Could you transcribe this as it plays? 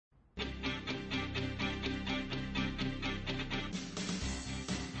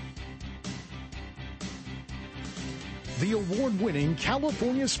The award-winning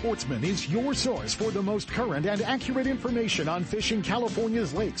California Sportsman is your source for the most current and accurate information on fishing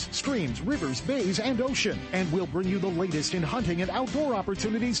California's lakes, streams, rivers, bays, and ocean. And we'll bring you the latest in hunting and outdoor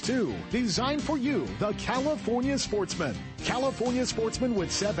opportunities too. Designed for you, the California Sportsman. California Sportsman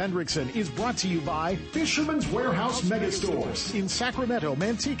with Seth Hendrickson is brought to you by Fisherman's Warehouse Megastores in Sacramento,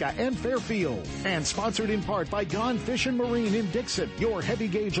 Manteca, and Fairfield. And sponsored in part by Gone Fish and Marine in Dixon, your heavy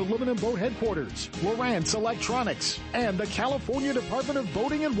gauge aluminum boat headquarters, Lowrance Electronics, and the California Department of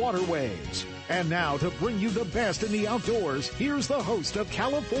Boating and Waterways. And now, to bring you the best in the outdoors, here's the host of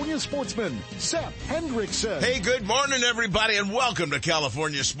California Sportsman, Seth Hendrickson. Hey, good morning, everybody, and welcome to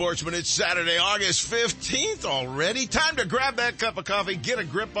California Sportsman. It's Saturday, August 15th already. Time to grab that cup of coffee, get a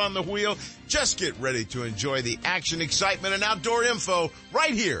grip on the wheel. Just get ready to enjoy the action, excitement, and outdoor info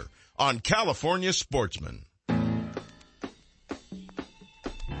right here on California Sportsman.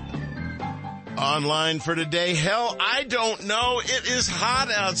 Online for today. Hell, I don't know. It is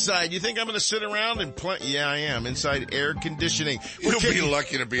hot outside. You think I'm going to sit around and play? Yeah, I am. Inside air conditioning. You'll be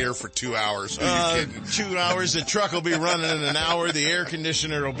lucky to be here for 2 hours. Are you kidding? 2 hours. The truck will be running in an hour. The air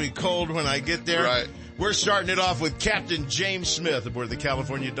conditioner will be cold when I get there. Right. We're starting it off with Captain James Smith aboard the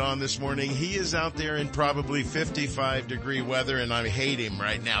California Dawn this morning. He is out there in probably 55-degree weather, and I hate him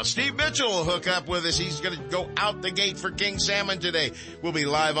right now. Steve Mitchell will hook up with us. He's going to go out the gate for King Salmon today. We'll be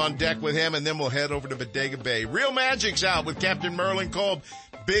live on deck with him, and then we'll head over to Bodega Bay. Real Magic's out with Captain Merlin Kolb.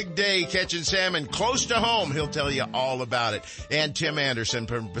 Big day catching salmon close to home. He'll tell you all about it. And Tim Anderson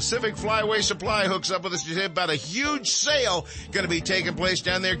from Pacific Flyway Supply hooks up with us today about a huge sale going to be taking place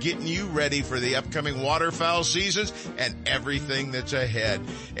down there, getting you ready for the upcoming waterfowl seasons and everything that's ahead.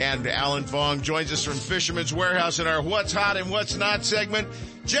 And Alan Fong joins us from Fisherman's Warehouse in our What's Hot and What's Not segment.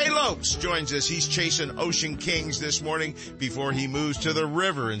 Jay Lopes joins us. He's chasing Ocean Kings this morning before he moves to the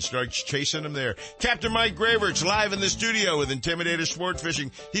river and starts chasing them there. Captain Mike Graver's live in the studio with Intimidator Sport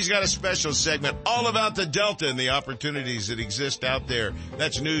Fishing. He's got a special segment all about the Delta and the opportunities that exist out there.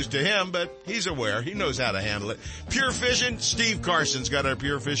 That's news to him, but he's aware. He knows how to handle it. Pure Fishing, Steve Carson's got our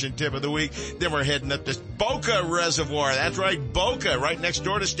Pure Fishing tip of the week. Then we're heading up to Boca Reservoir. That's right, Boca, right next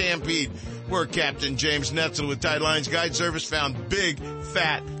door to Stampede, where Captain James Netzel with Tide Lines Guide Service found big,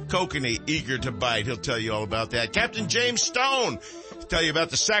 fat kokanee eager to bite. He'll tell you all about that. Captain James Stone will tell you about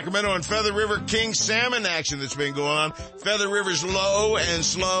the Sacramento and Feather River King salmon action that's been going on. Feather River's low and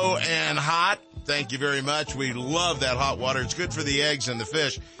slow and hot. Thank you very much. We love that hot water. It's good for the eggs and the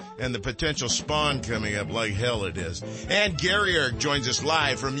fish and the potential spawn coming up like hell it is. And Gary Eric joins us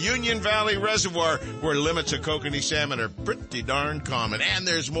live from Union Valley Reservoir, where limits of kokanee salmon are pretty darn common. And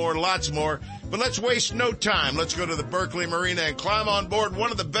there's more, lots more. But let's waste no time. Let's go to the Berkeley Marina and climb on board one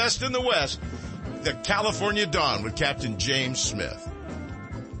of the best in the West, the California Dawn with Captain James Smith.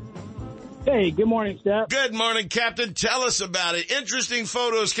 Hey, good morning, Steph. Good morning, Captain. Tell us about it. Interesting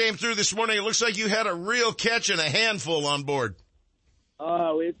photos came through this morning. It looks like you had a real catch and a handful on board.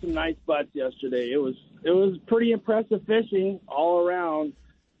 We had some nice butts yesterday. It was pretty impressive fishing all around.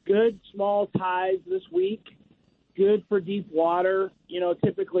 Good small tides this week. Good for deep water. You know,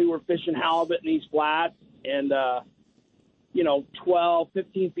 typically we're fishing halibut in these flats and, 12,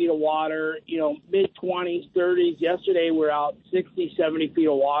 15 feet of water, mid-20s, 30s. Yesterday we're out 60, 70 feet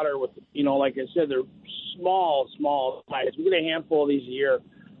of water with, like I said, they're small tides. We get a handful of these a year.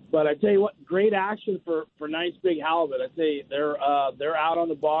 But I tell you what, great action for nice big halibut. I tell you, they're out on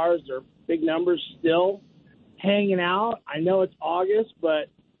the bars. They're big numbers still hanging out. I know it's August, but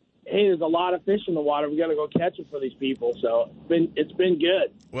hey, there's a lot of fish in the water. We got to go catch them for these people. So it's been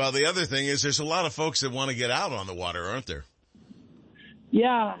good. Well, the other thing is there's a lot of folks that want to get out on the water, aren't there?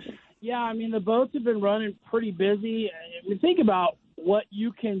 Yeah. I mean, the boats have been running pretty busy. I mean, think about what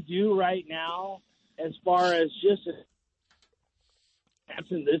you can do right now as far as just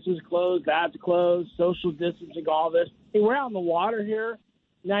this is closed, that's closed, social distancing, all this. Hey, we're out in the water here.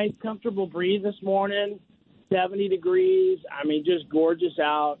 Nice, comfortable breeze this morning, 70 degrees. I mean, just gorgeous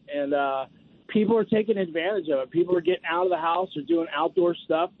out. And people are taking advantage of it. People are getting out of the house. They're doing outdoor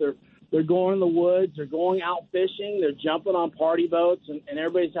stuff. They're going in the woods. They're going out fishing. They're jumping on party boats, and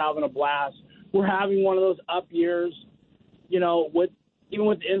everybody's having a blast. We're having one of those up years, even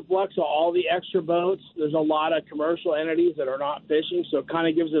with the influx of all the extra boats, there's a lot of commercial entities that are not fishing, so it kind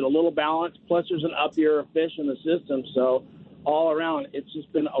of gives it a little balance. Plus, there's an up year of fish in the system. So all around, it's just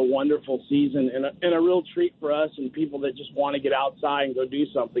been a wonderful season and a real treat for us and people that just want to get outside and go do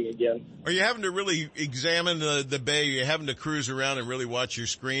something again. Are you having to really examine the bay? Are you having to cruise around and really watch your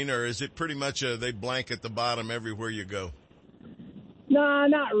screen, or is it pretty much they blanket the bottom everywhere you go? No,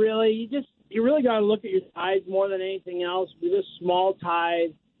 not really. You really got to look at your tides more than anything else. With this small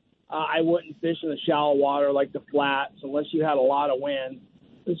tide, I wouldn't fish in the shallow water like the flats unless you had a lot of wind.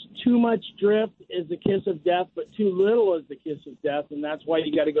 There's too much drift is the kiss of death, but too little is the kiss of death, and that's why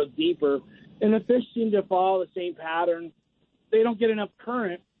you got to go deeper. And the fish seem to follow the same pattern. They don't get enough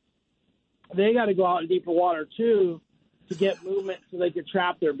current. They got to go out in deeper water too to get movement so they can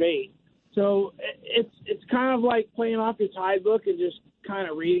trap their bait. So it's kind of like playing off your tide book and just kind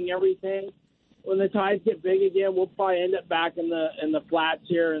of reading everything. When the tides get big again, we'll probably end up back in the flats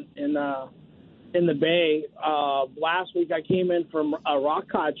here in the bay. Last week I came in from a rock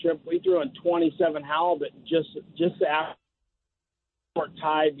cod trip. We threw in 27 halibut just after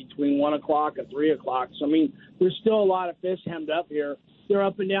tide between 1 o'clock and 3 o'clock. So I mean, there's still a lot of fish hemmed up here. They're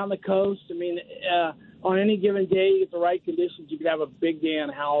up and down the coast. I mean, on any given day, you get the right conditions, you could have a big day on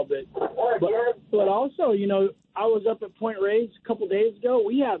halibut. But also, you know, I was up at Point Reyes a couple days ago.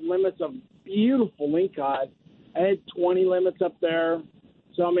 We had limits of beautiful lingcod. I had 20 limits up there.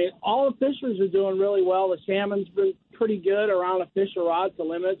 So, I mean, all the fishers are doing really well. The salmon's been pretty good around a fish or rod to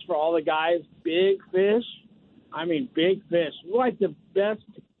limits for all the guys. Big fish. I mean, big fish. Like the best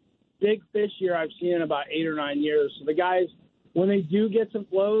big fish year I've seen in about 8 or 9 years. So the guys, when they do get some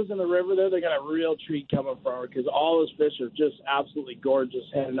flows in the river there, they got a real treat coming from it because all those fish are just absolutely gorgeous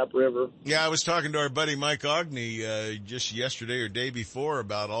heading upriver. Yeah, I was talking to our buddy Mike Ogney just yesterday or day before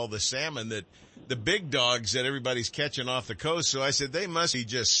about all the salmon that the big dogs that everybody's catching off the coast. So I said, they must be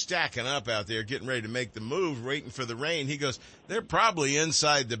just stacking up out there, getting ready to make the move, waiting for the rain. He goes, they're probably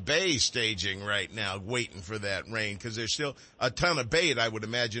inside the bay staging right now, waiting for that rain because there's still a ton of bait, I would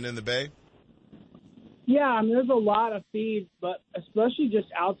imagine, in the bay. Yeah, I mean, there's a lot of feed, but especially just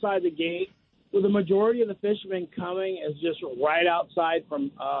outside the gate, where the majority of the fishermen coming is just right outside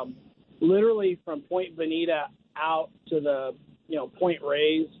from literally from Point Bonita out to the, Point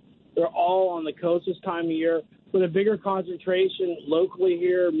Reyes. They're all on the coast this time of year, with a bigger concentration locally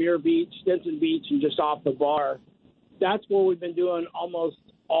here, Muir Beach, Stinson Beach, and just off the bar. That's where we've been doing almost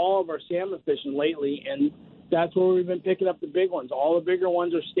all of our salmon fishing lately, and that's where we've been picking up the big ones. All the bigger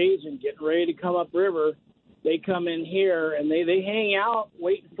ones are staging, getting ready to come upriver. They come in here, and they hang out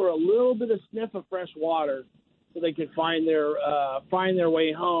waiting for a little bit of sniff of fresh water so they can find their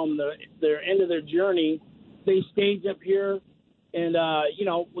way home, their end of their journey. They stage up here, and,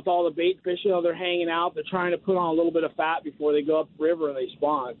 with all the bait fish, they're hanging out. They're trying to put on a little bit of fat before they go upriver and they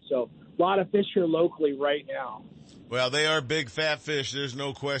spawn. So a lot of fish here locally right now. Well, they are big fat fish. There's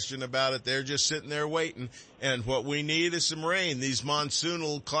no question about it. They're just sitting there waiting. And what we need is some rain. These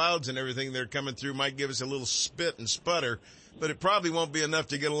monsoonal clouds and everything they're coming through might give us a little spit and sputter, but it probably won't be enough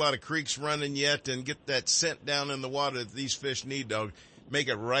to get a lot of creeks running yet and get that scent down in the water that these fish need, dog. Make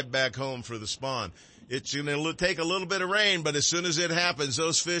it right back home for the spawn. It's going to take a little bit of rain, but as soon as it happens,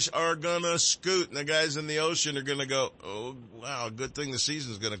 those fish are going to scoot, and the guys in the ocean are going to go, oh, wow, good thing the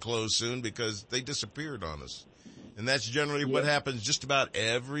season's going to close soon because they disappeared on us. And that's generally what happens just about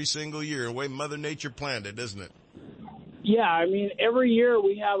every single year, the way Mother Nature planned it, isn't it? Yeah, I mean, every year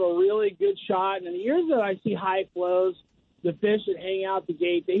we have a really good shot. And in the years that I see high flows, the fish that hang out the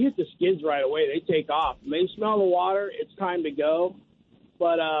gate, they hit the skids right away. They take off. When they smell the water, it's time to go.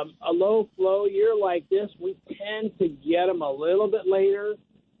 But a low flow year like this, we tend to get them a little bit later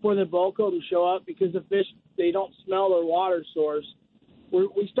for the bulk of them show up because the fish, they don't smell their water source.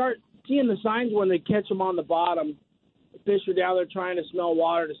 We start seeing the signs when they catch them on the bottom. The fish are down there trying to smell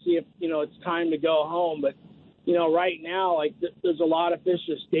water to see if, it's time to go home. But, right now, there's a lot of fish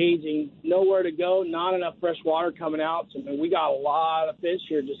just staging, nowhere to go, not enough fresh water coming out. So, we got a lot of fish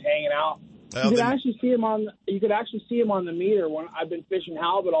here just hanging out. You could actually see them on the meter. When I've been fishing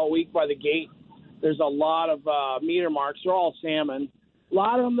halibut all week by the gate, there's a lot of meter marks. They're all salmon. A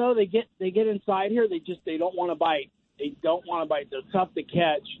lot of them, though, they get inside here. They don't want to bite. They don't want to bite. They're tough to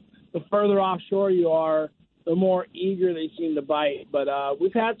catch. The further offshore you are, the more eager they seem to bite. But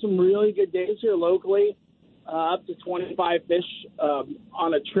we've had some really good days here locally, up to 25 fish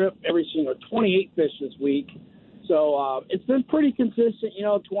on a trip every single, 28 fish this week. So it's been pretty consistent,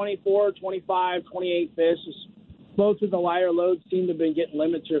 24, 25, 28 fish. Both of the lighter loads seem to have been getting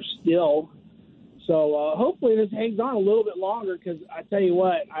limits here still. So hopefully this hangs on a little bit longer because I tell you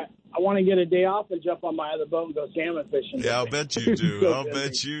what, I want to get a day off and jump on my other boat and go salmon fishing. Yeah, I'll bet you do. I'll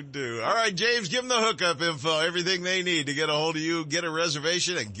bet you do. All right, James, give them the hookup info, everything they need to get a hold of you, get a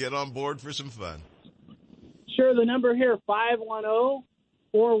reservation, and get on board for some fun. Sure, the number here,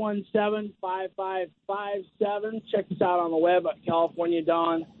 510-417-5557. Check us out on the web at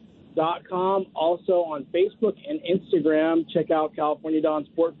CaliforniaDawn.com. Also on Facebook and Instagram, check out California Dawn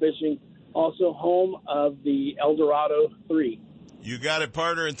Sport Fishing, also home of the El Dorado 3. You got it,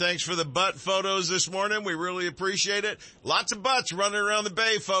 partner, and thanks for the butt photos this morning. We really appreciate it. Lots of butts running around the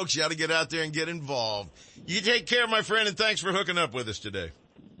bay, folks. You got to get out there and get involved. You take care, my friend, and thanks for hooking up with us today.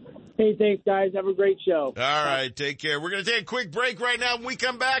 Hey, thanks, guys. Have a great show. All right, take care. We're going to take a quick break right now. When we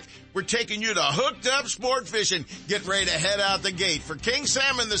come back, we're taking you to Hooked Up Sport Fishing. Get ready to head out the gate. For King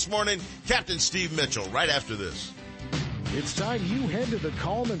Salmon this morning, Captain Steve Mitchell, right after this. It's time you head to the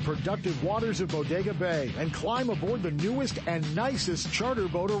calm and productive waters of Bodega Bay and climb aboard the newest and nicest charter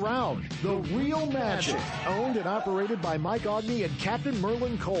boat around, the Real Magic, owned and operated by Mike Ogney and Captain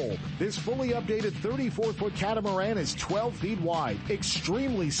Merlin Kolb. This fully updated 34-foot catamaran is 12 feet wide,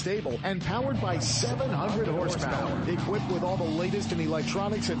 extremely stable, and powered by 700 horsepower. Equipped with all the latest in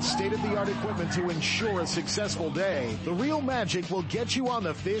electronics and state-of-the-art equipment to ensure a successful day, the Real Magic will get you on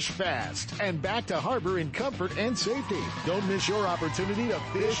the fish fast and back to harbor in comfort and safety. Don't miss your opportunity to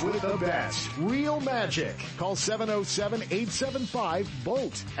fish with the best. Real Magic. Call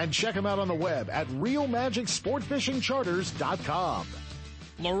 707-875-BOAT and check them out on the web at realmagicsportfishingcharters.com.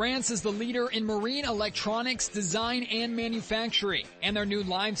 Lowrance is the leader in marine electronics design and manufacturing, and their new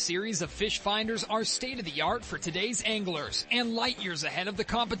line series of fish finders are state-of-the-art for today's anglers and light years ahead of the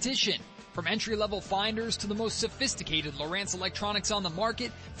competition. From entry-level finders to the most sophisticated Lowrance electronics on the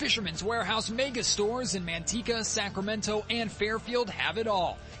market, Fisherman's Warehouse mega stores in Manteca, Sacramento, and Fairfield have it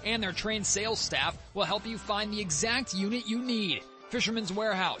all. And their trained sales staff will help you find the exact unit you need. Fisherman's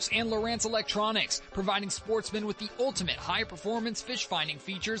Warehouse and Lowrance Electronics, providing sportsmen with the ultimate high-performance fish-finding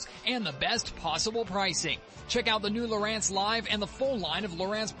features and the best possible pricing. Check out the new Lowrance Live and the full line of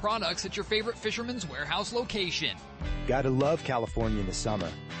Lowrance products at your favorite Fisherman's Warehouse location. Gotta love California in the summer.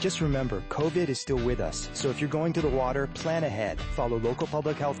 Just remember, COVID is still with us, so if you're going to the water, plan ahead, follow local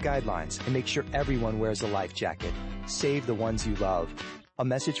public health guidelines, and make sure everyone wears a life jacket. Save the ones you love. A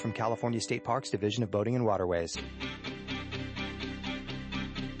message from California State Parks Division of Boating and Waterways.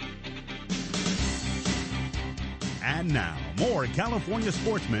 And now, more California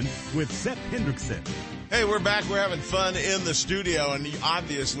Sportsmen with Seth Hendrickson. Hey, we're back. We're having fun in the studio, and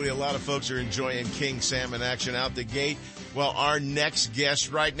obviously a lot of folks are enjoying King Salmon action out the gate. Well, our next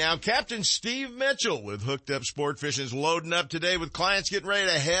guest right now, Captain Steve Mitchell with Hooked Up Sport Fishing, is loading up today with clients getting ready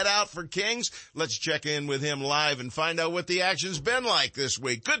to head out for Kings. Let's check in with him live and find out what the action's been like this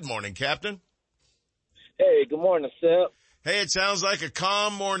week. Good morning, Captain. Hey, good morning, Seth. Hey, it sounds like a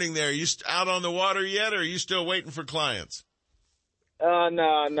calm morning there. You out on the water yet, or are you still waiting for clients?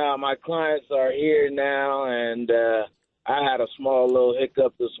 No. My clients are here now, and I had a small little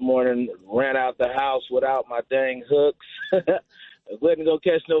hiccup this morning. Ran out the house without my dang hooks. Wasn't gonna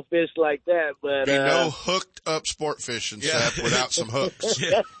catch no fish like that, but no hooked up sport fishing, Seth, without some hooks.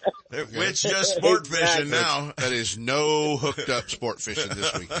 Yeah. It's just sport fishing now. That is no hooked up sport fishing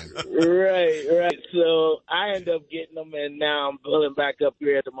this weekend. Right. So I end up getting them, and now I'm pulling back up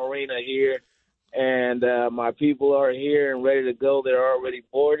here at the marina here. And my people are here and ready to go. They're already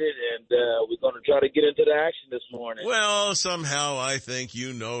boarded, and we're going to try to get into the action this morning. Well, somehow I think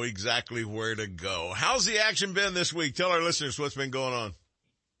you know exactly where to go. How's the action been this week? Tell our listeners what's been going on.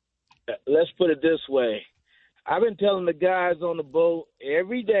 Let's put it this way. I've been telling the guys on the boat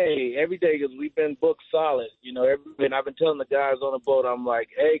every day, because we've been booked solid. You know, and I've been telling the guys on the boat, I'm like,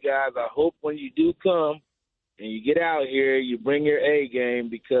 hey, guys, I hope when you do come, and you get out here, you bring your A game,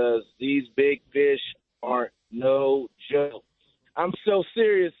 because these big fish aren't no joke. I'm so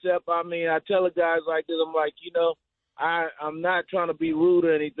serious, Sep. I mean, I tell the guys like this, I'm like, I'm not trying to be rude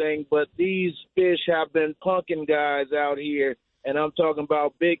or anything, but these fish have been punking guys out here, and I'm talking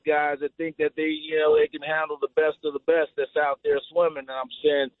about big guys that think that they can handle the best of the best that's out there swimming. And I'm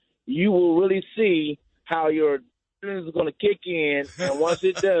saying you will really see how your adrenaline is going to kick in, and once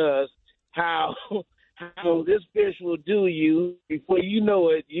it does, how this fish will do you. Before you know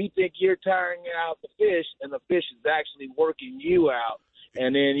it, you think you're tiring out the fish, and the fish is actually working you out.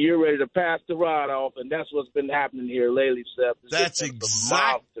 And then you're ready to pass the rod off, and that's what's been happening here lately, Seth. That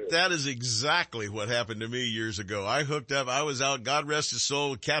is exactly what happened to me years ago. I hooked up. I was out, God rest his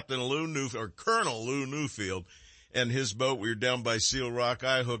soul, with Colonel Lou Newfield, and his boat. We were down by Seal Rock.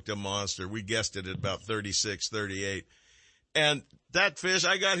 I hooked a monster. We guessed it at about 36, 38. And that fish,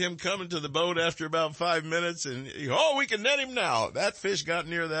 I got him coming to the boat after about 5 minutes, and we can net him now. That fish got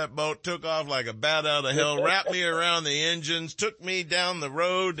near that boat, took off like a bat out of hell, wrapped me around the engines, took me down the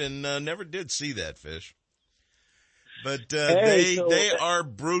road, and never did see that fish. But they are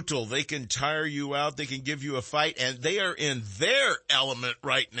brutal. They can tire you out. They can give you a fight, and they are in their element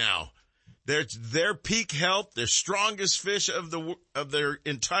right now. They're their peak health, their strongest fish of their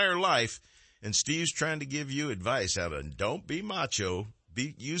entire life. And Steve's trying to give you advice how to don't be macho,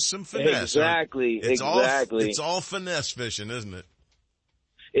 use some finesse. Exactly. It's all finesse fishing, isn't it?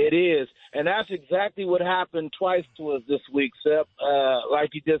 It is. And that's exactly what happened twice to us this week, Sep. Like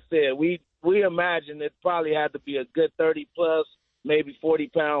you just said, we imagined it probably had to be a good 30-plus, maybe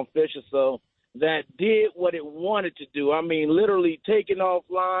 40-pound fish or so that did what it wanted to do. I mean, literally taking off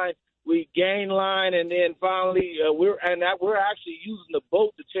line, we gain line, and then finally we're actually using the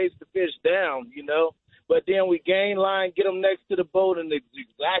boat to chase the fish down, you know. But then we gain line, get him next to the boat, and it's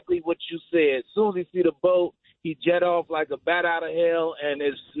exactly what you said. As soon as he see the boat, he jet off like a bat out of hell, and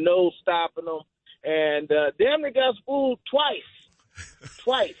there's no stopping him. And damn, they got spooled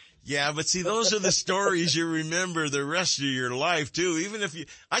twice. Yeah, but see, those are the stories you remember the rest of your life, too. Even if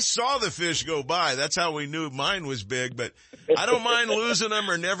I saw the fish go by. That's how we knew mine was big, but I don't mind losing them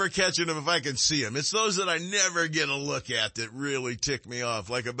or never catching them if I can see them. It's those that I never get a look at that really tick me off,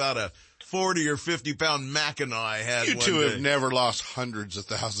 like about a 40 or 50 pound Mackinaw I had. You two have never lost hundreds of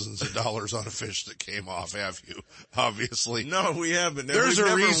thousands of dollars on a fish that came off, have you? Obviously. No, we haven't. There's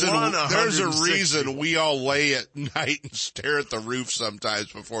a reason we all lay at night and stare at the roof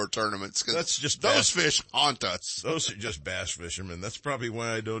sometimes before tournaments. That's just those fish haunt us. Those are just bass fishermen. That's probably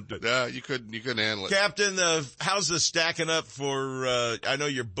why I don't do it. Yeah, you couldn't handle it. Captain, how's the stacking up for, I know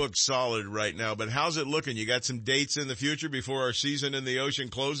you're booked solid right now, but how's it looking? You got some dates in the future before our season in the ocean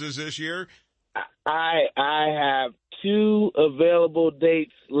closes this year? I have 2 available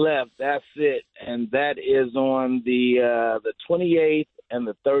dates left. That's it, and that is on the 28th and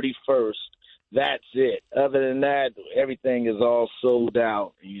the 31st. That's it. Other than that, everything is all sold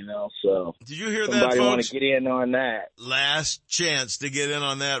out, you know, so. Did you hear that, folks? Somebody want to get in on that. Last chance to get in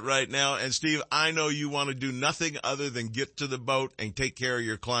on that right now. And Steve, I know you want to do nothing other than get to the boat and take care of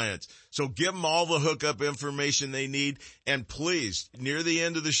your clients. So give them all the hookup information they need. And please, near the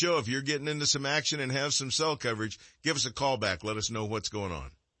end of the show, if you're getting into some action and have some cell coverage, give us a call back. Let us know what's going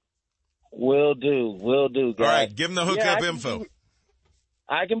on. Will do, guys. All right, give them the hookup info.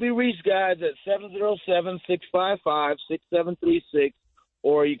 I can be reached, guys, at 707-655-6736,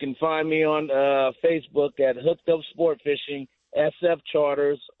 or you can find me on Facebook at Hooked Up Sport Fishing, SF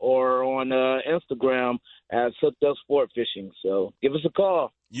Charters, or on Instagram as Hooked Up Sport Fishing. So give us a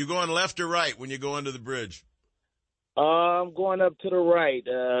call. You going left or right when you go under the bridge? I'm going up to the right.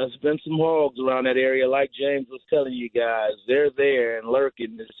 There's been some hogs around that area, like James was telling you guys. They're there and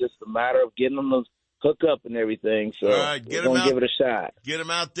lurking. It's just a matter of getting them to hook up and everything, so all right, we're going to give it a shot. Get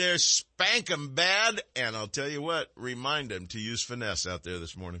them out there, spank them bad, and I'll tell you what, remind them to use finesse out there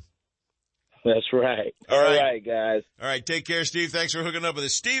this morning. That's right. All right, guys. All right, take care, Steve. Thanks for hooking up with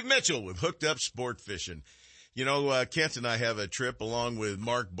us. Steve Mitchell with Hooked Up Sport Fishing. You know, Kent and I have a trip along with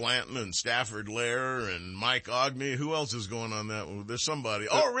Mark Blanton and Stafford Lair and Mike Ogney. Who else is going on that one? There's somebody.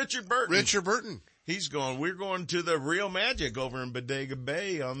 Oh, Richard Burton. He's going. We're going to the Real Magic over in Bodega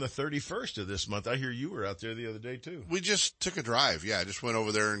Bay on the 31st of this month. I hear you were out there the other day, too. We just took a drive. Yeah, I just went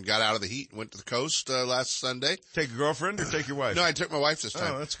over there and got out of the heat and went to the coast last Sunday. Take a girlfriend or take your wife? No, I took my wife this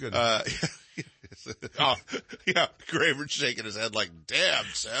time. Oh, that's good. Oh, yeah. Graver's shaking his head like, damn,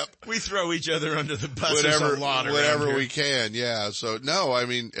 Sep. We throw each other under the bus whatever we can. Yeah. So no, I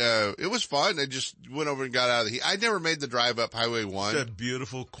mean, it was fun. I just went over and got out of the heat. I never made the drive up Highway 1. It's a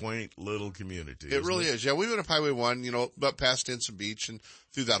beautiful, quaint little community. It really is. Yeah. We went up Highway 1, you know, up past Ensign Beach and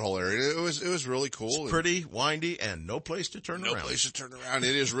through that whole area. It was really cool. It's pretty, windy, and no place to turn around. No place to turn around.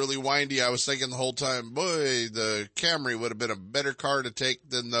 It is really windy. I was thinking the whole time, boy, the Camry would have been a better car to take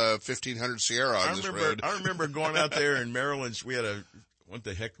than the 1500 Sierra on this road. I remember going out there in Maryland. We had what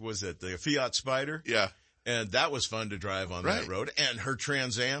the heck was it? The Fiat Spider? Yeah. And that was fun to drive on that road. And her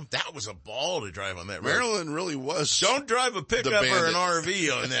Trans Am, that was a ball to drive on that road. Maryland really was. Don't drive a pickup or an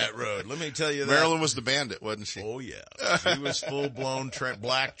RV on that road. Let me tell you that. Maryland was the bandit, wasn't she? Oh, yeah. She was full-blown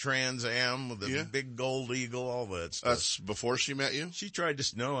black Trans Am with a big gold eagle, all that stuff. That's before she met you? She tried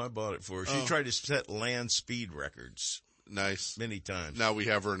to, no, I bought it for her. She tried to set land speed records. Nice. Many times. Now we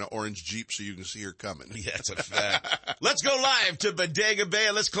have her in an orange Jeep so you can see her coming. Yeah, that's a fact. Let's go live to Bodega Bay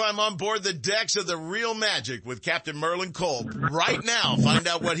and let's climb on board the decks of the Real Magic with Captain Merlin Cole. Right now, find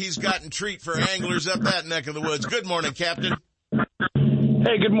out what he's got in treat for anglers up that neck of the woods. Good morning, Captain.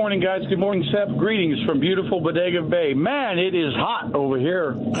 Hey, good morning, guys. Good morning, Seth. Greetings from beautiful Bodega Bay. Man, it is hot over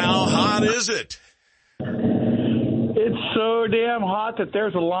here. How hot is it? It's so damn hot that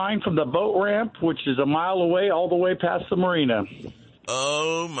there's a line from the boat ramp, which is a mile away, all the way past the marina.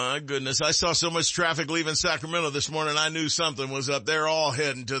 Oh, my goodness. I saw so much traffic leaving Sacramento this morning, I knew something was up. They're all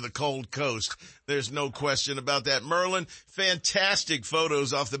heading to the cold coast. There's no question about that. Merlin, fantastic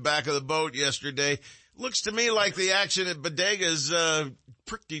photos off the back of the boat yesterday. Looks to me like the action at Bodega is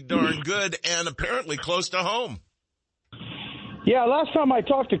pretty darn good and apparently close to home. Yeah, last time I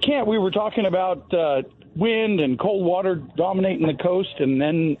talked to Kent, we were talking about wind and cold water dominating the coast, and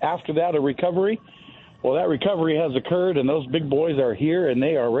then after that a recovery. Well, that recovery has occurred, and those big boys are here, and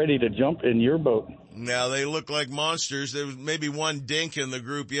they are ready to jump in your boat. Now, they look like monsters. There was maybe one dink in the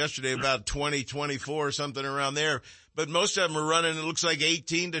group yesterday, about 20, 24, something around there. But most of them are running, it looks like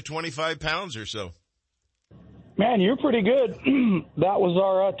 18 to 25 pounds or so. Man, you're pretty good. That was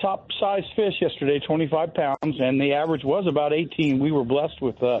our top size fish yesterday, 25 pounds, and the average was about 18. We were blessed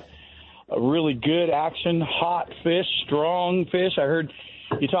with a really good action, hot fish, strong fish. I heard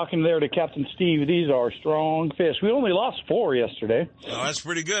you talking there to Captain Steve. These are strong fish. We only lost 4 yesterday. Oh, that's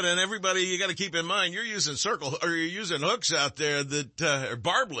pretty good. And everybody, you got to keep in mind, you're using you're using hooks out there that are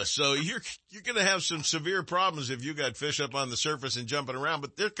barbless. So you're going to have some severe problems if you got fish up on the surface and jumping around.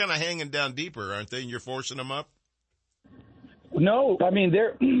 But they're kind of hanging down deeper, aren't they? And you're forcing them up. No, I mean,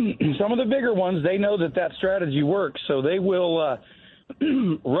 they're some of the bigger ones. They know that strategy works, so they will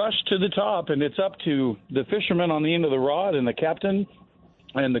rush to the top, and it's up to the fisherman on the end of the rod and the captain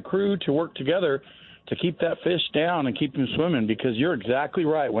and the crew to work together to keep that fish down and keep him swimming, because you're exactly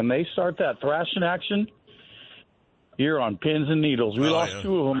right. When they start that thrashing action, you're on pins and needles. We lost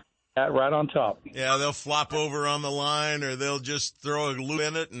 2 of them right on top. Yeah, they'll flop over on the line, or they'll just throw a loop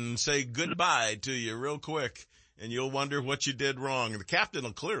in it and say goodbye to you real quick, and you'll wonder what you did wrong. The captain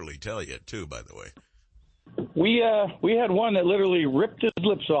will clearly tell you, too, by the way. We had one that literally ripped his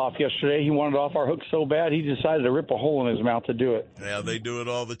lips off yesterday. He wanted off our hook so bad he decided to rip a hole in his mouth to do it. Yeah, they do it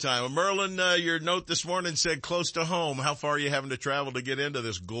all the time. Well, Merlin, your note this morning said close to home. How far are you having to travel to get into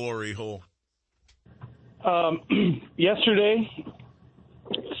this glory hole? Yesterday,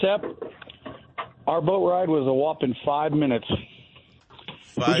 Sep, our boat ride was a whopping 5 minutes.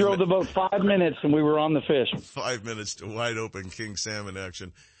 We drove the boat 5 minutes and we were on the fish. 5 minutes to wide open king salmon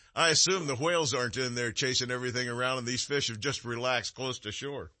action. I assume the whales aren't in there chasing everything around, and these fish have just relaxed close to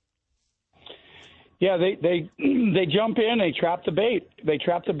shore. Yeah, they jump in, they trap the bait. They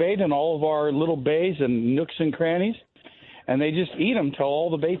trap the bait in all of our little bays and nooks and crannies, and they just eat them till all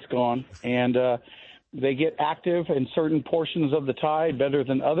the bait's gone. And they get active in certain portions of the tide better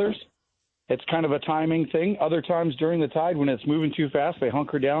than others. It's kind of a timing thing. Other times during the tide, when it's moving too fast, they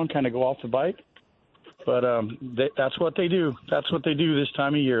hunker down, kind of go off the bite. But that's what they do. That's what they do this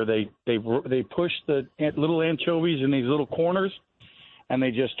time of year. They push the little anchovies in these little corners, and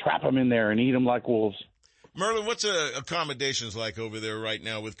they just trap them in there and eat them like wolves. Merlin, what's accommodations like over there right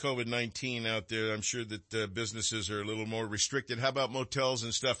now with COVID-19 out there? I'm sure that businesses are a little more restricted. How about motels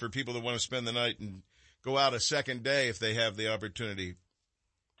and stuff for people that want to spend the night and go out a second day if they have the opportunity?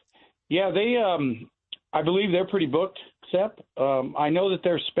 Yeah, I believe they're pretty booked, Sep. I know that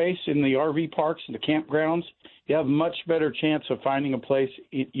there's space in the RV parks and the campgrounds. You have a much better chance of finding a place,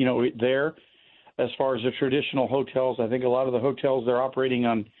 there as far as the traditional hotels. I think a lot of the hotels, they're operating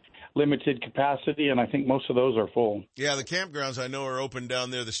on limited capacity, and I think most of those are full. Yeah, the campgrounds I know are open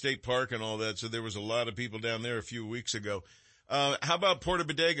down there, the state park and all that, so there was a lot of people down there a few weeks ago. How about Puerto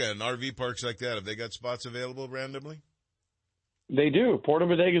Bodega and RV parks like that? Have they got spots available randomly? They do. Puerto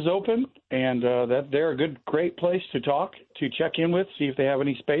Bodega's open, and they're a great place to check in with, see if they have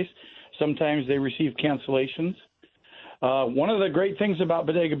any space. Sometimes they receive cancellations. One of the great things about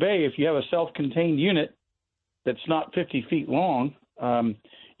Bodega Bay, if you have a self-contained unit that's not 50 feet long,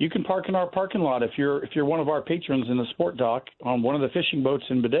 you can park in our parking lot. If you're one of our patrons in the sport dock on one of the fishing boats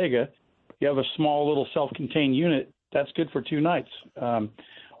in Bodega, you have a small little self-contained unit. That's good for 2 nights.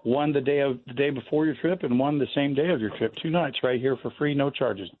 One the day before your trip, and one the same day of your trip. 2 nights right here for free, no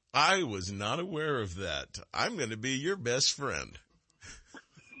charges. I was not aware of that. I'm going to be your best friend.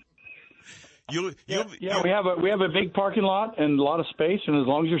 We have a big parking lot and a lot of space, and as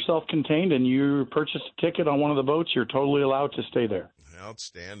long as you're self-contained and you purchase a ticket on one of the boats, you're totally allowed to stay there.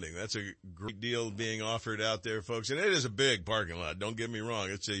 Outstanding. That's a great deal being offered out there, folks. And it is a big parking lot. Don't get me wrong.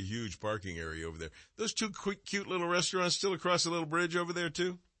 It's a huge parking area over there. Those 2 cute little restaurants still across the little bridge over there,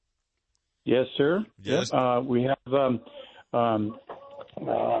 too? Yes, sir. Yes. Yep. We have the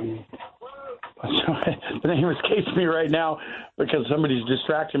name escapes me right now because somebody's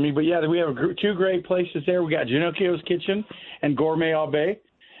distracting me. But, yeah, we have 2 great places there. We got Ginocchio's Kitchen and Gourmet Au Bay.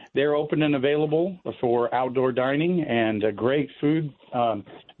 They're open and available for outdoor dining and great food,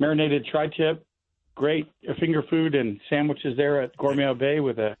 marinated tri-tip, great finger food and sandwiches there at Gourmet Au Bay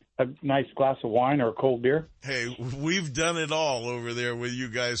with a nice glass of wine or a cold beer. Hey, we've done it all over there with you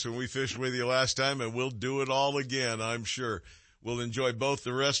guys when we fished with you last time, and we'll do it all again, I'm sure. We'll enjoy both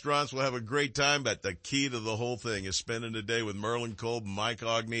the restaurants. We'll have a great time, but the key to the whole thing is spending a day with Merlin Kolb and Mike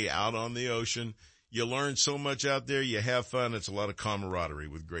Ogney out on the ocean. You learn so much out there. You have fun. It's a lot of camaraderie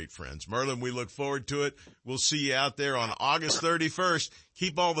with great friends. Merlin, we look forward to it. We'll see you out there on August 31st.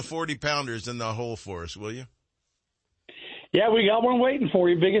 Keep all the 40-pounders in the hole for us, will you? Yeah, we got one waiting for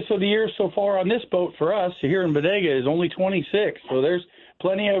you. Biggest of the year so far on this boat for us here in Bodega is only 26. So there's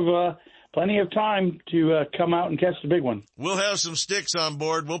plenty of time to come out and catch the big one. We'll have some sticks on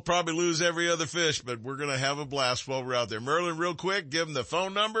board. We'll probably lose every other fish, but we're going to have a blast while we're out there. Merlin, real quick, give them the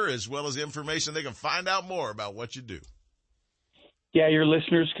phone number as well as information they can find out more about what you do. Yeah, your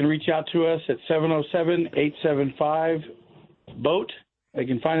listeners can reach out to us at 707-875-BOAT. They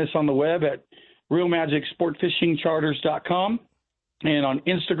can find us on the web at realmagicsportfishingcharters.com and on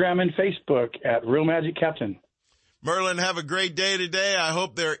Instagram and Facebook at Real Magic Captain. Merlin, have a great day today. I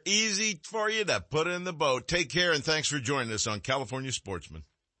hope they're easy for you to put in the boat. Take care, and thanks for joining us on California Sportsmen.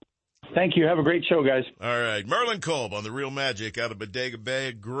 Thank you. Have a great show, guys. All right. Merlin Kolb on the Real Magic out of Bodega Bay.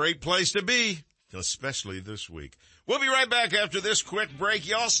 A great place to be, especially this week. We'll be right back after this quick break.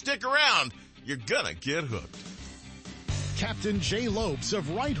 Y'all stick around. You're gonna get hooked. Captain Jay Lopes of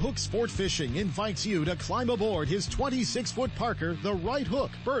Right Hook Sport Fishing invites you to climb aboard his 26-foot Parker, the Right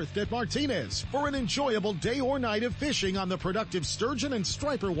Hook, berthed at Martinez, for an enjoyable day or night of fishing on the productive sturgeon and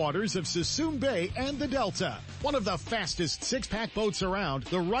striper waters of Sassoon Bay and the Delta. One of the fastest six-pack boats around,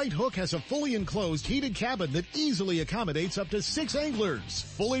 the Right Hook has a fully enclosed heated cabin that easily accommodates up to 6 anglers,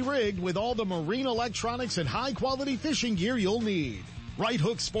 fully rigged with all the marine electronics and high-quality fishing gear you'll need. Right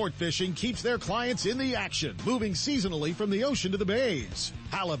Hook Sport Fishing keeps their clients in the action, moving seasonally from the ocean to the bays.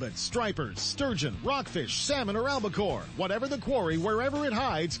 Halibut, stripers, sturgeon, rockfish, salmon, or albacore. Whatever the quarry, wherever it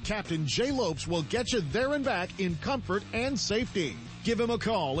hides, Captain Jay Lopes will get you there and back in comfort and safety. Give him a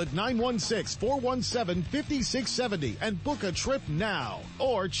call at 916-417-5670 and book a trip now.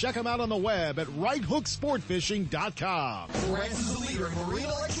 Or check him out on the web at righthooksportfishing.com. Lowrance is the leader in marine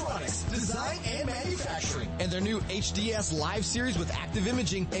electronics, design, and manufacturing. And their new HDS Live series with active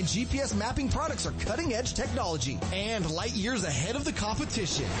imaging and GPS mapping products are cutting-edge technology and light years ahead of the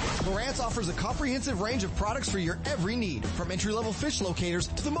competition. Lowrance offers a comprehensive range of products for your every need, from entry-level fish locators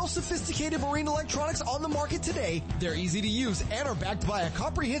to the most sophisticated marine electronics on the market today. They're easy to use and are backed by a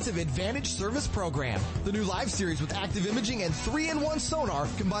comprehensive Advantage service program. The new Live series with active imaging and 3-in-1 sonar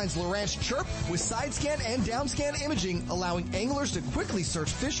combines Lowrance Chirp with side scan and down scan imaging, allowing anglers to quickly search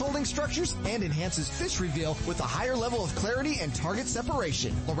fish holding structures, and enhances fish reveal with a higher level of clarity and target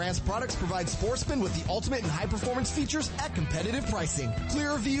separation. Lowrance products provide sportsmen with the ultimate in high performance features at competitive pricing.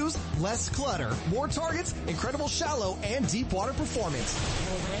 Clearer views, less clutter, more targets, incredible shallow and deep water performance.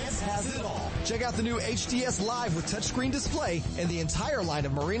 Lowrance has it all. Check out the new HDS Live with touchscreen display and the entire line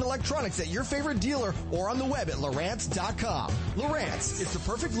of marine electronics at your favorite dealer or on the web at Lowrance.com. Lowrance, it's the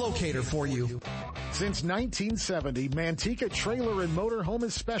perfect locator for you. Since 1970, Manteca Trailer and Motorhome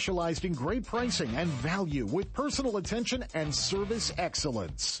has specialized in great pricing and value with personal attention and service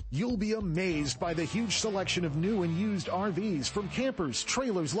excellence. You'll be amazed by the huge selection of new and used RVs from campers,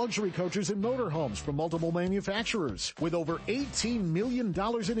 trailers, luxury coaches, and motorhomes from multiple manufacturers. With over $18 million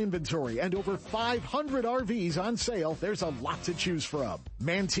in inventory and over 500 RVs on sale, there's a lot to choose from.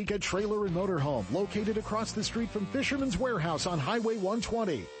 Manteca Trailer and Motorhome, located across the street from Fisherman's Warehouse on Highway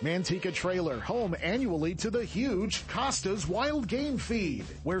 120. Manteca Trailer, home annually to the huge Costa's Wild Game Feed,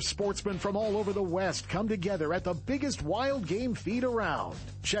 where sportsmen from all over the West come together at the biggest wild game feed around.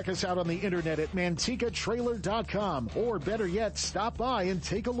 Check us out on the internet at mantecatrailer.com, or better yet, stop by and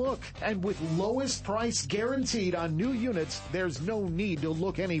take a look. And with lowest price guaranteed on new units, there's no need to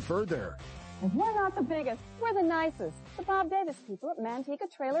look any further. And we're not the biggest, we're the nicest. The Bob Davis people at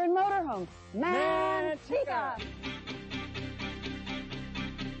Manteca Trailer and Motorhome. Manteca!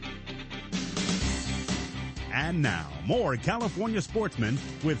 And now, more California Sportsmen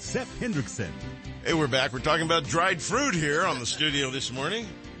with Seth Hendrickson. Hey, we're back. We're talking about dried fruit here on the studio this morning.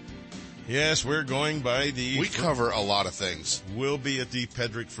 Yes, we're going by the... We cover a lot of things. We'll be at the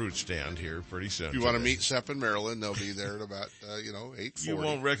Pedrick fruit stand here pretty soon. If you want to meet Sepp and Marilyn, they'll be there at about, 8:40. You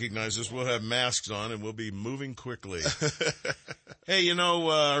won't recognize us. We'll have masks on, and we'll be moving quickly. Hey,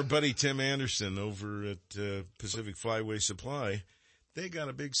 our buddy Tim Anderson over at Pacific Flyway Supply, they got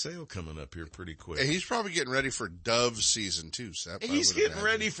a big sale coming up here pretty quick. Hey, he's probably getting ready for dove season too, Sepp. He's getting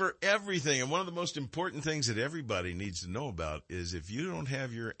ready for everything. And one of the most important things that everybody needs to know about is if you don't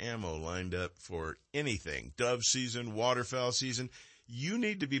have your ammo lined up for anything, dove season, waterfowl season, you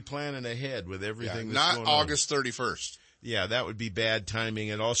need to be planning ahead with everything that's going on. Not August 31st. Yeah, that would be bad timing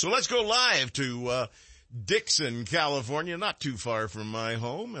at all. So let's go live to Dixon, California, not too far from my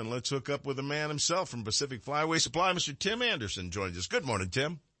home, and let's hook up with the man himself from Pacific Flyway Supply. Mr. Tim Anderson joins us. Good morning,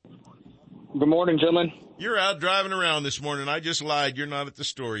 Tim. Good morning, gentlemen. You're out driving around this morning. I just lied. You're not at the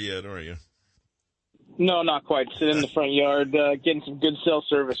store yet, are you? No, not quite. Sit in the front yard, getting some good cell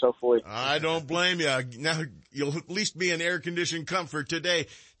service, hopefully. I don't blame you. Now, you'll at least be in air-conditioned comfort today.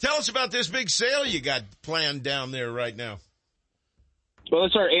 Tell us about this big sale you got planned down there right now. Well,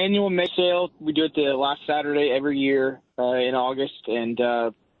 it's our annual May sale. We do it the last Saturday every year in August, and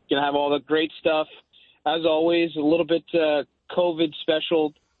going to have all the great stuff. As always, a little bit COVID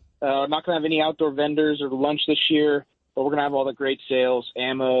special. Not going to have any outdoor vendors or lunch this year, but we're going to have all the great sales,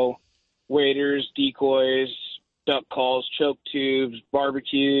 ammo, waders, decoys, duck calls, choke tubes,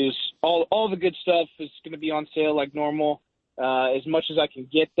 barbecues, all the good stuff is going to be on sale like normal. As much as I can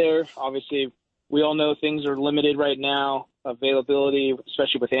get there. Obviously, we all know things are limited right now. Availability,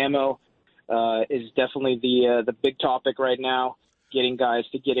 especially with ammo, is definitely the big topic right now. Getting guys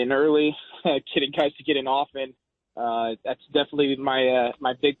to get in early, getting guys to get in often. That's definitely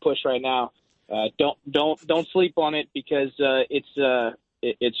my big push right now. Don't sleep on it because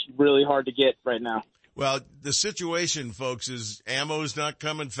it's really hard to get right now. Well, the situation, folks, is ammo's not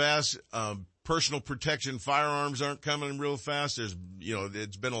coming fast. Personal protection firearms aren't coming real fast. It's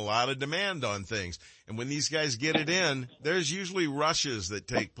been a lot of demand on things. And when these guys get it in, there's usually rushes that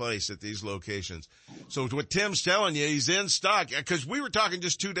take place at these locations. So what Tim's telling you, he's in stock. Because we were talking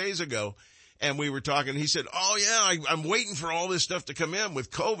just 2 days ago, and we were talking, he said, oh, yeah, I'm waiting for all this stuff to come in.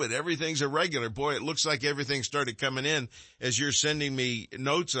 With COVID, everything's irregular. Boy, it looks like everything started coming in. As you're sending me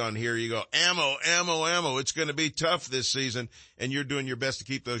notes on here, you go, ammo, ammo, ammo. It's going to be tough this season, and you're doing your best to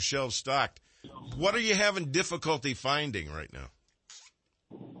keep those shelves stocked. What are you having difficulty finding right now?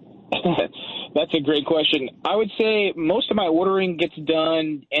 That's a great question. I would say most of my ordering gets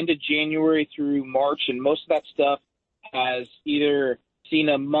done end of January through March, and most of that stuff has either seen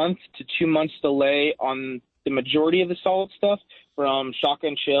a month to 2 months delay on the majority of the solid stuff, from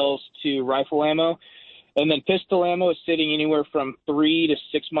shotgun shells to rifle ammo. And then pistol ammo is sitting anywhere from 3 to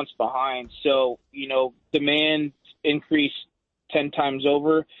 6 months behind. So, demand increased 10 times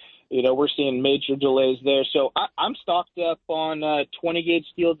over. We're seeing major delays there. So I'm stocked up on 20-gauge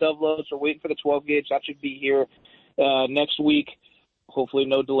steel dove loads. We're waiting for the 12-gauge. That should be here next week. Hopefully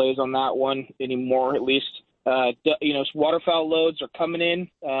no delays on that one anymore, at least. Waterfowl loads are coming in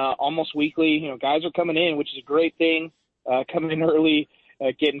almost weekly. Guys are coming in, which is a great thing, coming in early,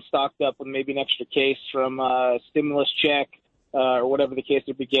 getting stocked up with maybe an extra case from stimulus check or whatever the case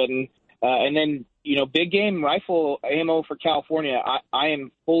they'll be getting. And then, big game rifle ammo for California. I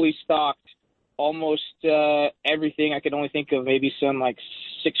am fully stocked, almost everything. I can only think of maybe some like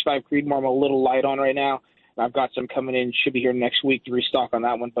 6.5 Creedmoor I'm a little light on right now. And I've got some coming in, should be here next week to restock on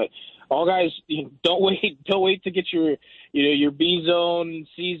that one. But all guys, don't wait to get your B zone,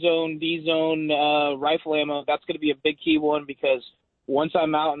 C zone, D zone rifle ammo. That's going to be a big key one, because once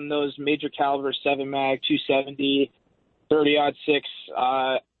I'm out in those major caliber 7 mag, 270,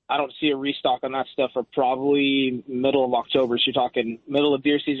 30-06, I don't see a restock on that stuff for probably middle of October. So you're talking middle of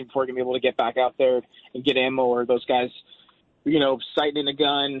deer season before you're going to be able to get back out there and get ammo, or those guys, sighting in a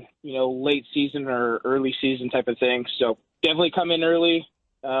gun, late season or early season type of thing. So definitely come in early.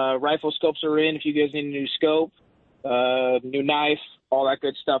 Rifle scopes are in. If you guys need a new scope, new knife, all that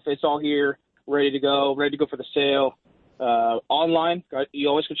good stuff, it's all here, ready to go for the sale. Online, you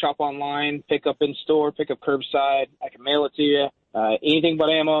always can shop online, pick up in store, pick up curbside. I can mail it to you. Anything but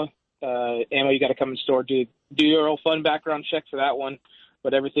ammo, you got to come in store. Do your old fun background check for that one,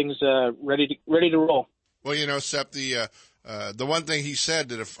 but everything's ready to roll. Well, Sep, the one thing he said,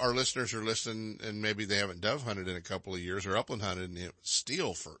 that if our listeners are listening and maybe they haven't dove hunted in a couple of years or upland hunted, and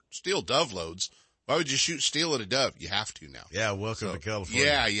steel dove loads. Why would you shoot steel at a dove? You have to now. Yeah, welcome to California.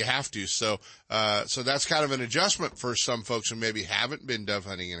 Yeah, you have to. So that's kind of an adjustment for some folks who maybe haven't been dove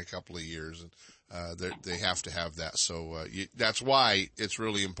hunting in a couple of years, and they have to have that. So that's why it's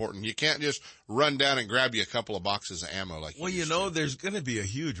really important. You can't just run down and grab you a couple of boxes of ammo like you used to. There's going to be a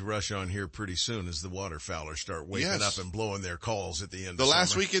huge rush on here pretty soon as the waterfowlers start waking up and blowing their calls at the end of summer. The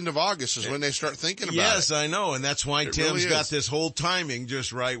last weekend of August is when they start thinking about it. Yes, I know, and that's why Tim's got this whole timing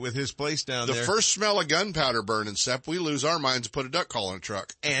just right with his place down there. The first smell of gunpowder burning, Sep, we lose our minds and put a duck call in a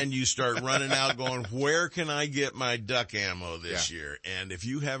truck. And you start running out going, where can I get my duck ammo this year? And if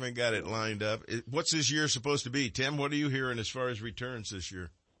you haven't got it lined up, what's this year supposed to be? Tim, what are you hearing as far as returns this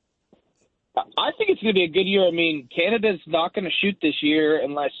year? I think it's going to be a good year. I mean, Canada's not going to shoot this year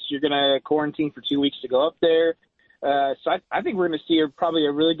unless you're going to quarantine for 2 weeks to go up there. So I think we're going to see probably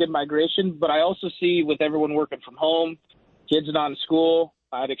a really good migration. But I also see, with everyone working from home, kids not in school,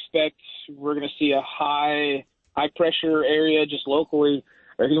 I'd expect we're going to see a high pressure area just locally.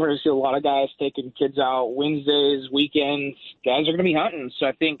 I think we're going to see a lot of guys taking kids out Wednesdays, weekends. Guys are going to be hunting. So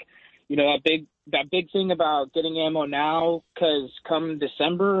I think, that big thing about getting ammo now, because come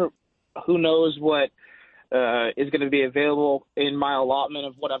December, who knows what is going to be available in my allotment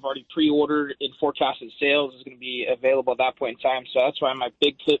of what I've already pre-ordered in forecasted sales is going to be available at that point in time. So that's why my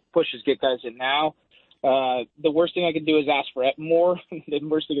big push is get guys in now. The worst thing I can do is ask for more. The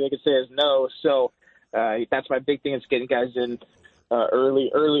worst thing I can say is no. So that's my big thing is getting guys in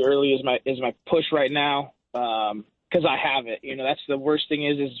early is my push right now because I have it. That's the worst thing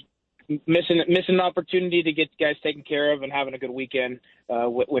is missing an opportunity to get guys taken care of and having a good weekend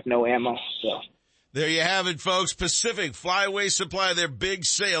with no ammo. So. There you have it, folks. Pacific Flyway Supply, their big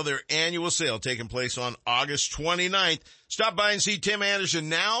sale, their annual sale taking place on August 29th. Stop by and see Tim Anderson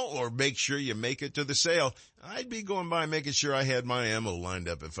now or make sure you make it to the sale. I'd be going by making sure I had my ammo lined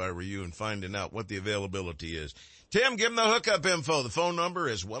up if I were you and finding out what the availability is. Tim, give them the hookup info, the phone number,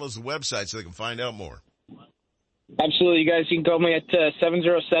 as well as the website so they can find out more. Absolutely, you guys. You can call me at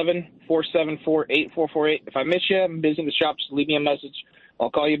 707-474-8448. If I miss you, I'm busy in the shop. Just leave me a message. I'll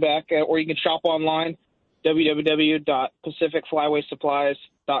call you back, or you can shop online,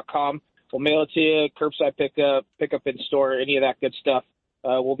 www.pacificflywaysupplies.com. We'll mail it to you, curbside pickup in store, any of that good stuff.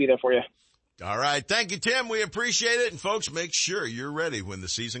 We'll be there for you. All right. Thank you, Tim. We appreciate it. And, folks, make sure you're ready when the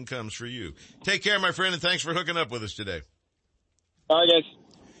season comes for you. Take care, my friend, and thanks for hooking up with us today. All right, guys.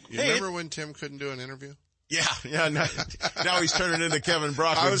 You remember when Tim couldn't do an interview? Yeah. Now he's turning into Kevin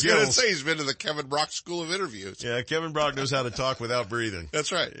Brock. I was going to say he's been to the Kevin Brock School of Interviews. Yeah, Kevin Brock knows how to talk without breathing.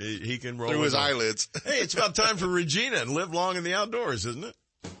 That's right. He can roll through his eyelids. Hey, it's about time for Regina and live long in the outdoors, isn't it?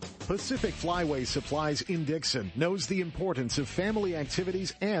 Pacific Flyway Supplies in Dixon knows the importance of family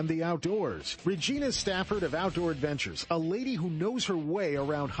activities and the outdoors. Regina Stafford of Outdoor Adventures, a lady who knows her way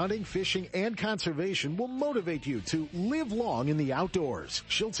around hunting, fishing, and conservation, will motivate you to live long in the outdoors.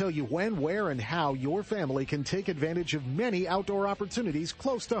 She'll tell you when, where, and how your family can take advantage of many outdoor opportunities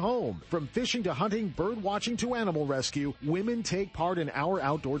close to home. From fishing to hunting, bird watching to animal rescue, women take part in our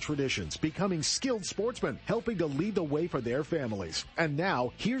outdoor traditions, becoming skilled sportsmen, helping to lead the way for their families. And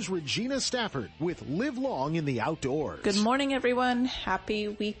now, here's Regina Stafford with Live Long in the Outdoors. Good morning, everyone. Happy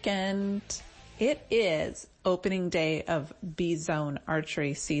weekend. It is opening day of B-Zone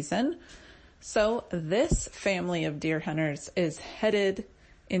archery season. So this family of deer hunters is headed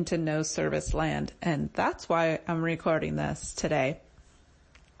into no service land, and that's why I'm recording this today.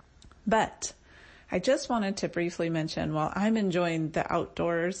 But I just wanted to briefly mention, while I'm enjoying the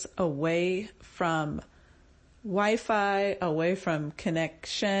outdoors away from Wi-Fi, away from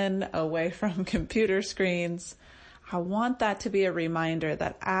connection, away from computer screens, I want that to be a reminder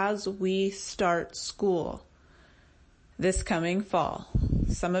that as we start school this coming fall,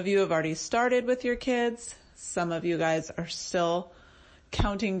 some of you have already started with your kids, some of you guys are still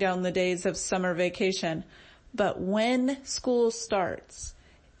counting down the days of summer vacation, but when school starts,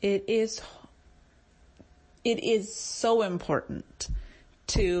 it is so important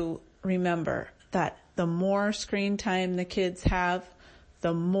to remember that the more screen time the kids have,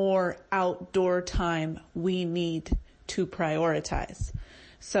 the more outdoor time we need to prioritize.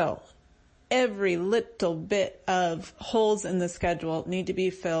 So every little bit of holes in the schedule need to be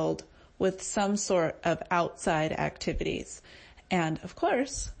filled with some sort of outside activities. And of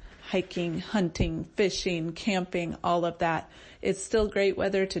course, hiking, hunting, fishing, camping, all of that. It's still great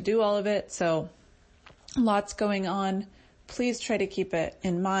weather to do all of it, so lots going on. Please try to keep it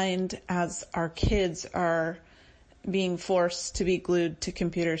in mind as our kids are being forced to be glued to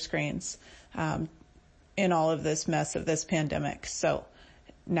computer screens in all of this mess of this pandemic. So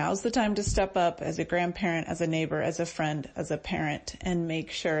now's the time to step up as a grandparent, as a neighbor, as a friend, as a parent, and make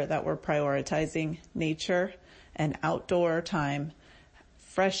sure that we're prioritizing nature and outdoor time,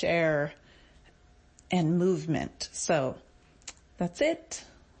 fresh air, and movement. So that's it.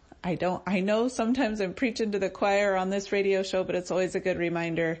 I know sometimes I'm preaching to the choir on this radio show, but it's always a good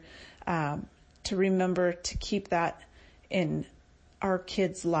reminder to remember to keep that in our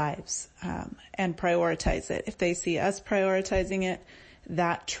kids' lives and prioritize it. If they see us prioritizing it,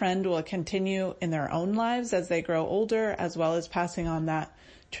 that trend will continue in their own lives as they grow older, as well as passing on that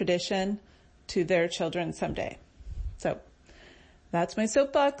tradition to their children someday. So that's my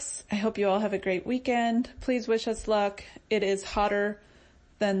soapbox. I hope you all have a great weekend. Please wish us luck. It is hotter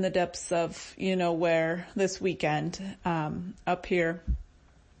than the depths of, where this weekend, up here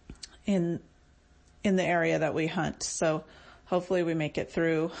in the area that we hunt. So hopefully we make it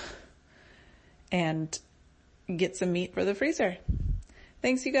through and get some meat for the freezer.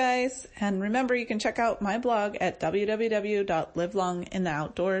 Thanks, you guys. And remember, you can check out my blog at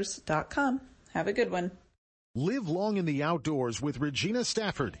www.livelongintheoutdoors.com. Have a good one. Live long in the outdoors with Regina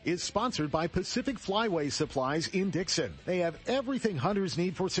Stafford is sponsored by Pacific Flyway Supplies in Dixon. They have everything hunters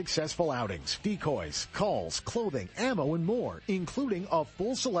need for successful outings: decoys, calls, clothing, ammo, and more, including a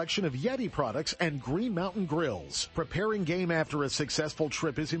full selection of Yeti products and Green Mountain grills. Preparing game after a successful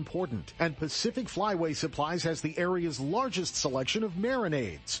trip is important, and Pacific Flyway Supplies has the area's largest selection of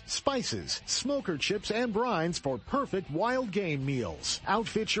marinades, spices, smoker chips, and brines for perfect wild game meals.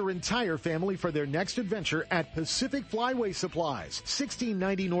 Outfit your entire family for their next adventure at Pacific Flyway Supplies,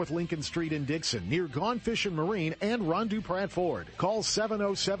 1690 North Lincoln Street in Dixon, near Gone Fishing Marine and Rondu Pratt Ford. Call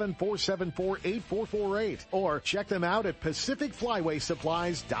 707-474-8448 or check them out at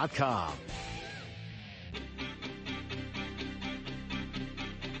PacificFlywaySupplies.com.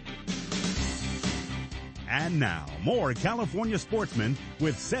 And now, more California Sportsmen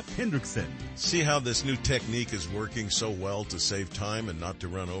with Seth Hendrickson. See how this new technique is working so well to save time and not to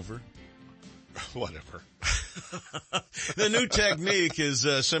run over? Whatever. The new technique is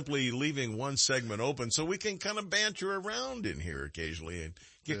simply leaving one segment open so we can kind of banter around in here occasionally and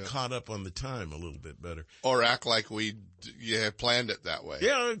get caught up on the time a little bit better. Or act like we planned it that way.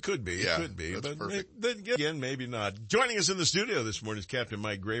 Yeah, it could be. Yeah, it could be. that's perfect. Then again, maybe not. Joining us in the studio this morning is Captain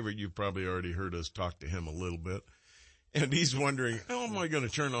Mike Graver. You've probably already heard us talk to him a little bit. And he's wondering, how am I going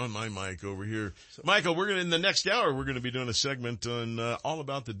to turn on my mic over here? Michael, in the next hour, we're going to be doing a segment on all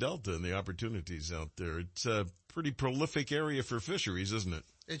about the Delta and the opportunities out there. It's a pretty prolific area for fisheries, isn't it?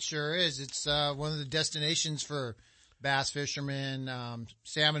 It sure is. It's one of the destinations for bass fishermen,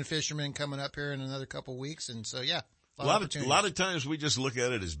 salmon fishermen coming up here in another couple weeks. And so, yeah. A lot of times we just look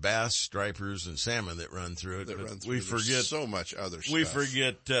at it as bass, stripers, and salmon that run through it. We forget so much other stuff. We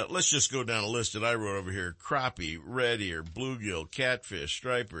forget, let's just go down a list that I wrote over here. Crappie, red ear, bluegill, catfish,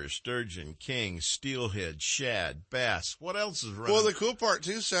 striper, sturgeon, king, steelhead, shad, bass. What else is running? Well, the cool part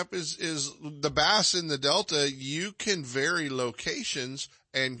too, Sep, is the bass in the Delta, you can vary locations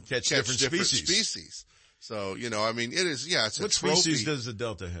and catch different species. So, it is, it's a What trophy. species does the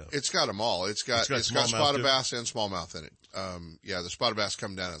Delta have? It's got them all. It's got spotted bass and smallmouth in it. The spotted bass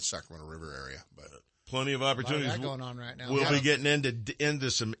come down in the Sacramento River area, but plenty of opportunities. A lot of that going on right now. We'll be getting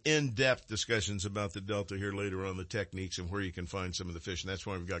into some in-depth discussions about the Delta here later on, the techniques and where you can find some of the fish. And that's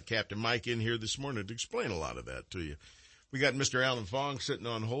why we've got Captain Mike in here this morning to explain a lot of that to you. We got Mr. Alan Fong sitting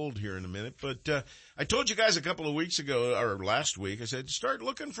on hold here in a minute, but I told you guys a couple of weeks ago, or last week, I said, start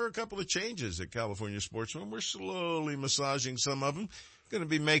looking for a couple of changes at California Sportsmen. We're slowly massaging some of them. Going to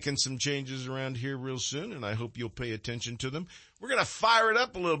be making some changes around here real soon, and I hope you'll pay attention to them. We're going to fire it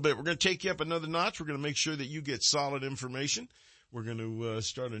up a little bit. We're going to take you up another notch. We're going to make sure that you get solid information. We're going to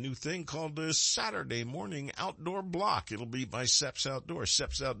start a new thing called the Saturday Morning Outdoor Block. It'll be by Seps Outdoors.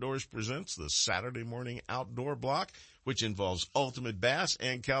 Seps Outdoors presents the Saturday Morning Outdoor Block, which involves Ultimate Bass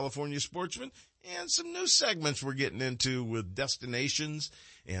and California Sportsmen, and some new segments we're getting into with destinations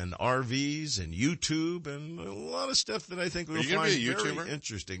and RVs and YouTube and a lot of stuff that I think we'll find very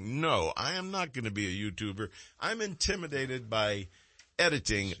interesting. No, I am not going to be a YouTuber. I'm intimidated by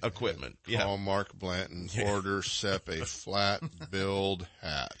editing equipment. Call Mark Blanton, order Sep a flat build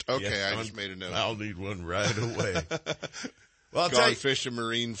hat. Okay, I just made a note. I'll need one right away. Well, Gone Fishing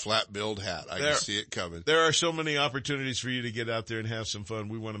Marine flat build hat. I can see it coming. There are so many opportunities for you to get out there and have some fun.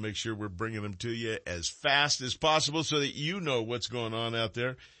 We want to make sure we're bringing them to you as fast as possible so that you know what's going on out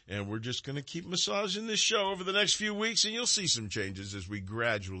there. And we're just going to keep massaging this show over the next few weeks, and you'll see some changes as we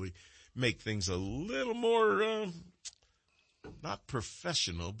gradually make things a little more, not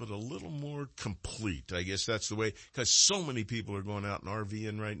professional, but a little more complete. I guess that's the way, because so many people are going out and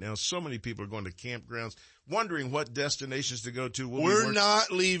RVing right now. So many people are going to campgrounds, wondering what destinations to go to. We're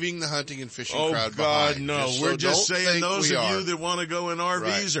not leaving the hunting and fishing crowd behind. Oh, God, no. We're just saying those of you that want to go in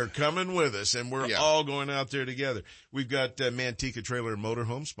RVs right. are coming with us, and we're all going out there together. We've got Manteca Trailer and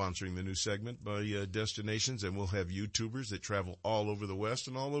Motorhome sponsoring the new segment by Destinations, and we'll have YouTubers that travel all over the West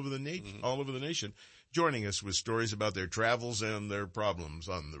and all over the nation joining us with stories about their travels and their problems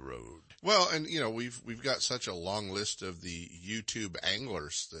on the road. Well, and we've got such a long list of the YouTube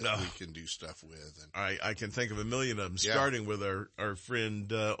anglers that we can do stuff with. And I can think of a million of them, starting with our friend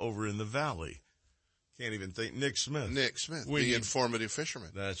over in the valley. Can't even think. Nick Smith. The informative fisherman.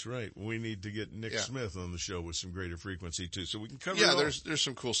 That's right. We need to get Nick Smith on the show with some greater frequency too, so we can cover. Yeah, there's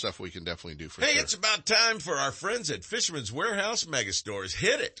some cool stuff we can definitely do for. Hey, it's about time for our friends at Fisherman's Warehouse Megastores.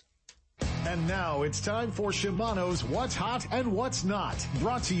 Hit it. And now it's time for Shimano's What's Hot and What's Not.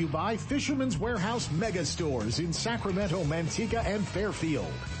 Brought to you by Fisherman's Warehouse Mega Stores in Sacramento, Manteca, and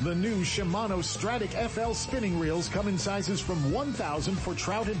Fairfield. The new Shimano Stratic FL spinning reels come in sizes from 1,000 for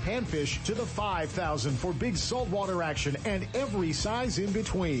trout and panfish to the 5,000 for big saltwater action and every size in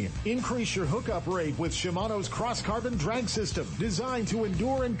between. Increase your hookup rate with Shimano's cross-carbon drag system designed to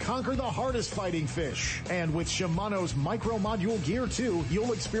endure and conquer the hardest fighting fish. And with Shimano's Micro Module Gear 2,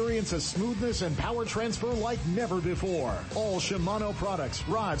 you'll experience a smoothness and power transfer like never before. All Shimano products,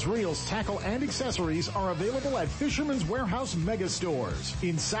 rods, reels, tackle, and accessories are available at Fisherman's Warehouse Mega Stores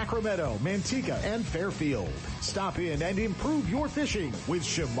in Sacramento, Manteca, and Fairfield. Stop in and improve your fishing with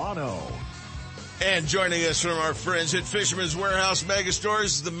Shimano. And joining us from our friends at Fisherman's Warehouse Mega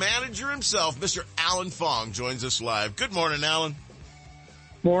Stores is the manager himself, Mr. Alan Fong, joins us live. Good morning, Alan.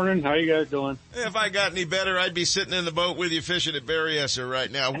 Morning. How you guys doing? If I got any better, I'd be sitting in the boat with you fishing at Berryessa right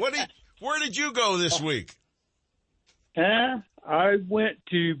now. Where did you go this week? I went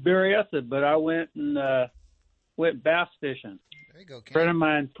to Berryessa, but I went bass fishing. There you go, Ken. A friend of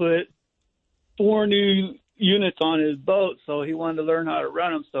mine put 4 new units on his boat, so he wanted to learn how to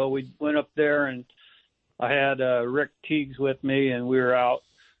run them. So we went up there, and I had Rick Teagues with me, and we were out.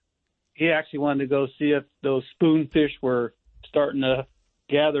 He actually wanted to go see if those spoonfish were starting to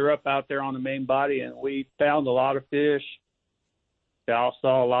gather up out there on the main body, and we found a lot of fish. We also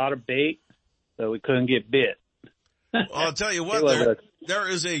saw a lot of bait, so we couldn't get bit. Well, I'll tell you what, there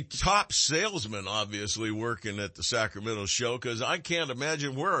is a top salesman obviously working at the Sacramento show, because I can't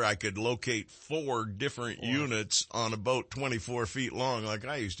imagine where I could locate 4 different units on a boat 24 feet long like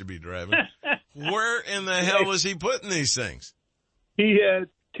I used to be driving. Where in the hell was he putting these things? He had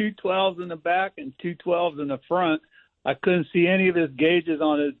 2 12s in the back and 2 12s in the front. I couldn't see any of his gauges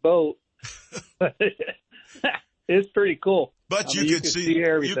on his boat. It's pretty cool. But you could see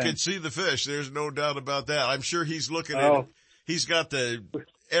everything. You could see the fish. There's no doubt about that. I'm sure he's looking at it. He's got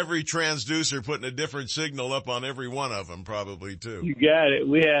every transducer putting a different signal up on every one of them probably too. You got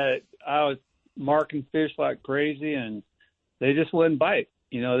it. I was marking fish like crazy and they just wouldn't bite.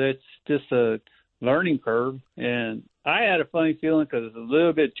 You know, that's just a learning curve. And I had a funny feeling because it's a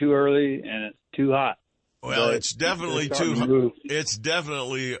little bit too early and it's too hot. Well, it's definitely it's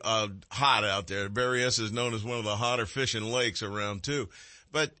definitely hot out there. Berryessa is known as one of the hotter fishing lakes around too.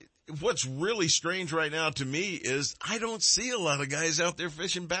 But what's really strange right now to me is I don't see a lot of guys out there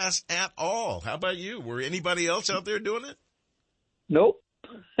fishing bass at all. How about you? Were anybody else out there doing it? Nope.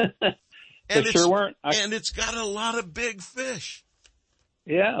 And sure weren't. And it's got a lot of big fish.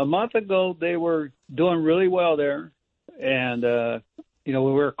 Yeah, a month ago they were doing really well there. And you know,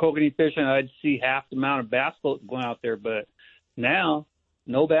 when we were kokanee fishing, I'd see half the amount of bass boats going out there. But now,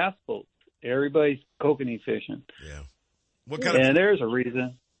 no bass boats. Everybody's kokanee fishing. Yeah. And there's a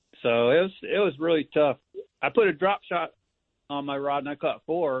reason. So it was really tough. I put a drop shot on my rod and I caught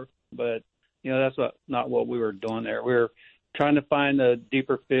 4, but you know that's not what we were doing there. We were trying to find a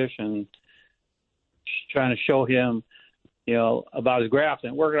deeper fish and trying to show him, you know, about his graphs,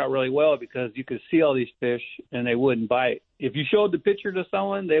 and it worked out really well because you could see all these fish and they wouldn't bite. If you showed the picture to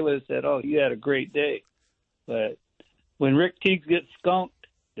someone, they would have said, "Oh, you had a great day." But when Rick Teagues gets skunked,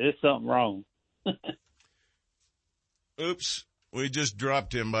 there's something wrong. Oops. We just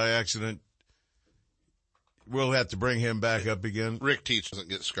dropped him by accident. We'll have to bring him back up again. Rick Teagues doesn't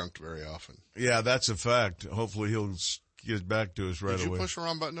get skunked very often. Yeah, that's a fact. Hopefully he'll get back to us right away. Did you push the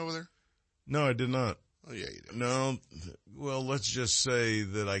wrong button over there? No, I did not. Oh, yeah, you did. No. Well, let's just say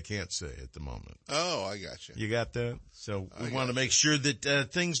that I can't say at the moment. Oh, I got you. You got that? So we want to make sure that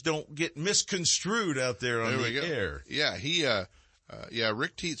things don't get misconstrued out there on the air. Yeah,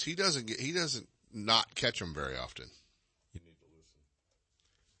 Rick Teagues, he doesn't not catch them very often.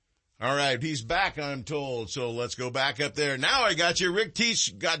 All right, he's back, I'm told, so let's go back up there. Now I got you. Rick Teagues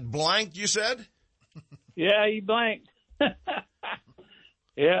got blanked, you said? Yeah, he blanked.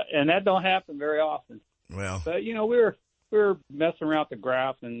 Yeah, and that don't happen very often. Well. But, you know, we were messing around with the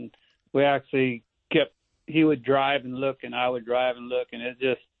graph, and we actually he would drive and look, and I would drive and look, and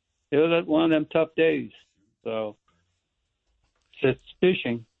it was one of them tough days. So, it's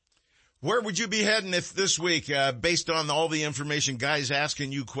fishing. Where would you be heading if this week, based on all the information, guys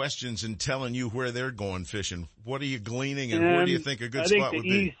asking you questions and telling you where they're going fishing? What are you gleaning, and where do you think a good spot would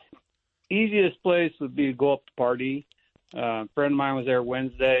be? Easiest place would be to go up to Pardee. A friend of mine was there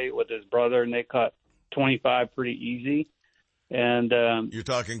Wednesday with his brother, and they caught 25 pretty easy. And you're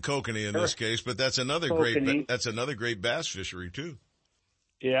talking kokanee in this case, but that's another great bass fishery too.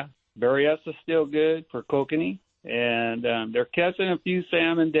 Yeah, Berryessa's still good for kokanee. And they're catching a few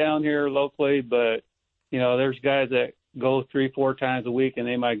salmon down here locally, but, you know, there's guys that go 3-4 times a week and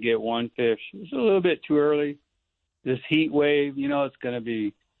they might get one fish. It's a little bit too early. This heat wave, it's going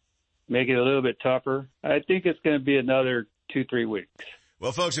to make it a little bit tougher. I think it's going to be another 2-3 weeks.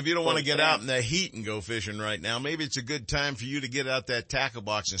 Well, folks, if you don't want to get out in the heat and go fishing right now, maybe it's a good time for you to get out that tackle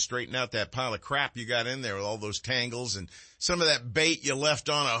box and straighten out that pile of crap you got in there with all those tangles and some of that bait you left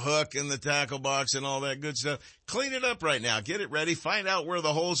on a hook in the tackle box and all that good stuff. Clean it up right now. Get it ready. Find out where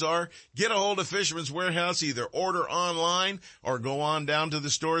the holes are. Get a hold of Fisherman's Warehouse. Either order online or go on down to the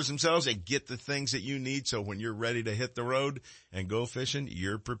stores themselves and get the things that you need so when you're ready to hit the road and go fishing,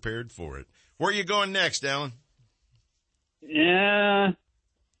 you're prepared for it. Where are you going next, Alan? Yeah.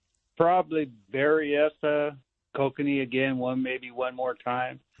 Probably Berryessa, Kokanee again, maybe one more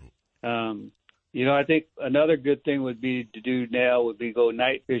time. I think another good thing would be to do now would be go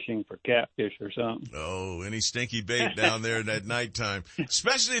night fishing for catfish or something. Oh, any stinky bait down there at nighttime,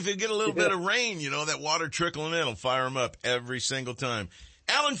 especially if you get a little bit of rain, that water trickling in will fire them up every single time.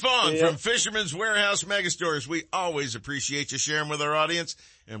 Alan Fong from Fisherman's Warehouse Megastores. We always appreciate you sharing with our audience,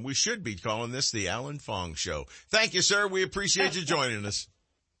 and we should be calling this the Alan Fong Show. Thank you, sir. We appreciate you joining us.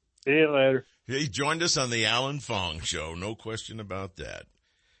 See you later. He joined us on the Alan Fong Show. No question about that.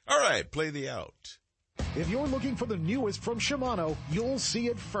 All right, play the out. If you're looking for the newest from Shimano, you'll see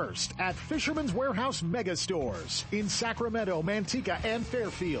it first at Fisherman's Warehouse Megastores in Sacramento, Manteca, and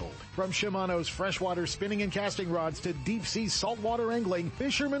Fairfield. From Shimano's freshwater spinning and casting rods to deep-sea saltwater angling,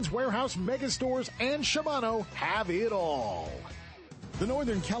 Fisherman's Warehouse Megastores and Shimano have it all. The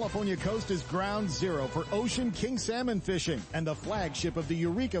Northern California coast is ground zero for ocean king salmon fishing, and the flagship of the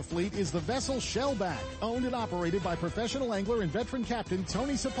Eureka fleet is the vessel Shellback, owned and operated by professional angler and veteran captain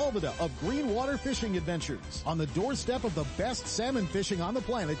Tony Sepulveda of Green Water Fishing Adventures. On the doorstep of the best salmon fishing on the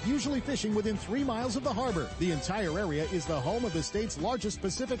planet, usually fishing within 3 miles of the harbor. The entire area is the home of the state's largest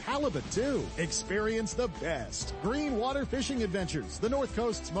Pacific halibut, too. Experience the best. Green Water Fishing Adventures, the North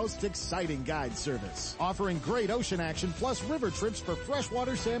Coast's most exciting guide service. Offering great ocean action plus river trips for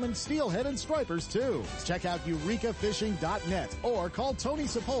freshwater salmon, steelhead, and stripers, too. Check out eurekafishing.net or call Tony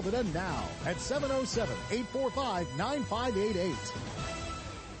Sepulveda now at 707-845-9588.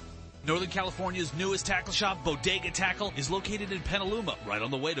 Northern California's newest tackle shop, Bodega Tackle, is located in Petaluma, right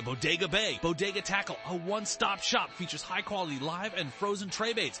on the way to Bodega Bay. Bodega Tackle, a one-stop shop, features high-quality live and frozen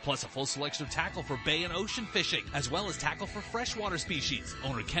tray baits, plus a full selection of tackle for bay and ocean fishing, as well as tackle for freshwater species.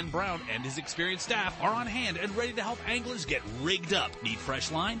 Owner Ken Brown and his experienced staff are on hand and ready to help anglers get rigged up. Need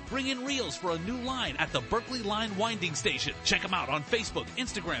fresh line? Bring in reels for a new line at the Berkeley Line Winding Station. Check them out on Facebook,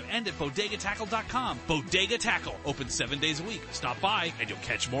 Instagram, and at bodegatackle.com. Bodega Tackle, open 7 days a week. Stop by and you'll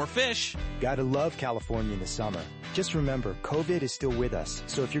catch more fish. Gotta love California in the summer. Just remember, COVID is still with us,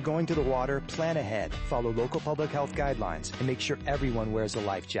 so if you're going to the water, plan ahead, follow local public health guidelines, and make sure everyone wears a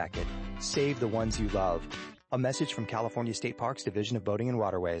life jacket. Save the ones you love. A message from California State Parks Division of Boating and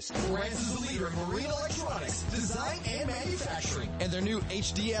Waterways. Lowrance is the leader in marine electronics, design, and manufacturing. And their new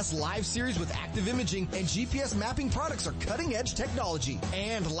HDS Live series with active imaging and GPS mapping products are cutting-edge technology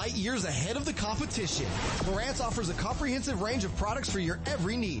and light years ahead of the competition. Lowrance offers a comprehensive range of products for your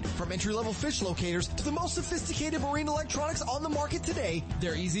every need. From entry-level fish locators to the most sophisticated marine electronics on the market today,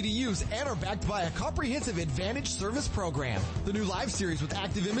 they're easy to use and are backed by a comprehensive advantage service program. The new Live series with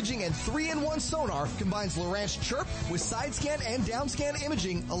active imaging and 3-in-1 sonar combines Lowrance Chirp with side scan and down scan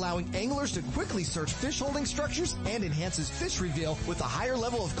imaging, allowing anglers to quickly search fish holding structures, and enhances fish reveal with a higher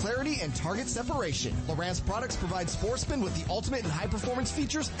level of clarity and target separation. Lowrance products provide sportsmen with the ultimate in high performance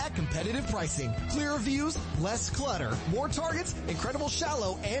features at competitive pricing. Clearer views, less clutter, more targets, incredible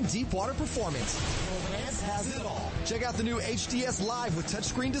shallow and deep water performance. Lowrance has it all. Check out the new HDS Live with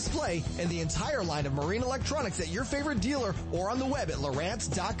touchscreen display and the entire line of marine electronics at your favorite dealer or on the web at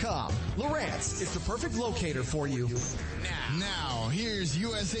Lowrance.com. Lowrance is the perfect locator for you. Now, here's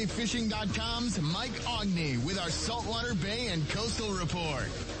USAFishing.com's Mike Ogney with our Saltwater Bay and Coastal Report.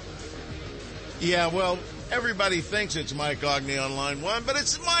 Yeah, well, everybody thinks it's Mike Ogney on line one, but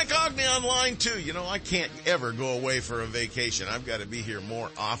it's Mike Ogney on line two. I can't ever go away for a vacation. I've got to be here more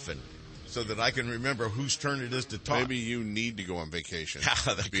often so that I can remember whose turn it is to talk. Maybe you need to go on vacation.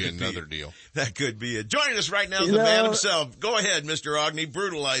 That could be another deal. That could be it. Joining us right now is the man himself. Go ahead, Mr. Ogney.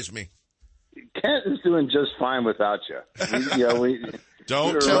 Brutalize me. Kent is doing just fine without you.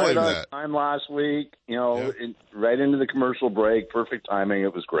 Don't tell him that. Time last week, right into the commercial break, perfect timing.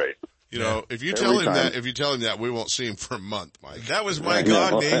 It was great. If you tell him that, we won't see him for a month, Mike. That was Mike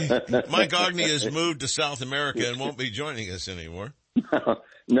Ogney. Mike Ogney has moved to South America and won't be joining us anymore.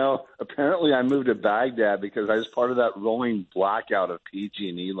 No, apparently I moved to Baghdad because I was part of that rolling blackout of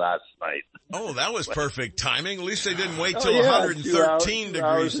PG&E last night. Oh, that was perfect timing. At least they didn't wait till 113 2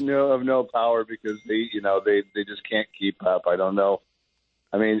 hours degrees. of no power because they just can't keep up. I don't know.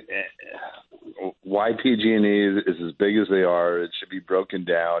 I mean, why PG&E is as big as they are? It should be broken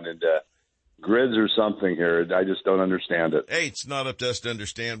down into grids or something here. I just don't understand it. Hey, it's not up to us to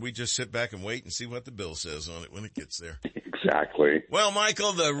understand. We just sit back and wait and see what the bill says on it when it gets there. Exactly. Well,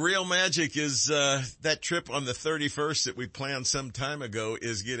 Michael, the real magic is that trip on the 31st that we planned some time ago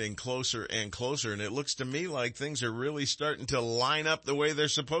is getting closer and closer, and it looks to me like things are really starting to line up the way they're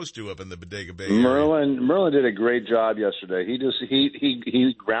supposed to up in the Bodega Bay area. Merlin did a great job yesterday.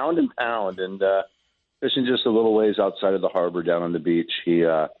 He ground and pound and fishing just a little ways outside of the harbor down on the beach.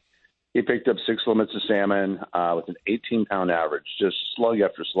 He picked up 6 limits of salmon with an 18-pound average, just slug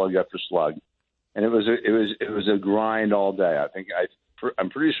after slug after slug, and it was a grind all day. I'm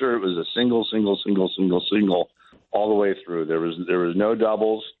pretty sure it was a single all the way through. There was no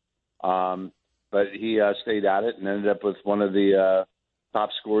doubles, but he stayed at it and ended up with one of the top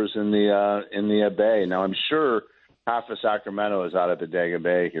scores in the bay. Now I'm sure half of Sacramento is out at Bodega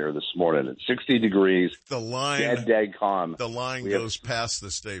Bay here this morning. It's 60 degrees. The line, dead calm. The line goes past the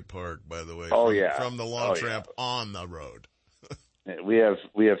state park, by the way. From the long tramp on the road. We have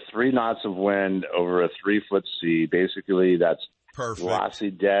 3 knots of wind over a 3-foot sea. Basically, that's perfect. Glossy,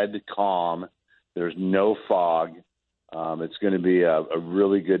 dead calm. There's no fog. It's going to be a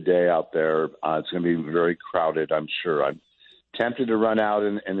really good day out there. It's going to be very crowded, I'm sure. I'm tempted to run out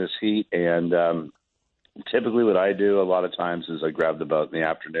in this heat, and typically what I do a lot of times is I grab the boat in the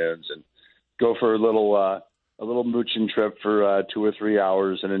afternoons and go for a little mooching trip for 2 or 3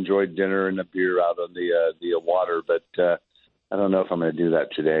 hours and enjoy dinner and a beer out on the water. But I don't know if I'm going to do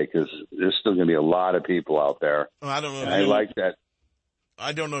that today because there's still going to be a lot of people out there. I don't know. I like that.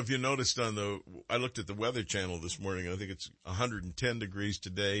 I don't know if you noticed I looked at the Weather Channel this morning, and I think it's 110 degrees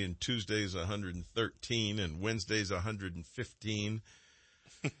today, and Tuesday's 113, and Wednesday's 115.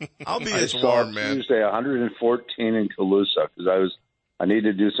 It's warm, man. Tuesday, 114 in Calusa because I need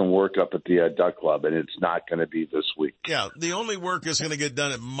to do some work up at the Duck Club, and it's not going to be this week. Yeah, the only work that's going to get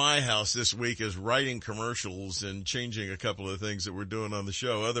done at my house this week is writing commercials and changing a couple of things that we're doing on the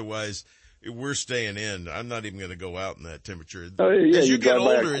show. Otherwise, we're staying in. I'm not even going to go out in that temperature. As you get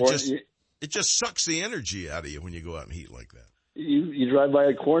older, it just sucks the energy out of you when you go out and heat like that. You drive by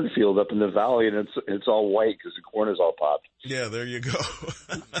a cornfield up in the valley, and it's all white because the corn is all popped. Yeah, there you go.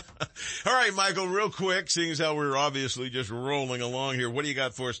 All right, Michael, real quick, seeing as how we're obviously just rolling along here, what do you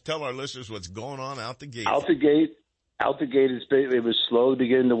got for us? Tell our listeners what's going on out the gate. Out the gate, it was slow to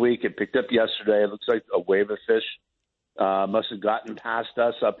begin the week. It picked up yesterday. It looks like a wave of fish must have gotten past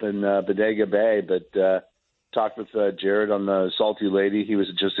us up in Bodega Bay, but talked with Jared on the Salty Lady. He was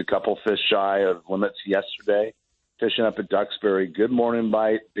just a couple fish shy of limits yesterday. Fishing up at Duxbury. Good morning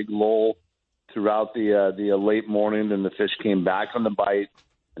bite, big lull throughout the late morning, and the fish came back on the bite.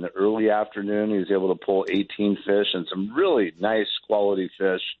 In the early afternoon, he was able to pull 18 fish and some really nice quality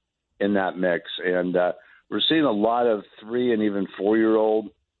fish in that mix. And we're seeing a lot of 3 and even 4-year-old.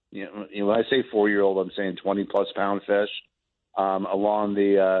 When I say 4-year-old, I'm saying 20-plus pound fish along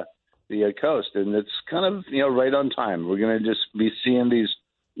the coast, and it's kind of right on time. We're going to just be seeing these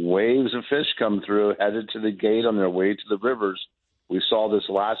waves of fish come through, headed to the gate on their way to the rivers. We saw this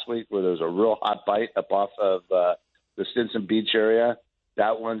last week where there was a real hot bite up off of the Stinson Beach area.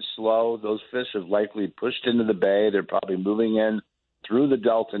 That one's slow. Those fish have likely pushed into the bay. They're probably moving in through the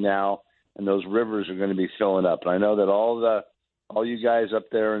Delta now, and those rivers are going to be filling up. And I know that all you guys up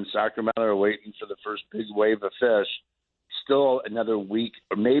there in Sacramento are waiting for the first big wave of fish. Still another week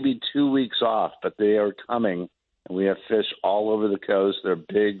or maybe 2 weeks off, but they are coming. And we have fish all over the coast. They're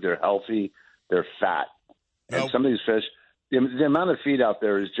big, they're healthy, they're fat. And some of these fish, the amount of feed out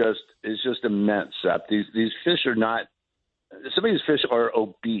there is just immense, Seth. These fish are not. Some of these fish are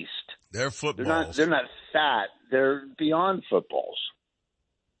obese. They're footballs. They're not fat. They're beyond footballs.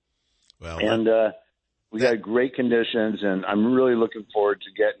 Well, and we got great conditions, and I'm really looking forward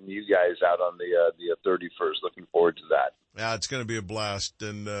to getting you guys out on the 31st. Looking forward to that. Yeah, it's going to be a blast,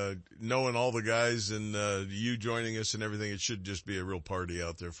 and knowing all the guys and you joining us and everything, it should just be a real party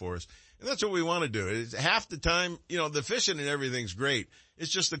out there for us. And that's what we want to do. It's half the time, the fishing and everything's great. It's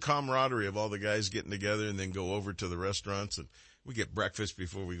just the camaraderie of all the guys getting together and then go over to the restaurants, and we get breakfast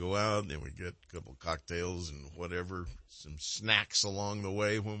before we go out, and then we get a couple cocktails and whatever, some snacks along the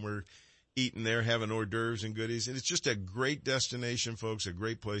way when we're eating there, having hors d'oeuvres and goodies. And it's just a great destination, folks, a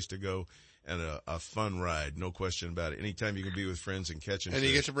great place to go. And a fun ride, no question about it. Anytime you can be with friends and catching fish. And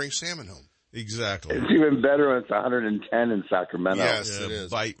you get to bring salmon home. Exactly. It's even better when it's 110 in Sacramento. Yes, it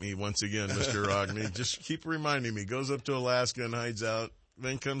is. Bite me once again, Mr. Ogney. Just keep reminding me. Goes up to Alaska and hides out,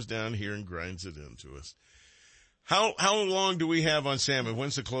 then comes down here and grinds it into us. How long do we have on salmon?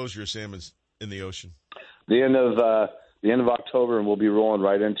 When's the closure of salmon's in the ocean? The end of October, and we'll be rolling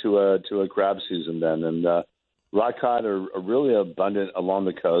right into a crab season then. And rod cod are really abundant along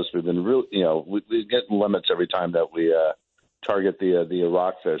the coast. We've been we get limits every time that we target the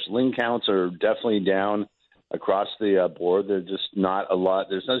rockfish. Ling counts are definitely down across the board. There's just not a lot.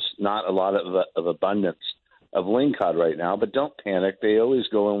 There's just not a lot of abundance of ling cod right now. But don't panic. They always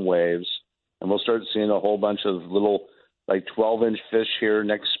go in waves, and we'll start seeing a whole bunch of little, like 12-inch fish here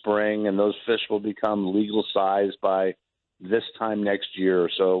next spring, and those fish will become legal size by this time next year.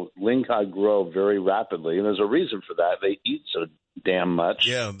 So ling cod grow very rapidly, and there's a reason for that. They eat so damn much.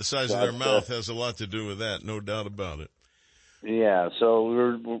 Yeah, the size of their mouth has a lot to do with that, no doubt about it. Yeah,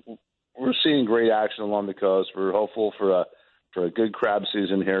 so we're seeing great action along the coast. We're hopeful for a good crab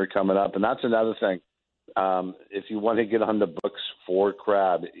season here coming up, and that's another thing. If you want to get on the books for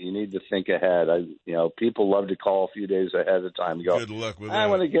crab, you need to think ahead. People love to call a few days ahead of time. You go, good luck with that. I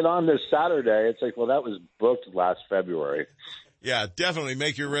want to get on this Saturday. It's like, well, that was booked last February. Yeah, definitely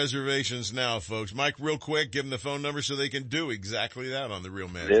make your reservations now, folks. Mike, real quick, give them the phone number so they can do exactly that on the Real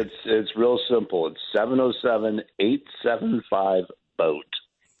Magic. It's real simple. It's 707-875-BOAT.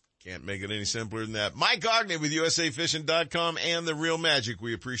 Can't make it any simpler than that. Mike Ogney with USAFishing.com and The Real Magic.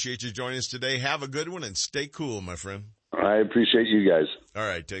 We appreciate you joining us today. Have a good one and stay cool, my friend. I appreciate you guys. All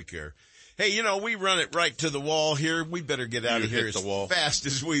right, take care. Hey, we run it right to the wall here. We better get out of here as fast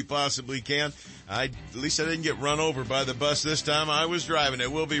as we possibly can. At least I didn't get run over by the bus this time. I was driving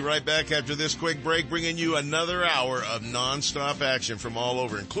it. We'll be right back after this quick break, bringing you another hour of nonstop action from all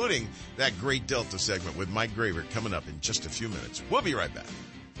over, including that great Delta segment with Mike Graver coming up in just a few minutes. We'll be right back.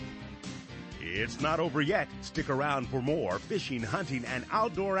 It's not over yet. Stick around for more fishing, hunting, and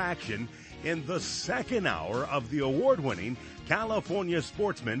outdoor action in the second hour of the award-winning California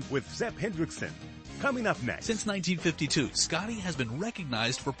Sportsmen with Sepp Hendrickson. Coming up next. Since 1952, Scotty has been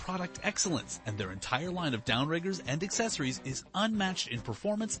recognized for product excellence, and their entire line of downriggers and accessories is unmatched in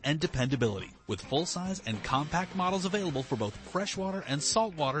performance and dependability. With full-size and compact models available for both freshwater and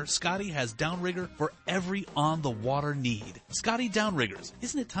saltwater, Scotty has downrigger for every on-the-water need. Scotty Downriggers.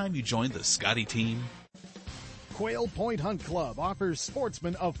 Isn't it time you joined the Scotty team? Quail Point Hunt Club offers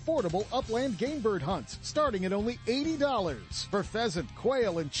sportsmen affordable upland game bird hunts starting at only $80 for pheasant,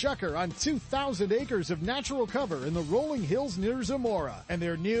 quail, and chukar on 2,000 acres of natural cover in the rolling hills near Zamora. And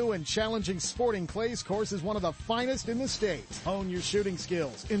their new and challenging sporting clays course is one of the finest in the state. Hone your shooting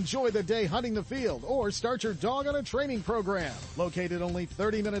skills, enjoy the day hunting the field, or start your dog on a training program. Located only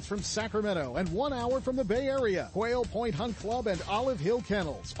 30 minutes from Sacramento and 1 hour from the Bay Area, Quail Point Hunt Club and Olive Hill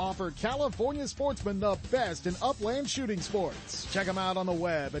Kennels offer California sportsmen the best in upland shooting sports. Check them out on the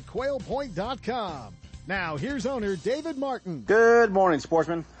web at quailpoint.com. Now, here's owner David Martin. Good morning,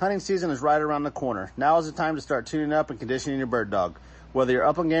 sportsmen. Hunting season is right around the corner. Now is the time to start tuning up and conditioning your bird dog. Whether you're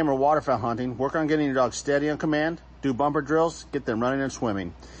upland game or waterfowl hunting, work on getting your dog steady on command, do bumper drills, get them running and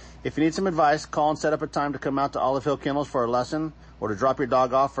swimming. If you need some advice, call and set up a time to come out to Olive Hill Kennels for a lesson or to drop your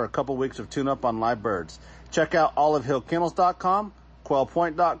dog off for a couple weeks of tune-up on live birds. Check out olivehillkennels.com,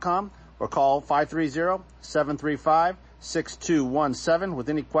 quailpoint.com, or call 530-735-6217 with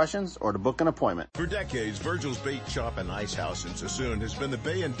any questions or to book an appointment. For decades, Virgil's Bait Shop and Ice House in Sassoon has been the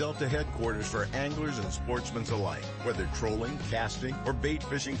Bay and Delta headquarters for anglers and sportsmen alike. Whether trolling, casting, or bait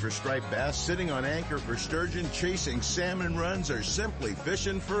fishing for striped bass, sitting on anchor for sturgeon, chasing salmon runs, or simply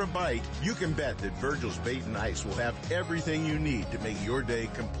fishing for a bite, you can bet that Virgil's Bait and Ice will have everything you need to make your day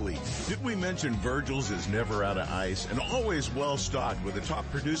complete. Did we mention Virgil's is never out of ice and always well stocked with the top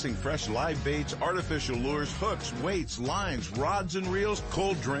producing fresh live baits, artificial lures, hooks, weights, lines, rods and reels,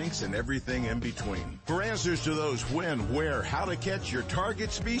 cold drinks, and everything in between. For answers to those when, where, how to catch your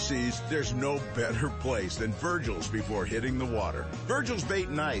target species, there's no better place than Virgil's before hitting the water. Virgil's Bait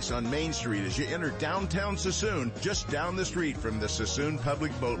and Ice on Main Street as you enter downtown Sassoon, just down the street from the Sassoon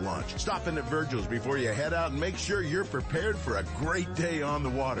Public Boat Launch. Stop in at Virgil's before you head out and make sure you're prepared for a great day on the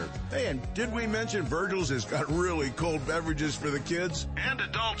water. Hey, and did we mention Virgil's has got really cold beverages for the kids? And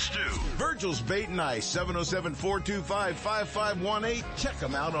adults too. Virgil's Bait and Ice, 707-425-5518. Check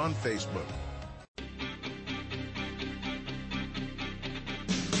them out on Facebook.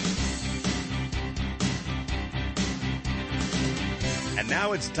 And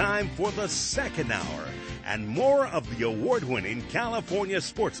now it's time for the second hour and more of the award-winning California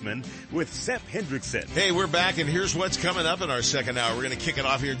Sportsmen with Seth Hendrickson. Hey, we're back, and here's what's coming up in our second hour. We're going to kick it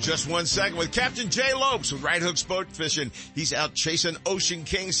off here in just 1 second with Captain Jay Lopes with Right Hook Sport Fishing. He's out chasing ocean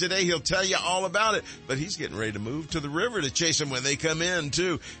kings today. He'll tell you all about it, but he's getting ready to move to the river to chase them when they come in,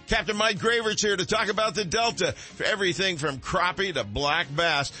 too. Captain Mike Graver's here to talk about the Delta. For everything from crappie to black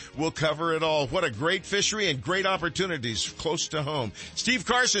bass, we'll cover it all. What a great fishery and great opportunities close to home. Steve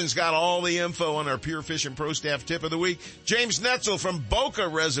Carson's got all the info on our Pure Fishing Pro Staff Tip of the Week. James Netzel from Boca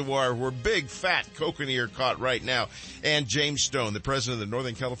Reservoir, where big fat kokanee are caught right now. And James Stone, the president of the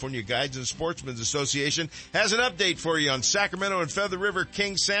Northern California Guides and Sportsmen's Association, has an update for you on Sacramento and Feather River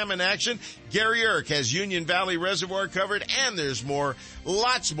king salmon action. Gary Irk has Union Valley Reservoir covered, and there's more,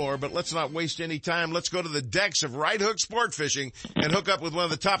 lots more, but let's not waste any time. Let's go to the decks of Right Hook Sport Fishing and hook up with one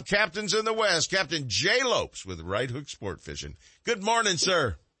of the top captains in the West, Captain Jay Lopes with Right Hook Sport Fishing. Good morning,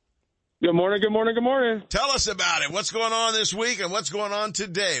 sir. Good morning, good morning, good morning. Tell us about it. What's going on this week and what's going on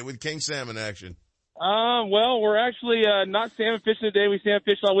today with king salmon action? Well, we're actually not salmon fishing today. We salmon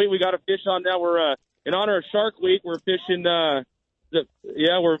fish all week. We got a fish on now. We're in honor of Shark Week. We're fishing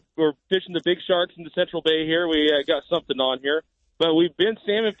we're fishing the big sharks in the Central Bay here. We got something on here. But we've been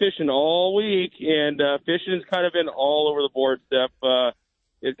salmon fishing all week, and fishing has kind of been all over the board, Steph.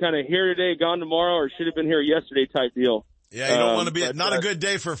 It's kind of here today, gone tomorrow, or should have been here yesterday type deal. Yeah, you don't want to be not a good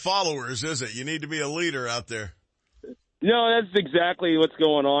day for followers, is it? You need to be a leader out there. No, that's exactly what's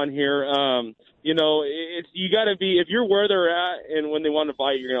going on here. It's you got to be, if you're where they're at and when they want to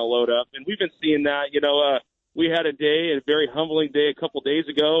bite, you're going to load up. And we've been seeing that. We had a very humbling day a couple days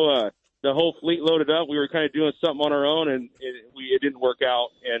ago. The whole fleet loaded up. We were kind of doing something on our own, and it didn't work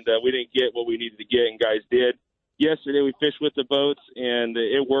out, and we didn't get what we needed to get, and guys did. Yesterday we fished with the boats, and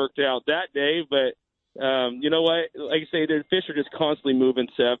it worked out that day. But you know what? Like I say, the fish are just constantly moving,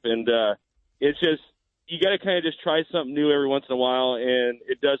 Seth, and it's just you got to kind of just try something new every once in a while, and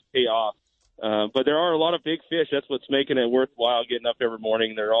it does pay off. But there are a lot of big fish. That's what's making it worthwhile getting up every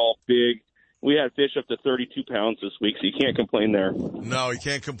morning. They're all big. We had fish up to 32 pounds this week, so you can't complain there. No, you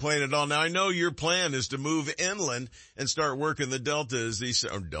can't complain at all. Now, I know your plan is to move inland and start working the deltas,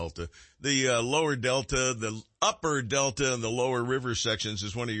 the lower delta, the upper delta, and the lower river sections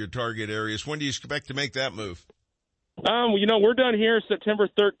is one of your target areas. When do you expect to make that move? We're done here September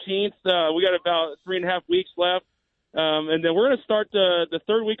 13th. We got about 3.5 weeks left. And then we're going to start the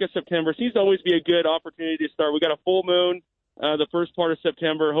third week of September. Seems to always be a good opportunity to start. We got a full moon the first part of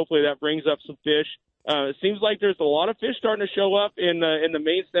September. Hopefully that brings up some fish. It seems like there's a lot of fish starting to show up in the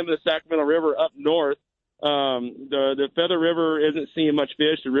main stem of the Sacramento River up north. The Feather River isn't seeing much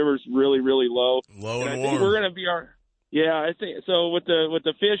fish. The river's really, really low. Low and I warm. think we're going to be I think so with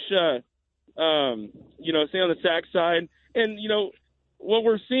the fish, say on the Sac side. And, what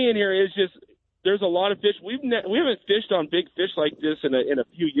we're seeing here is just there's a lot of fish. We haven't fished on big fish like this in a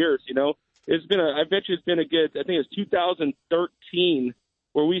few years, It's been I bet you it's been I think it's 2013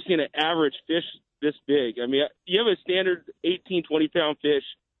 where we've seen an average fish this big. I mean, you have a standard 18, 20-pound fish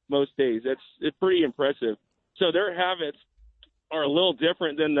most days. It's pretty impressive. So their habits are a little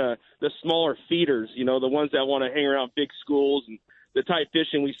different than the smaller feeders, the ones that want to hang around big schools and the type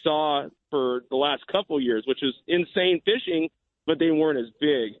fishing we saw for the last couple of years, which was insane fishing, but they weren't as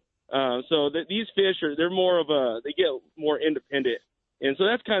big. These fish they're more they get more independent. And so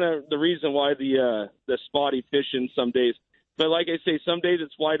that's kind of the reason why the spotty fishing some days. But like I say, some days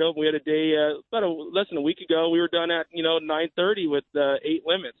it's wide open. We had a day less than a week ago. We were done at 9:30 with 8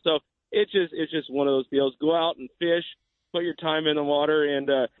 limits. So it's just one of those deals. Go out and fish, put your time in the water, and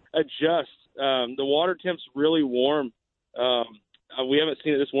adjust. The water temp's really warm. We haven't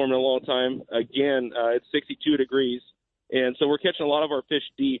seen it this warm in a long time. Again, it's 62 degrees, and so we're catching a lot of our fish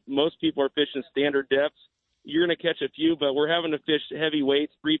deep. Most people are fishing standard depths. You're going to catch a few, but we're having to fish heavy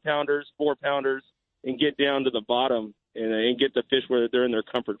weights, 3-pounders, 4-pounders, and get down to the bottom and get the fish where they're in their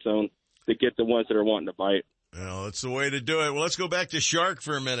comfort zone to get the ones that are wanting to bite. Well, that's the way to do it. Well, let's go back to shark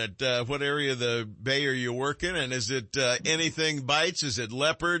for a minute. What area of the bay are you working? And is it anything bites? Is it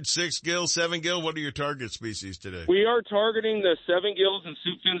leopard, 6-gill, 7-gill? What are your target species today? We are targeting the 7-gills and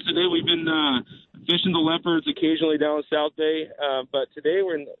soup fins today. We've been fishing the leopards occasionally down in South Bay, but today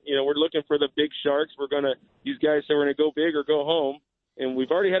we're looking for the big sharks. These guys say we're gonna go big or go home, and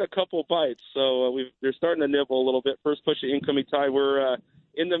we've already had a couple bites, so they're starting to nibble a little bit. First push of incoming tide. We're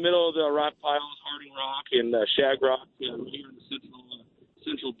in the middle of the rock piles, Harding Rock and Shag Rock here in the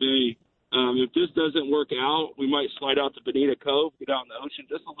Central Bay. If this doesn't work out, we might slide out to Bonita Cove, get out in the ocean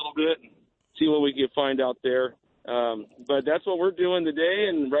just a little bit, and see what we can find out there. But that's what we're doing today,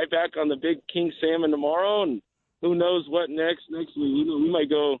 and right back on the big king salmon tomorrow. And who knows what next week? We might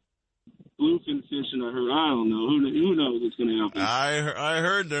go bluefin fishing. I heard. I don't know. Who knows what's going to happen? I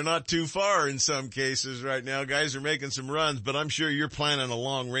heard they're not too far in some cases right now. Guys are making some runs, but I'm sure you're planning a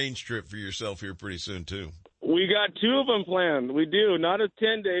long range trip for yourself here pretty soon too. We got 2 of them planned. We do. Not a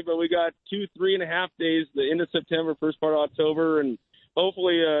 10-day, but we got 2 3.5 days, the end of September, first part of October, and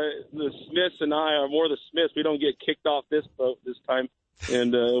hopefully the Smiths and I are more the Smiths. We don't get kicked off this boat this time,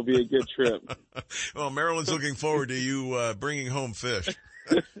 and it'll be a good trip. Well, Marilyn's looking forward to you bringing home fish.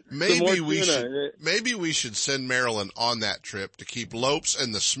 Maybe we should send Marilyn on that trip to keep Lopes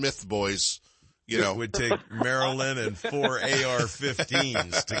and the Smith boys. It would take Marilyn and 4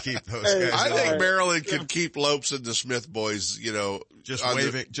 AR-15s to keep those guys. I think Marilyn could keep Lopes and the Smith boys, just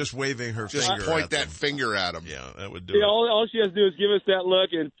waving her finger. Just point that finger at them. Yeah, that would do it. All she has to do is give us that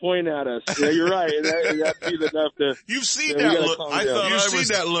look and point at us. Yeah, you're right. That's enough to. You've seen that look. You've seen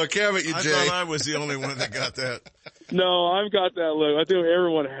that look, haven't you, Jay? I thought I was the only one that got that. No, I've got that look. I think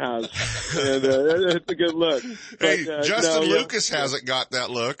everyone has. And it's a good look. Hey, Justin Lucas hasn't got that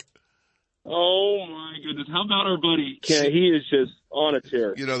look. Oh my goodness. How about our buddy Ken? He is just on a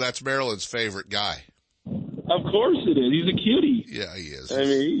tear. That's Marilyn's favorite guy. Of course it is. He's a cutie. Yeah, he is. I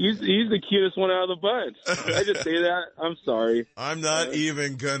mean, he's the cutest one out of the bunch. I just say that. I'm sorry. I'm not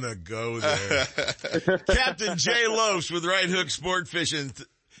even gonna go there. Captain Jay Lopes with Right Hook Sport Fishing.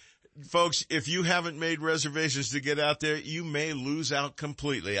 Folks, if you haven't made reservations to get out there, you may lose out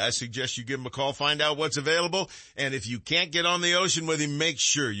completely. I suggest you give him a call, find out what's available, and if you can't get on the ocean with him, make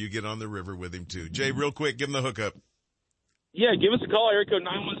sure you get on the river with him too. Jay, real quick, give him the hookup. Yeah, give us a call, area code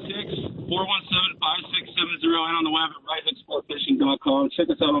 916-417-5670, and on the web at righthooksportfishing.com. Check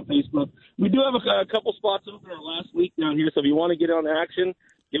us out on Facebook. We do have a couple spots open our last week down here, so if you want to get on action,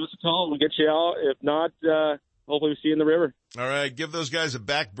 give us a call. We'll get you out. If not, hopefully we see you in the river. All right. Give those guys a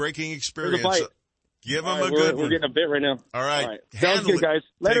back-breaking experience. Bite. Give them a good one. We're getting a bit right now. All right. Sounds good, guys.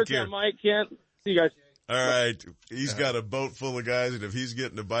 Later, Mike, Kent. See you guys. All right. He's got a boat full of guys, and if he's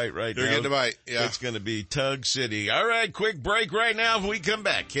getting a bite now, they're getting a bite. Yeah. It's going to be Tug City. All right. Quick break right now. If we come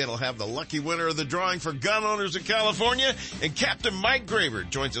back, Kent will have the lucky winner of the drawing for gun owners in California, and Captain Mike Graver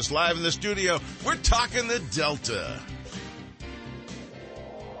joins us live in the studio. We're talking the Delta.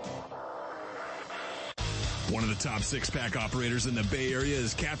 One of the top 6-pack operators in the Bay Area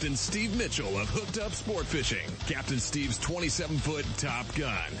is Captain Steve Mitchell of Hooked Up Sport Fishing. Captain Steve's 27-foot Top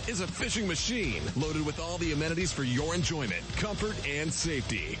Gun is a fishing machine loaded with all the amenities for your enjoyment, comfort, and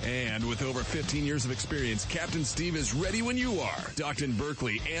safety. And with over 15 years of experience, Captain Steve is ready when you are. Docked in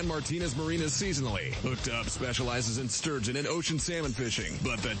Berkeley and Martinez Marinas seasonally. Hooked Up specializes in sturgeon and ocean salmon fishing,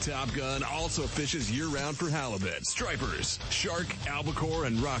 but the Top Gun also fishes year-round for halibut, stripers, shark, albacore,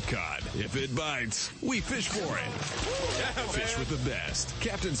 and rock cod. If it bites, we fish for it. Fish with the best.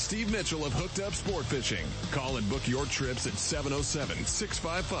 Captain Steve Mitchell of Hooked Up Sport Fishing. Call and book your trips at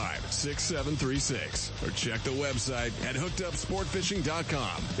 707-655-6736 or check the website at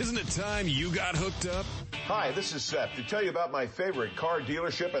hookedupsportfishing.com. Isn't it time you got hooked up? Hi, this is Seth to tell you about my favorite car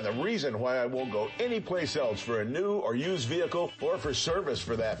dealership and the reason why I won't go anyplace else for a new or used vehicle or for service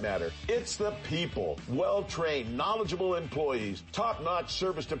for that matter. It's the people. Well-trained, knowledgeable employees, top-notch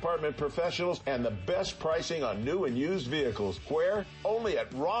service department professionals, and the best pricing on new and used vehicles. Where? Only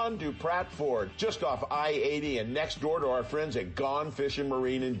at Ron Duprat Ford, just off I-80 and next door to our friends at Gone Fishing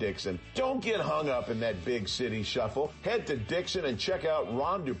Marine in Dixon. Don't get hung up in that big city shuffle. Head to Dixon and check out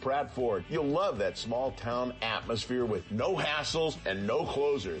Ron Duprat Ford. You'll love that small town atmosphere with no hassles and no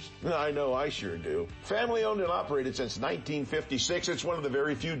closers. I know I sure do. Family owned and operated since 1956, it's one of the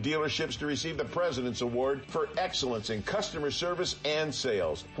very few dealerships to receive the President's Award for excellence in customer service and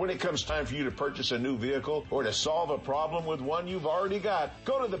sales. When it comes time for you to purchase a new vehicle or to solve a problem with one you've already got,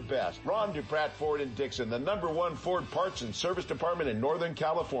 go to the best. Ron Duprat Ford in Dixon, the #1 Ford parts and service department in Northern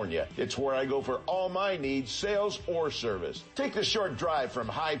California. It's where I go for all my needs, sales or service. Take the short drive from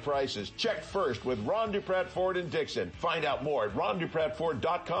high prices. Check first with Ron Duprat Ford in Dixon. Find out more at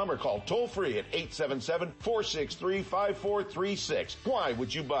rondupratford.com or call toll free at 877-463-5436. Why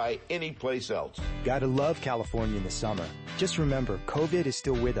would you buy any place else? Gotta love California in the summer. Just remember, COVID is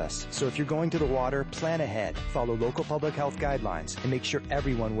still with us, so if you're going to the water, plan ahead, follow local public health guidelines, and make sure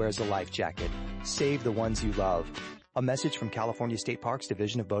everyone wears a life jacket. Save the ones you love. A message from California State Parks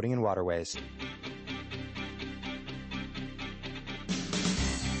Division of Boating and Waterways.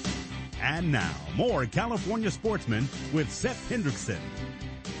 And now, more California Sportsmen with Seth Hendrickson.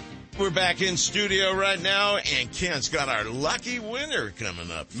 We're back in studio right now, and Kent's got our lucky winner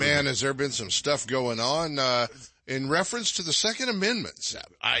coming up. Man, has there been some stuff going on? in reference to the Second Amendment, Seb.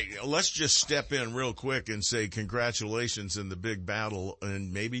 Let's just step in real quick and say congratulations in the big battle,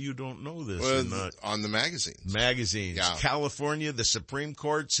 and maybe you don't know this. On the magazines. Yeah. California, the Supreme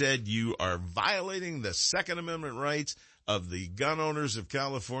Court said you are violating the Second Amendment rights of the gun owners of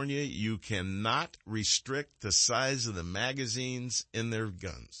California. You cannot restrict the size of the magazines in their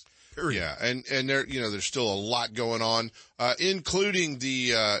guns. Period. Yeah, and there, there's still a lot going on, including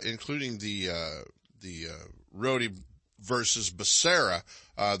the Rhodey versus Becerra,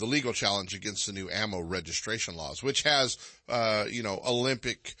 the legal challenge against the new ammo registration laws, which has,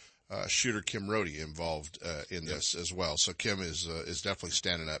 Olympic shooter Kim Rhodey involved in this as well. So Kim is definitely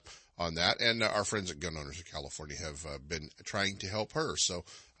standing up on that, and our friends at Gun Owners of California have been trying to help her. So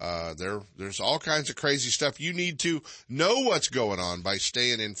there's all kinds of crazy stuff. You need to know what's going on by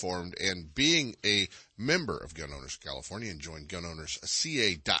staying informed and being a member of Gun Owners of California, and join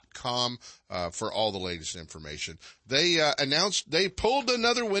gunownersca.com for all the latest information. They they pulled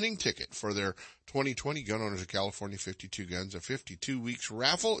another winning ticket for their 2020 Gun Owners of California 52 Guns, a 52 weeks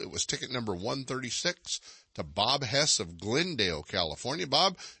raffle. It was ticket number 136 to Bob Hess of Glendale, California.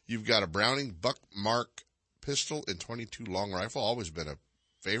 Bob, you've got a Browning Buckmark pistol and 22 long rifle, always been a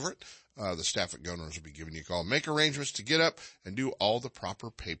favorite. The staff at Gun Owners will be giving you a call. Make arrangements to get up and do all the proper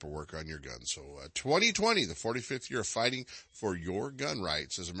paperwork on your gun. So 2020, the 45th year of fighting for your gun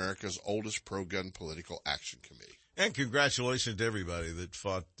rights, as America's oldest pro-gun political action committee. And congratulations to everybody that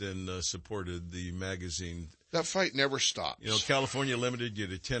fought and supported the magazine. That fight never stops. California limited you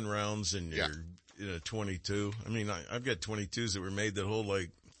to 10 rounds and you're 22. I mean, I've got 22s that were made that hold like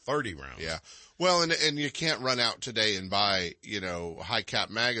 30 rounds. Yeah. Well, and you can't run out today and buy, high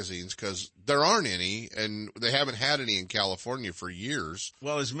cap magazines, because there aren't any, and they haven't had any in California for years.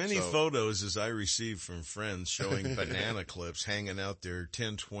 Well, as many photos as I received from friends showing banana clips hanging out their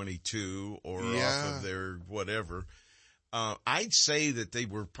 1022 or off of their whatever, I'd say that they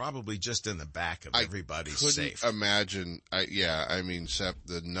were probably just in the back of everybody's safe. Imagine. Sep,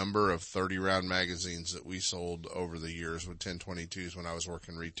 the number of 30 round magazines that we sold over the years with 1022s when I was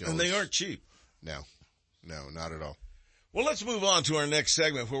working retail. And they aren't cheap. No, not at all. Well, let's move on to our next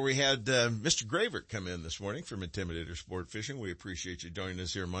segment, where we had Mr. Gravert come in this morning from Intimidator Sport Fishing. We appreciate you joining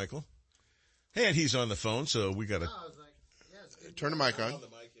us here, Michael. And he's on the phone, so we got to turn the mic on.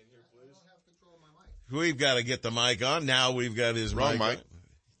 We've got to get the mic on. Now we've got his wrong mic.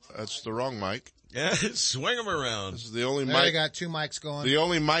 That's the wrong mic. Yeah, swing him around. This is the only mic. I got two mics going. The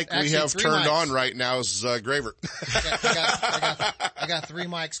only mic we have turned on right now is Gravert. I got three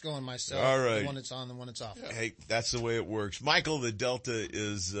mics going myself. All right. The one that's on, the one that's off. Hey, that's the way it works. Michael, the Delta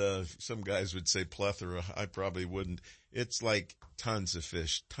is, some guys would say plethora. I probably wouldn't. It's like tons of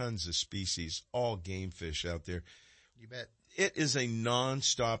fish, tons of species, all game fish out there. You bet. It is a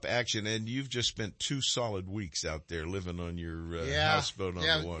non-stop action, and you've just spent 2 solid weeks out there living on your houseboat on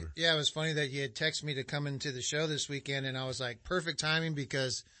the water. Yeah, it was funny that you had texted me to come into the show this weekend, and I was like, perfect timing,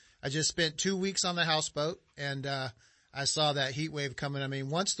 because I just spent 2 weeks on the houseboat, and I saw that heat wave coming. I mean,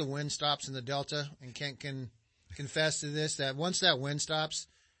 once the wind stops in the Delta, and Kent can confess to this, that once that wind stops,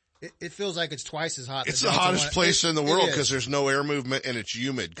 it feels like it's twice as hot. It's the hottest place in the world, because there's no air movement and it's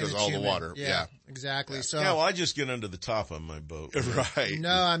humid because of all the water. Yeah, exactly. Yeah. So well, I just get under the top on my boat. Right.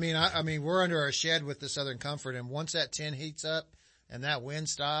 No, I mean, we're under our shed with the Southern Comfort, and once that tin heats up and that wind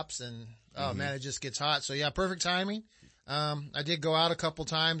stops, and man, it just gets hot. So yeah, perfect timing. I did go out a couple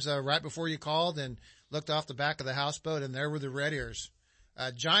times right before you called and looked off the back of the houseboat, and there were the red ears,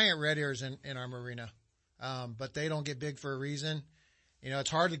 giant red ears in our marina. But they don't get big for a reason.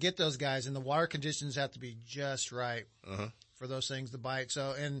 It's hard to get those guys, and the water conditions have to be just right for those things to bite.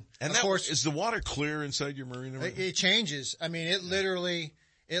 So, and of course, is the water clear inside your marina? It changes. I mean, it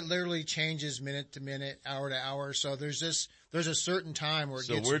literally changes minute to minute, hour to hour. So there's a certain time where it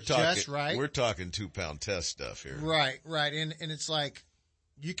gets just right. We're talking 2-pound test stuff here. Right. And it's like,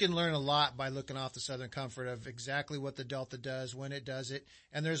 you can learn a lot by looking off the Southern Comfort of exactly what the Delta does, when it does it.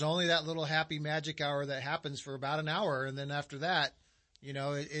 And there's only that little happy magic hour that happens for about an hour. And then after that,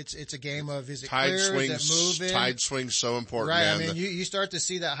 it's a game of, is it tide clear? Swings, is it moving? Tide swings so important. Right. Man. I mean, you start to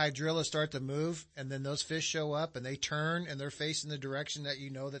see that hydrilla start to move, and then those fish show up and they turn and they're facing the direction that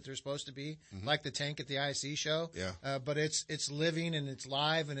that they're supposed to be, like the tank at the IC show. Yeah. But it's living and it's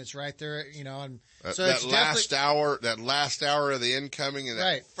live and it's right there, and so that last hour of the incoming and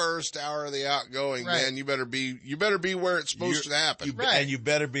that first hour of the outgoing, man, you better be where it's supposed to happen. And you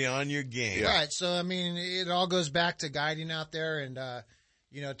better be on your game. Yeah. Right. So, I mean, it all goes back to guiding out there, and,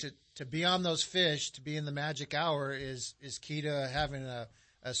 to be on those fish, to be in the magic hour is key to having a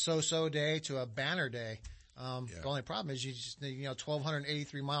so-so day to a banner day. The only problem is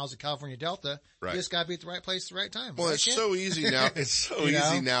 1,283 miles of California Delta. Right. You just got to be at the right place at the right time. Well, right, it's Ken? so easy now. It's so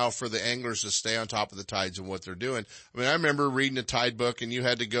easy now for the anglers to stay on top of the tides and what they're doing. I mean, I remember reading a tide book and you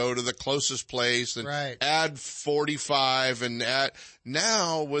had to go to the closest place and add 45 and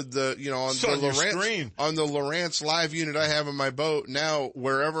now with the, on the Lowrance live unit I have in my boat, now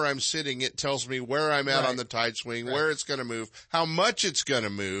wherever I'm sitting, it tells me where I'm at on the tide swing, where it's going to move, how much it's going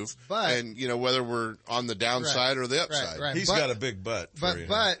to move, and, whether we're on the downside or the upside. Right. He's got a big butt.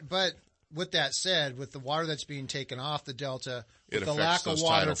 But with that said, with the water that's being taken off the Delta, with the lack of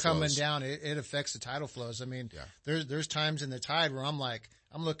water coming down, it affects the tidal flows. I mean, there's times in the tide where I'm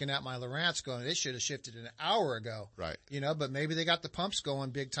looking at my Lowrance going, it should have shifted an hour ago. Right. But maybe they got the pumps going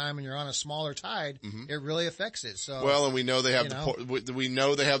big time and you're on a smaller tide. It really affects it. So, well, and we know they have we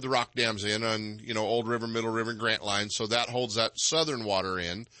know they have the rock dams in on, Old River, Middle River, and Grant Line. So that holds that southern water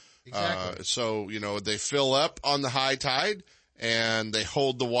in. Exactly. So, they fill up on the high tide and they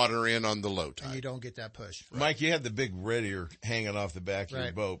hold the water in on the low tide. And you don't get that push. Right. Mike, you had the big red ear hanging off the back of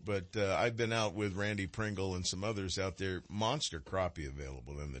your boat, but I've been out with Randy Pringle and some others out there. Monster crappie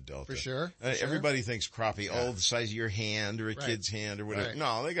available in the Delta. For sure. Everybody thinks crappie, the size of your hand or a kid's hand or whatever. Right.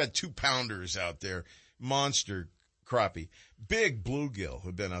 No, they got 2-pounders out there. Monster crappie. Big bluegill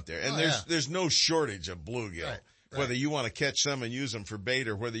have been out there. And there's no shortage of bluegill. Right. Whether you want to catch some and use them for bait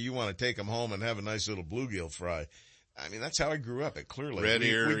or whether you want to take them home and have a nice little bluegill fry. I mean, that's how I grew up at Clearlake. Red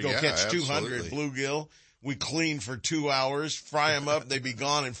ear, we'd go catch 200 bluegill. We clean for 2 hours, fry them up. They'd be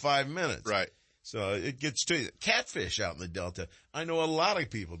gone in 5 minutes. Right. So it gets to you. Catfish out in the Delta. I know a lot of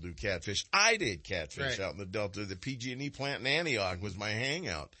people do catfish. I did catfish out in the Delta. The PG&E plant in Antioch was my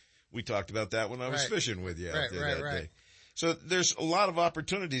hangout. We talked about that when I was fishing with you out there that day. So there's a lot of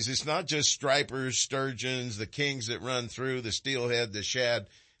opportunities. It's not just stripers, sturgeons, the kings that run through, the steelhead, the shad,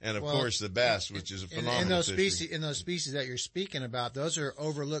 and of course the bass, which is a phenomenal in those fishery. species that you're speaking about, those are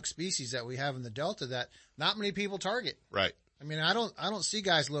overlooked species that we have in the Delta that not many people target. Right. I mean, I don't see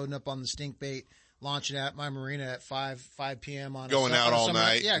guys loading up on the stink bait, launching at my marina at 5 p.m. on going out all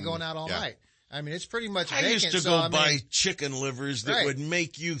night. Yeah, going out all night. I mean, it's pretty much vacant. I used to go buy chicken livers that would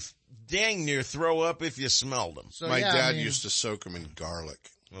make you dang near throw up if you smelled them. So, my dad used to soak them in garlic.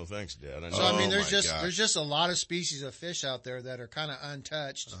 Well, thanks, Dad. There's just a lot of species of fish out there that are kind of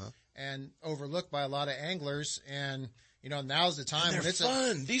untouched and overlooked by a lot of anglers. And now's the time when it's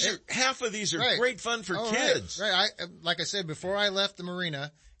fun. Half of these are great fun for kids. Right. Like I said, before I left the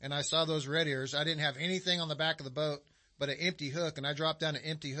marina and I saw those red ears, I didn't have anything on the back of the boat but an empty hook, and I dropped down an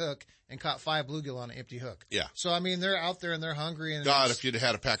empty hook and caught 5 bluegill on an empty hook. Yeah. So, I mean, they're out there and they're hungry. And if you'd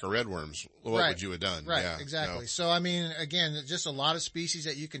had a pack of redworms, what would you have done? Right, exactly. No. So, I mean, again, just a lot of species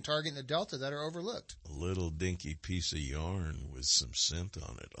that you can target in the Delta that are overlooked. A little dinky piece of yarn with some scent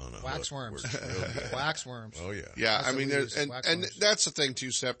on it on a waxworms. Waxworms. Oh, yeah. Yeah, that's I mean, and that's the thing,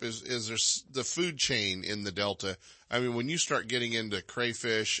 too, Sepp, is there's the food chain in the Delta. I mean, when you start getting into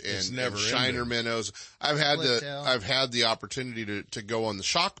crayfish and shiner minnows, I've had the opportunity to go on the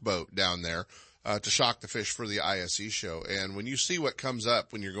shock boat down there, to shock the fish for the ISE show. And when you see what comes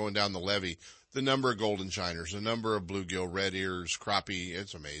up when you're going down the levee, the number of golden shiners, the number of bluegill, red ears, crappie,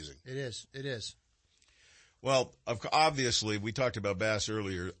 it's amazing. It is. Well, obviously, we talked about bass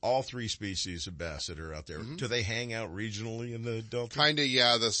earlier. All 3 species of bass that are out there. Mm-hmm. Do they hang out regionally in the Delta? Kinda,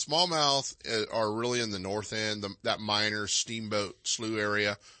 yeah. The smallmouth are really in the north end, that minor steamboat slough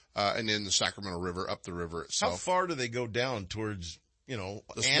area, and in the Sacramento River, up the river itself. How far do they go down towards,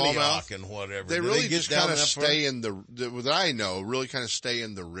 the Antioch and whatever? They really just kind of stay in what I know, really kind of stay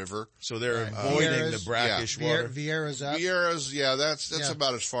in the river. So they're avoiding the brackish water. Vieira's up. Vieira's, that's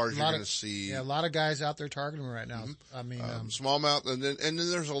about as far as you're going to see. Yeah, a lot of guys out there targeting them right now. Mm-hmm. I mean, smallmouth, and then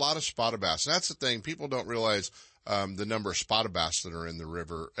there's a lot of spotted bass. And that's the thing. People don't realize, the number of spotted bass that are in the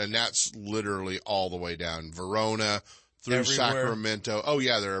river, and that's literally all the way down Verona, through everywhere. Sacramento. Oh,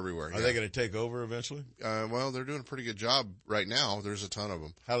 yeah, they're everywhere. Are they going to take over eventually? Well, they're doing a pretty good job right now. There's a ton of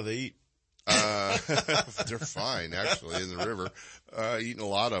them. How do they eat? They're fine, actually, in the river. Eating a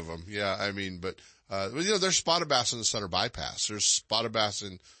lot of them. Yeah, I mean, but there's spotted bass in the Center Bypass. There's spotted bass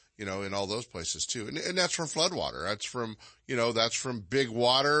in all those places too. And that's from floodwater. That's from big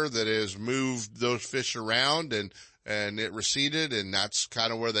water that has moved those fish around and it receded, and that's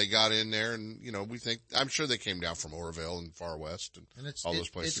kind of where they got in there. And, I'm sure they came down from Oroville and Far West and all those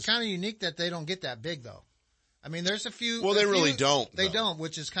places. It's kind of unique that they don't get that big, though. I mean, there's a few. Well, they really don't. They don't,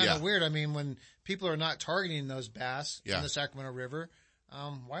 which is kind of weird. I mean, when people are not targeting those bass in the Sacramento River,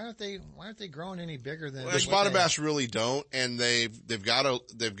 why aren't they growing any bigger than? The spotted bass really don't, and they've got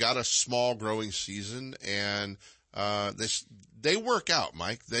a small growing season, and they work out,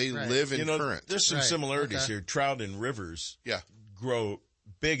 Mike. They live in current. There's some similarities here. Trout in rivers grow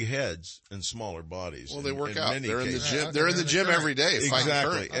big heads and smaller bodies. Well, they work out. They're in the gym. They're in the gym every day.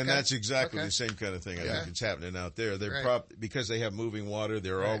 Exactly. And that's exactly the same kind of thing I think it's happening out there. They're because they have moving water,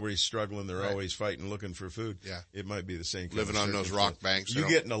 they're always struggling, they're always fighting, looking for food. Yeah. It might be the same kind living of on those rock banks. You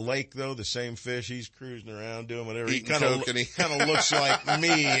get in a lake though, the same fish, he's cruising around doing whatever. Eating He kind of looks like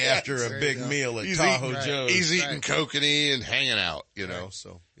me after a big meal at Tahoe Joe's. He's eating kokanee and hanging out,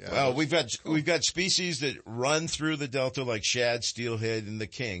 so. Yeah, well, we've got species that run through the delta like shad, steelhead, and the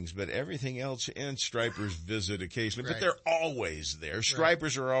kings, but everything else and stripers visit occasionally, but they're always there.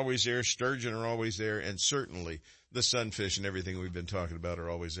 Stripers are always there, sturgeon are always there, and certainly the sunfish and everything we've been talking about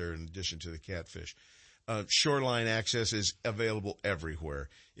are always there in addition to the catfish. Shoreline access is available everywhere.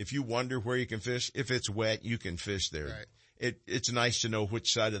 If you wonder where you can fish, if it's wet, you can fish there. Right. It's nice to know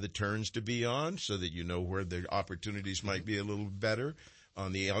which side of the turns to be on so that you know where the opportunities might be a little better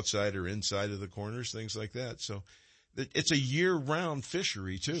on the outside or inside of the corners, things like that. So it's a year-round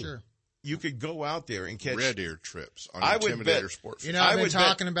fishery, too. Sure. You could go out there and catch red ear trips on Intimidator Sport Fishing. I've been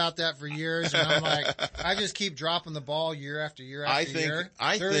talking about that for years, and I'm like, I just keep dropping the ball year after year after year.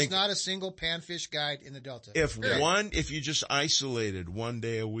 There's not a single panfish guide in the Delta. If you just isolated one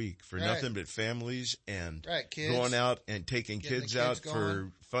day a week for nothing but families and going out and taking kids out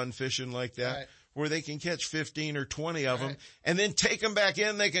for fun fishing like that, where they can catch 15 or 20 of them and then take them back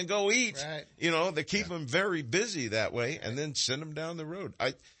in, they can go eat. They keep them very busy that way and then send them down the road.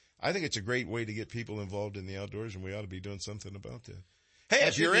 I think it's a great way to get people involved in the outdoors, and we ought to be doing something about that. Hey,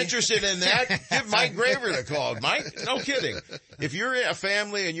 if you're interested in that, give Mike Graver a call. Mike, no kidding. If you're a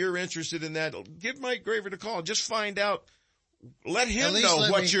family and you're interested in that, give Mike Graver a call. Just find out. Let him know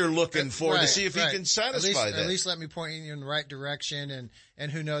what you're looking for to see if he can satisfy that. At least let me point you in the right direction,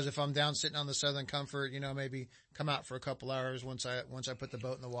 and who knows if I'm down sitting on the Southern Comfort, maybe come out for a couple hours once I put the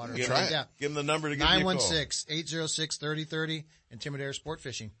boat in the water. Give him the number to give you a call. 916-806-3030, Intimidator Sport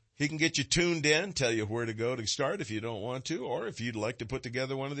Fishing. He can get you tuned in, tell you where to go to start if you don't want to, or if you'd like to put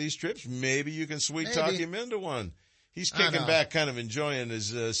together one of these trips, maybe you can talk him into one. He's kicking back, kind of enjoying his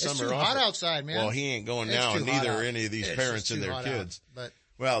summer off. It's too hot outside, man. Well, he ain't going now, and neither are any of these parents and their kids.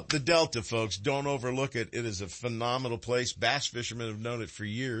 Well, the Delta, folks, don't overlook it. It is a phenomenal place. Bass fishermen have known it for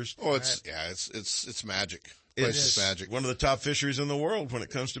years. Oh, it's magic. It's magic. One of the top fisheries in the world when it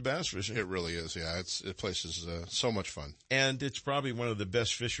comes to bass fishing. It really is, yeah. The place is so much fun. And it's probably one of the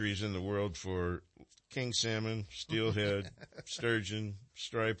best fisheries in the world for king salmon, steelhead, sturgeon,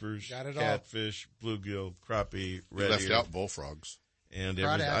 stripers, catfish, bluegill, crappie, red ear. You left out bullfrogs. And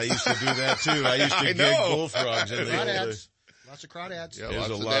I used to do that too. I used to gig bullfrogs in the old days. Lots of crawdads. Yeah, there's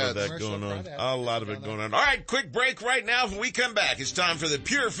a lot of that going on. A lot of it going on. All right, quick break right now. When we come back, it's time for the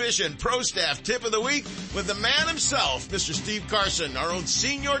Pure Fish and Pro Staff Tip of the Week with the man himself, Mr. Steve Carson, our own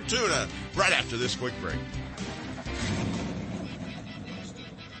senior tuna, right after this quick break.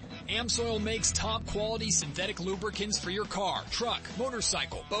 AmSoil makes top quality synthetic lubricants for your car, truck,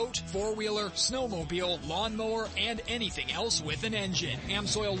 motorcycle, boat, four-wheeler, snowmobile, lawnmower, and anything else with an engine.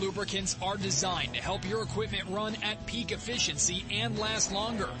 AmSoil lubricants are designed to help your equipment run at peak efficiency and last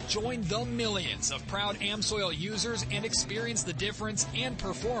longer. Join the millions of proud AmSoil users and experience the difference and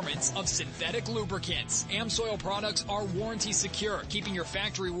performance of synthetic lubricants. AmSoil products are warranty secure, keeping your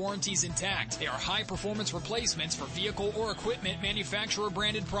factory warranties intact. They are high-performance replacements for vehicle or equipment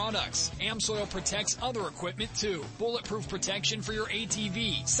manufacturer-branded products. AmSoil protects other equipment too. Bulletproof protection for your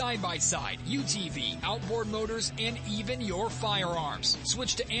ATV, side-by-side, UTV, outboard motors, and even your firearms.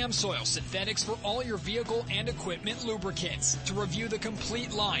 Switch to AmSoil Synthetics for all your vehicle and equipment lubricants. To review the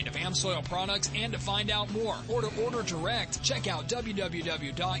complete line of AmSoil products and to find out more, or to order direct, check out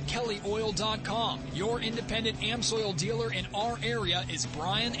www.kellyoil.com. Your independent AmSoil dealer in our area is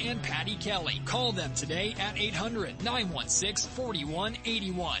Brian and Patty Kelly. Call them today at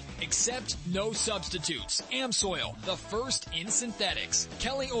 800-916-4181. Accept no substitutes. AmSoil, the first in synthetics.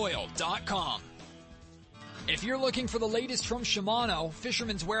 KellyOil.com. If you're looking for the latest from Shimano,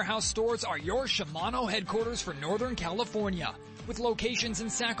 Fisherman's Warehouse stores are your Shimano headquarters for Northern California. With locations in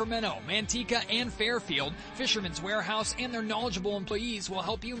Sacramento, Manteca, and Fairfield, Fisherman's Warehouse and their knowledgeable employees will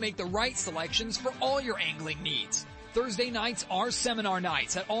help you make the right selections for all your angling needs. Thursday nights are seminar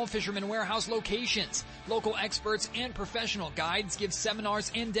nights at all Fisherman Warehouse locations. Local experts and professional guides give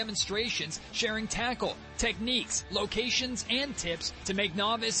seminars and demonstrations sharing tackle, techniques, locations, and tips to make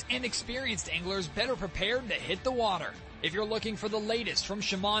novice and experienced anglers better prepared to hit the water. If you're looking for the latest from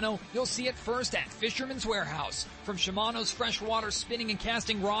Shimano, you'll see it first at Fisherman's Warehouse. From Shimano's freshwater spinning and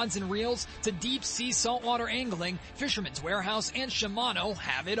casting rods and reels to deep sea saltwater angling, Fisherman's Warehouse and Shimano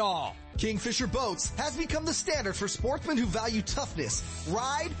have it all. Kingfisher Boats has become the standard for sportsmen who value toughness,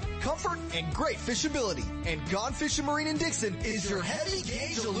 ride, comfort, and great fishability. And Gone Fishing Marine in Dixon is your heavy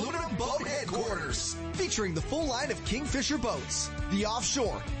gauge aluminum boat headquarters. Featuring the full line of Kingfisher boats. The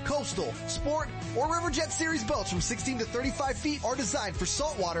offshore, coastal, sport, or Riverjet Series boats from 16 to 35 feet are designed for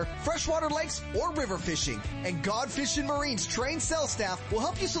saltwater, freshwater lakes, or river fishing. And Gone Fishing Marine's trained sales staff will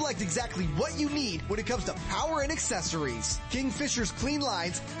help you select exactly what you need when it comes to power and accessories. Kingfisher's clean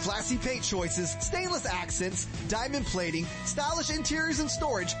lines, classy paint choices, stainless accents, diamond plating, stylish interiors and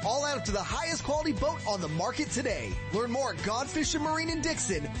storage all add up to the highest quality boat on the market today. Learn more at Gone Fishing Marine in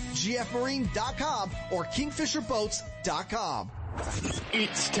Dixon, gfmarine.com or kingfisherboats.com.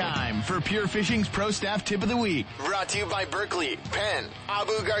 It's time for Pure Fishing's Pro Staff Tip of the Week. Brought to you by Berkeley, Penn,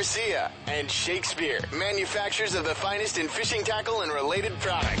 Abu Garcia, and Shakespeare, manufacturers of the finest in fishing tackle and related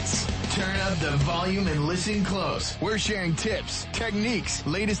products. Turn up the volume and listen close. We're sharing tips, techniques,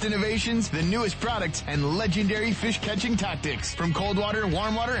 latest innovations, the newest products, and legendary fish catching tactics from cold water,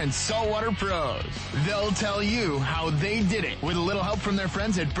 warm water, and saltwater pros. They'll tell you how they did it with a little help from their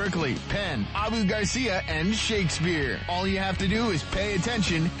friends at Berkeley, Penn, Abu Garcia, and Shakespeare. All you have to do is pay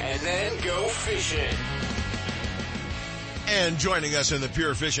attention and then go fishing. And joining us in the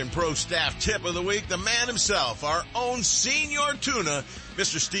Pure Fishing Pro Staff Tip of the Week, the man himself, our own senior tuna,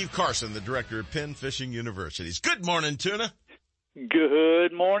 Mr. Steve Carson, the director of Penn Fishing Universities. Good morning, Tuna.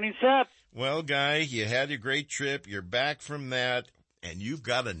 Good morning, Seth. Well, Guy, you had a great trip. You're back from that, and you've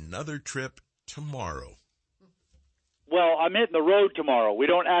got another trip tomorrow. Well, I'm hitting the road tomorrow. We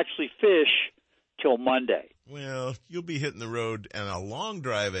don't actually fish till Monday. Well, you'll be hitting the road and a long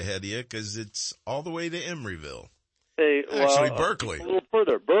drive ahead of you because it's all the way to Emeryville. Actually, Berkeley. A little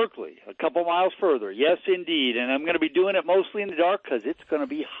further, Berkeley, a couple miles further. Yes, indeed. And I'm going to be doing it mostly in the dark because it's going to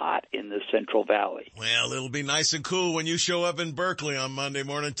be hot in the Central Valley. Well, it'll be nice and cool when you show up in Berkeley on Monday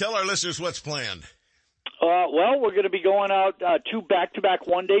morning. Tell our listeners what's planned. Well, we're going to be going out 2 back-to-back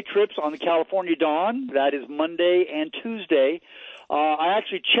one-day trips on the California Dawn. That is Monday and Tuesday. I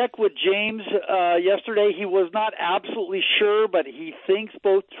actually checked with James yesterday. He was not absolutely sure, but he thinks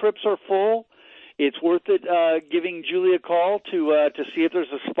both trips are full. It's worth it giving Julie a call to see if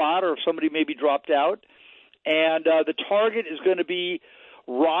there's a spot or if somebody maybe dropped out. And the target is going to be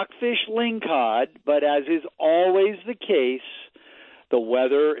rockfish lingcod, but as is always the case, the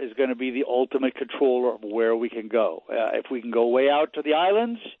weather is going to be the ultimate controller of where we can go. If we can go way out to the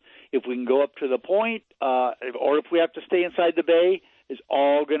islands, if we can go up to the point, or if we have to stay inside the bay, is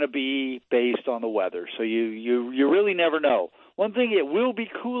all going to be based on the weather. So you really never know. One thing, it will be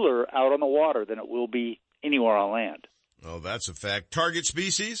cooler out on the water than it will be anywhere on land. Oh, that's a fact. Target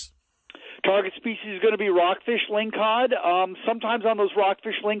species? Target species is going to be rockfish lingcod. Sometimes on those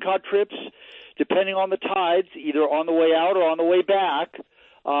rockfish lingcod trips, depending on the tides, either on the way out or on the way back,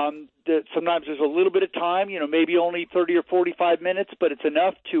 sometimes there's a little bit of time, maybe only 30 or 45 minutes, but it's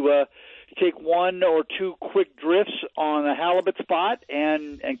enough to take 1 or 2 quick drifts on a halibut spot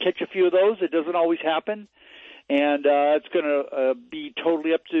and catch a few of those. It doesn't always happen. And it's going to be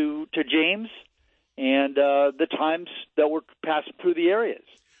totally up to James and the times that we're passing through the areas.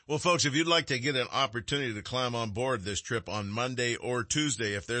 Well, folks, if you'd like to get an opportunity to climb on board this trip on Monday or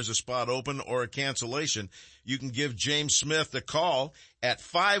Tuesday, if there's a spot open or a cancellation, you can give James Smith a call at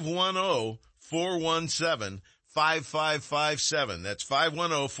 510-417-5557. That's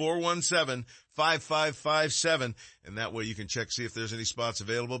 510-417-5557. And that way you can see if there's any spots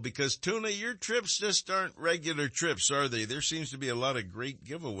available, because Tuna, your trips just aren't regular trips, are they? There seems to be a lot of great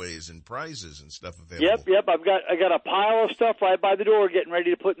giveaways and prizes and stuff available. Yep. I got a pile of stuff right by the door getting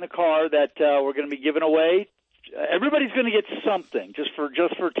ready to put in the car that we're going to be giving away. Everybody's going to get something just for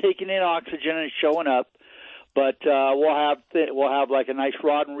taking in oxygen and showing up. But we'll have like a nice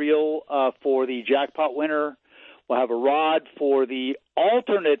rod and reel for the jackpot winner. We'll have a rod for the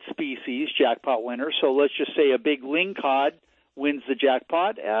alternate species jackpot winner. So let's just say a big lingcod wins the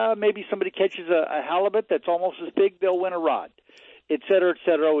jackpot. Maybe somebody catches a halibut that's almost as big, they'll win a rod, et cetera, et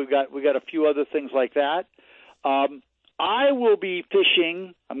cetera. We've got a few other things like that. I will be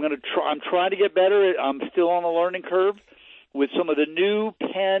fishing. I'm trying to get better. I'm still on the learning curve with some of the new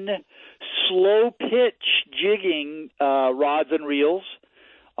Penn slow pitch jigging rods and reels.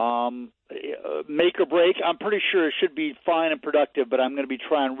 Make or break. I'm pretty sure it should be fine and productive, but I'm going to be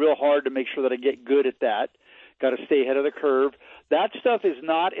trying real hard to make sure that I get good at that. Got to stay ahead of the curve. That stuff is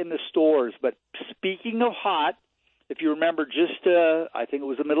not in the stores, but speaking of hot, if you remember just, I think it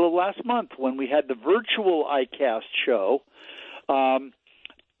was the middle of last month when we had the virtual iCast show,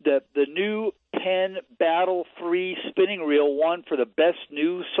 the new Penn Battle 3 spinning reel won for the best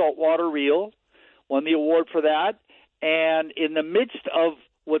new saltwater reel, won the award for that. And in the midst of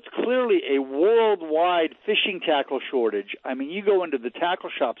what's clearly a worldwide fishing tackle shortage. I mean, you go into the tackle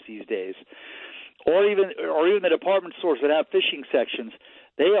shops these days, or even the department stores that have fishing sections,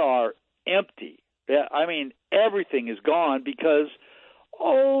 they are empty. I mean, everything is gone because,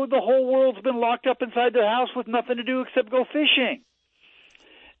 the whole world's been locked up inside their house with nothing to do except go fishing.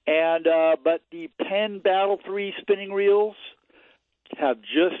 And but the Penn Battle 3 spinning reels have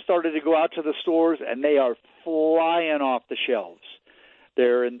just started to go out to the stores, and they are flying off the shelves.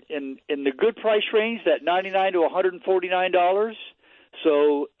 They're in the good price range, that $99 to $149.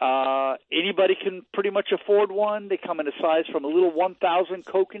 So anybody can pretty much afford one. They come in a size from a little 1,000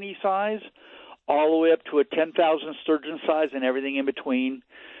 kokanee size all the way up to a 10,000 sturgeon size and everything in between.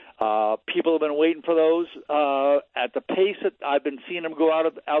 People have been waiting for those. At the pace that I've been seeing them go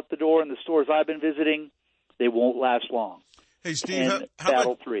out the door in the stores I've been visiting, they won't last long. Hey, Steve,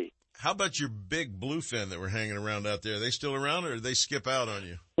 Battle 3. How about your big bluefin that were hanging around out there? Are they still around, or did they skip out on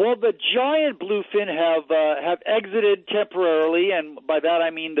you? Well, the giant bluefin have exited temporarily, and by that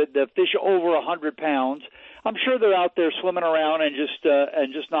I mean the fish over 100 pounds. I'm sure they're out there swimming around and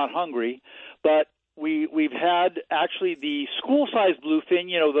just not hungry. But we've had actually the school-sized bluefin,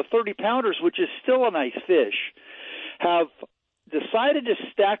 the 30-pounders, which is still a nice fish, have decided to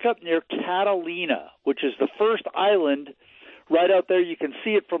stack up near Catalina, which is the first island right out there. You can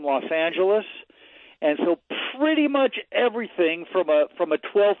see it from Los Angeles. And so pretty much everything from a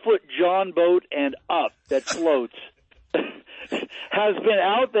 12-foot John boat and up that floats has been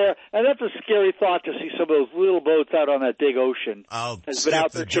out there. And that's a scary thought to see some of those little boats out on that big ocean. Has been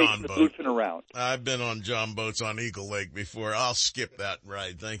out there chasing the bluefin around. I've been on John boats on Eagle Lake before. I'll skip that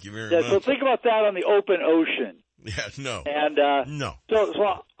ride. Thank you very much. So think about that on the open ocean. Yeah, no. And no. So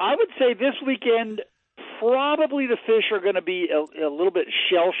I would say this weekend, probably the fish are going to be a little bit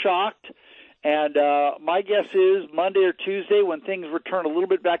shell-shocked. And my guess is Monday or Tuesday, when things return a little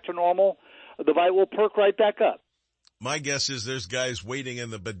bit back to normal, the bite will perk right back up. My guess is there's guys waiting in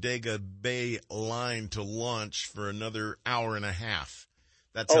the Bodega Bay line to launch for another hour and a half.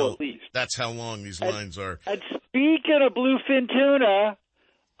 At least. That's how long these lines are. And speaking of bluefin tuna,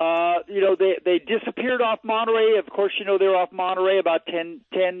 they disappeared off Monterey. Of course, they were off Monterey about 10,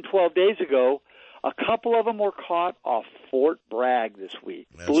 12 days ago. A couple of them were caught off Fort Bragg this week.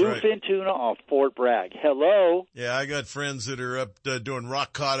 Bluefin tuna off Fort Bragg. Hello. Yeah, I got friends that are up doing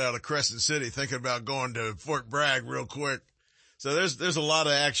rock cod out of Crescent City, thinking about going to Fort Bragg real quick. So there's a lot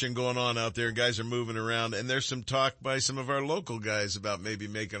of action going on out there. Guys are moving around, and there's some talk by some of our local guys about maybe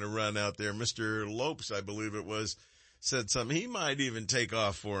making a run out there. Mr. Lopes, I believe it was, said something. He might even take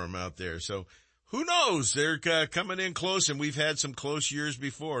off for them out there. So who knows? They're coming in close, and we've had some close years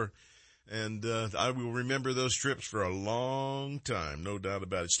before. And I will remember those trips for a long time, no doubt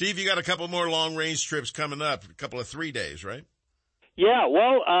about it. Steve, you got a couple more long-range trips coming up, a couple of 3 days, right? Yeah,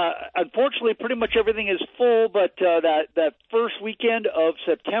 well, unfortunately, pretty much everything is full, but that first weekend of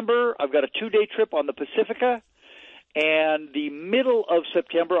September, I've got a 2-day trip on the Pacifica, and the middle of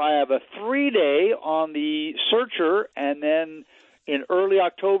September, I have a 3-day on the Searcher, and then in early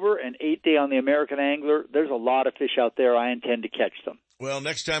October, an 8-day on the American Angler. There's a lot of fish out there. I intend to catch them. Well,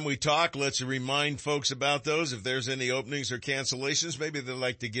 next time we talk, let's remind folks about those. If there's any openings or cancellations, maybe they'd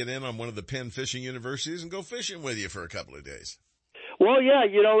like to get in on one of the Penn Fishing Universities and go fishing with you for a couple of days. Well, yeah,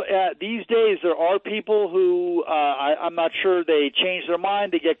 these days there are people who I'm not sure they change their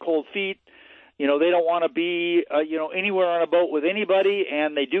mind. They get cold feet. They don't want to be, anywhere on a boat with anybody,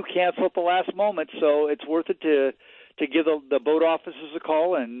 and they do cancel at the last moment. So it's worth it to give the boat offices a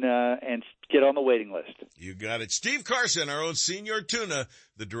call and get on the waiting list. You got it. Steve Carson, our own senior tuna,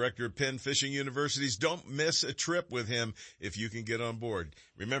 the director of Penn Fishing Universities. Don't miss a trip with him if you can get on board.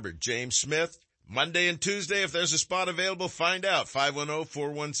 Remember, James Smith, Monday and Tuesday, if there's a spot available, find out.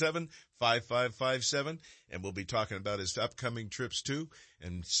 510-417-5557. And we'll be talking about his upcoming trips, too,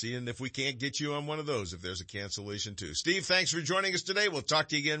 and seeing if we can't get you on one of those if there's a cancellation, too. Steve, thanks for joining us today. We'll talk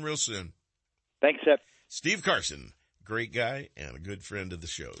to you again real soon. Thanks, Seth. Steve Carson. Great guy and a good friend of the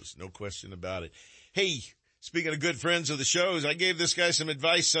shows. No question about it. Hey, speaking of good friends of the shows, I gave this guy some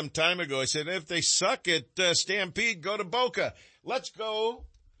advice some time ago. I said, if they suck at Stampede, go to Boca. Let's go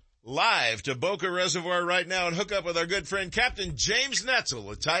live to Boca Reservoir right now and hook up with our good friend Captain James Netzel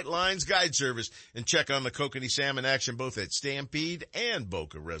of Tight Lines Guide Service and check on the kokanee salmon action both at Stampede and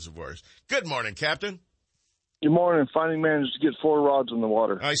Boca Reservoirs. Good morning, Captain. Good morning. Finally managed to get 4 rods in the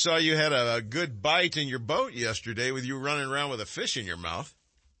water. I saw you had a good bite in your boat yesterday with you running around with a fish in your mouth.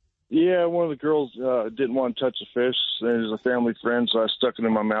 Yeah, one of the girls didn't want to touch the fish. It was a family friend, so I stuck it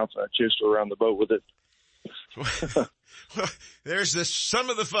in my mouth and I chased her around the boat with it. There's some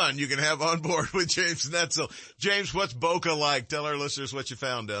of the fun you can have on board with James Netzel. James, what's Boca like? Tell our listeners what you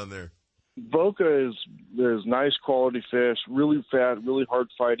found down there. Boca there's nice quality fish, really fat, really hard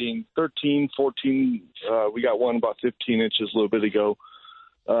fighting, 13, 14. We got one about 15 inches a little bit ago.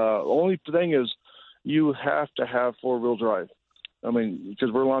 Only thing is you have to have four-wheel drive. I mean,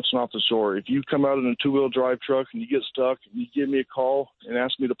 because we're launching off the shore. If you come out in a two-wheel drive truck and you get stuck, and you give me a call and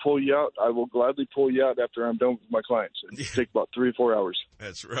ask me to pull you out, I will gladly pull you out after I'm done with my clients. It'll take about 3 or 4 hours.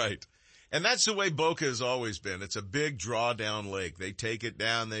 That's right. And that's the way Boca has always been. It's a big drawdown lake. They take it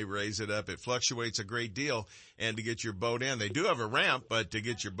down, they raise it up. It fluctuates a great deal. And to get your boat in, they do have a ramp, but to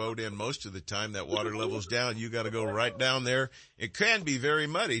get your boat in most of the time, that water level's down. You got to go right down there. It can be very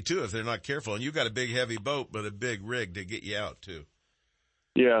muddy, too, if they're not careful. And you got a big, heavy boat, but a big rig to get you out, too.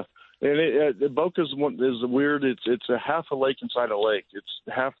 Yeah. And Boca is weird. It's a half a lake inside a lake. It's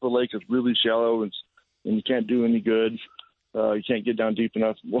half the lake is really shallow, and you can't do any good. You can't get down deep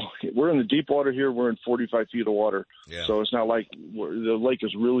enough. Well, we're in the deep water here. We're in 45 feet of water. Yeah. So it's not like the lake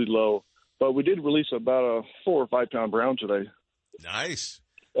is really low. But we did release about a 4 or 5 pound brown today. Nice.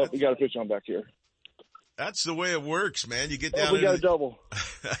 Oh, we got a fish on back here. That's the way it works, man. You get down. Oh, we got a double.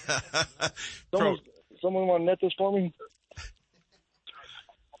 Someone want to net this for me?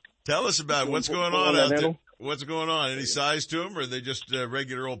 Tell us about what's going on out there. What's going on? Any size to them, or are they just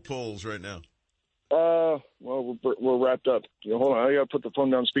regular old poles right now? Well, we're wrapped up. Hold on, I gotta put the phone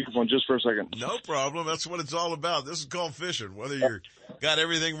down speakerphone just for a second. No problem. That's what it's all about. This is called fishing. Whether you're got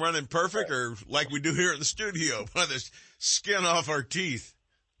everything running perfect or like we do here in the studio, by the skin off our teeth.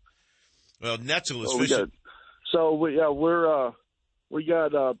 Well, Netzel is fishing. We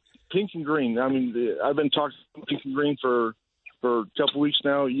got pink and green. I mean, I've been talking pink and green for a couple weeks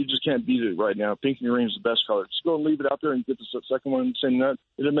now. You just can't beat it right now. Pink and green is the best color. Just go and leave it out there and get the second one, same nut.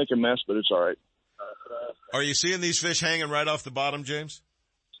 It'll make a mess, but it's all right. Are you seeing these fish hanging right off the bottom, James?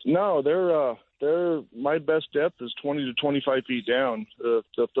 No, they're my best depth is 20 to 25 feet down. The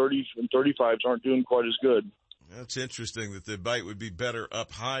 30s and 35s aren't doing quite as good. That's interesting that the bite would be better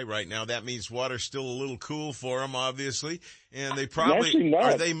up high right now. That means water's still a little cool for them, obviously. And they probably,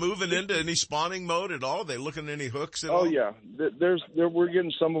 are they moving into any spawning mode at all? Are they looking at any hooks at all? Oh, yeah. We're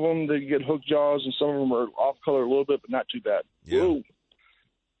getting some of them. They get hook jaws, and some of them are off color a little bit, but not too bad. Yeah. Whoa.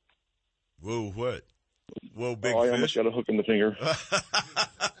 Whoa, what? Whoa, big I fish. almost got a hook in the finger.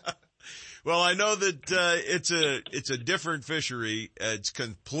 Well, I know that it's a different fishery. It's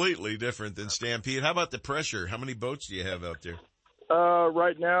completely different than Stampede. How about the pressure? How many boats do you have out there?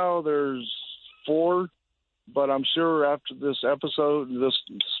 Right now there's 4, but I'm sure after this episode, this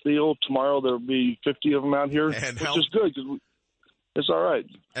spiel, tomorrow there'll be 50 of them out here, which is good because it's all right.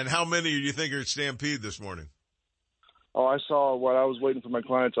 And how many do you think are at Stampede this morning? Oh, I saw while I was waiting for my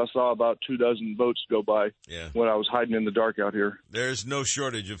clients, I saw about 24 boats go by when I was hiding in the dark out here. There's no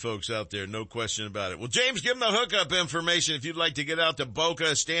shortage of folks out there, no question about it. Well, James, give them the hookup information if you'd like to get out to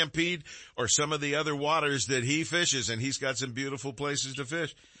Boca, Stampede, or some of the other waters that he fishes, and he's got some beautiful places to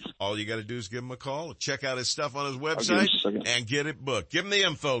fish. All you got to do is give him a call, check out his stuff on his website, and get it booked. Give him the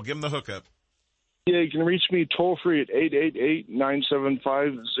info, give him the hookup. Yeah, you can reach me toll-free at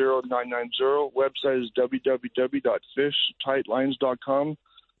 888-975-0990. Website is www.fishtightlines.com.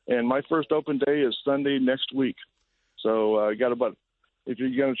 And my first open day is Sunday next week. So if you're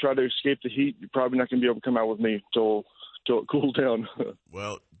going to try to escape the heat, you're probably not going to be able to come out with me till it cools down.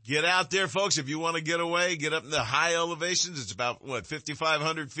 Well, get out there, folks. If you want to get away, get up in the high elevations. It's about,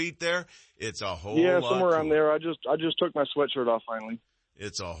 5,500 feet there? It's a whole lot. Yeah, somewhere around there. I just took my sweatshirt off finally.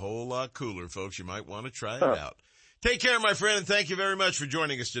 It's a whole lot cooler, folks. You might want to try it out. Take care, my friend, and thank you very much for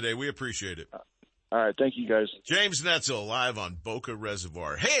joining us today. We appreciate it. All right. Thank you, guys. James Netzel, live on Boca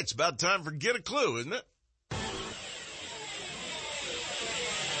Reservoir. Hey, it's about time for Get a Clue, isn't it?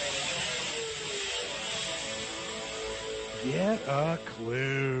 Get a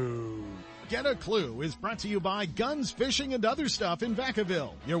Clue. Get a Clue is brought to you by Guns, Fishing, and Other Stuff in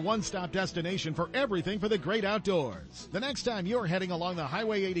Vacaville, your one-stop destination for everything for the great outdoors. The next time you're heading along the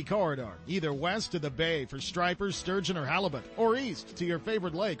Highway 80 corridor, either west to the bay for stripers, sturgeon, or halibut, or east to your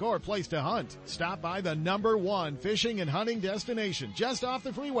favorite lake or place to hunt, stop by the #1 fishing and hunting destination just off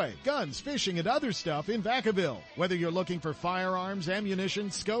the freeway, Guns, Fishing, and Other Stuff in Vacaville. Whether you're looking for firearms, ammunition,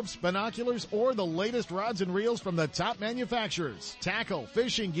 scopes, binoculars, or the latest rods and reels from the top manufacturers, tackle,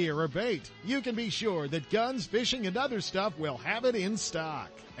 fishing gear, or bait, you can be sure that Guns, Fishing, and Other Stuff will have it in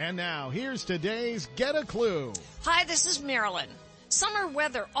stock. And now, here's today's Get a Clue. Hi, this is Marilyn. Summer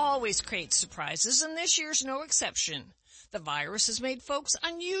weather always creates surprises, and this year's no exception. The virus has made folks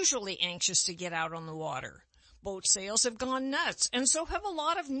unusually anxious to get out on the water. Boat sales have gone nuts, and so have a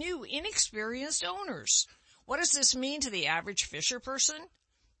lot of new, inexperienced owners. What does this mean to the average fisher person?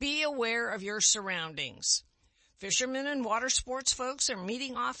 Be aware of your surroundings. Fishermen and water sports folks are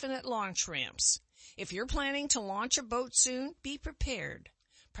meeting often at launch ramps. If you're planning to launch a boat soon, be prepared.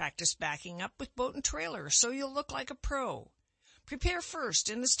 Practice backing up with boat and trailer so you'll look like a pro. Prepare first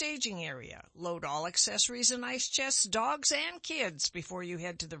in the staging area. Load all accessories and ice chests, dogs and kids before you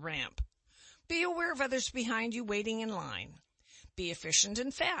head to the ramp. Be aware of others behind you waiting in line. Be efficient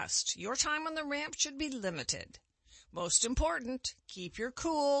and fast. Your time on the ramp should be limited. Most important, keep your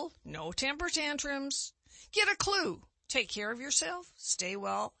cool, no temper tantrums. Get a clue. Take care of yourself, stay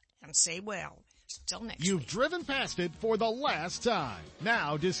well, and say well. Till next You've week. driven past it for the last time.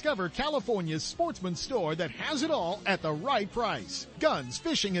 Now discover California's Sportsman store that has it all at the right price. Guns,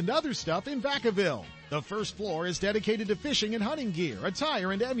 fishing, and other stuff in Vacaville. The first floor is dedicated to fishing and hunting gear,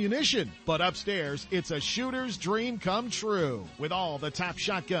 attire, and ammunition. But upstairs, it's a shooter's dream come true. With all the top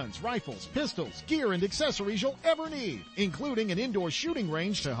shotguns, rifles, pistols, gear, and accessories you'll ever need, including an indoor shooting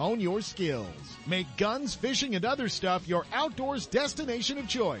range to hone your skills. Make guns, fishing, and other stuff your outdoors destination of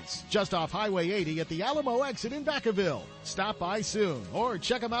choice. Just off Highway 80 at the Alamo exit in Vacaville. Stop by soon or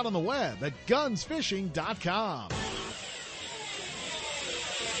check them out on the web at gunsfishing.com.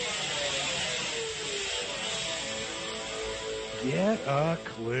 Get a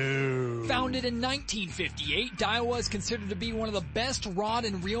clue. Founded in 1958, Daiwa is considered to be one of the best rod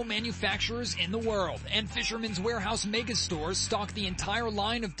and reel manufacturers in the world, and Fisherman's Warehouse mega stores stock the entire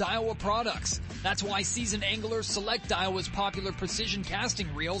line of Daiwa products. That's why seasoned anglers select Daiwa's popular precision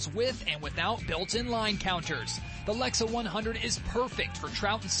casting reels with and without built-in line counters. The Lexa 100 is perfect for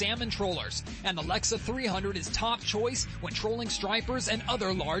trout and salmon trollers, and the Lexa 300 is top choice when trolling stripers and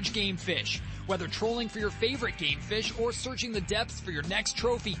other large game fish. Whether trolling for your favorite game fish or searching the depths for your next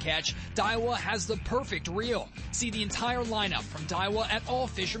trophy catch, Daiwa has the perfect reel. See the entire lineup from Daiwa at all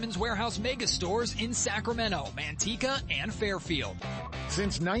Fisherman's Warehouse mega stores in Sacramento, Manteca, and Fairfield.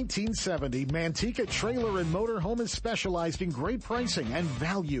 Since 1970, Manteca Trailer and Motorhome has specialized in great pricing and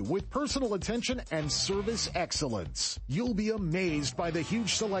value with personal attention and service excellence. You'll be amazed by the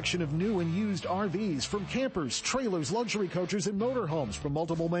huge selection of new and used RVs from campers, trailers, luxury coaches, and motorhomes from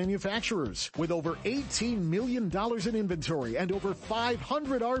multiple manufacturers. With over $18 million in inventory and over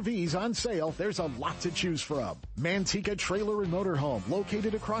 500 RVs on sale, there's a lot to choose from. Manteca Trailer and Motorhome,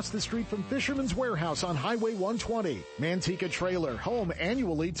 located across the street from Fisherman's Warehouse on Highway 120. Manteca Trailer, home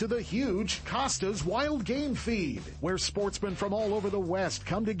annually to the huge Costa's Wild Game Feed, where sportsmen from all over the West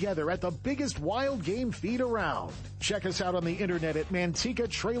come together at the biggest wild game feed around. Check us out on the internet at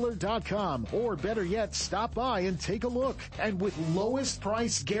mantecatrailer.com, or better yet, stop by and take a look. And with lowest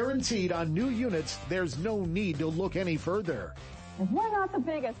price guaranteed on new units, there's no need to look any further. And we're not the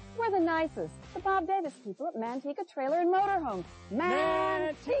biggest, we're the nicest. The Bob Davis people at Manteca Trailer and Motorhome.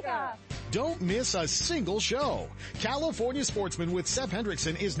 Manteca! Don't miss a single show. California Sportsman with Sep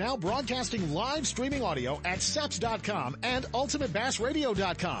Hendrickson is now broadcasting live streaming audio at seps.com and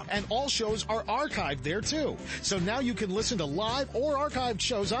ultimatebassradio.com, and all shows are archived there too. So now you can listen to live or archived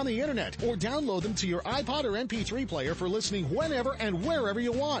shows on the internet, or download them to your iPod or MP3 player for listening whenever and wherever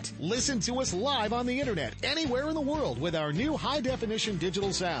you want. Listen to us live on the internet anywhere in the world with our new high-definition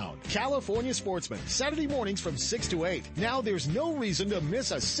digital sound. California Sportsman, Saturday mornings from 6 to 8. Now there's no reason to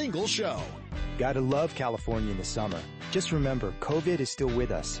miss a single show. Gotta love California in the summer. Just remember, COVID is still with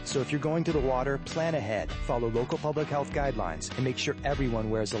us. So if you're going to the water, plan ahead, follow local public health guidelines, and make sure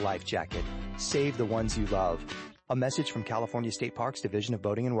everyone wears a life jacket. Save the ones you love. A message from California State Parks Division of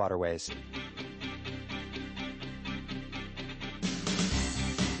Boating and Waterways.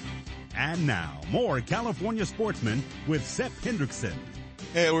 And now, more California Sportsmen with Sep Hendrickson.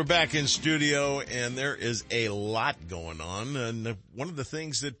 Hey, we're back in studio, and there is a lot going on. And one of the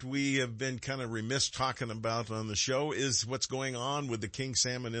things that we have been kind of remiss talking about on the show is what's going on with the king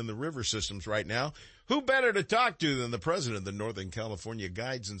salmon in the river systems right now. Who better to talk to than the president of the Northern California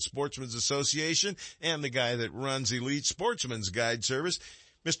Guides and Sportsmen's Association and the guy that runs Elite Sportsman's Guide Service?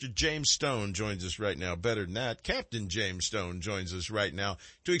 Mr. James Stone joins us right now. Better than that, Captain James Stone joins us right now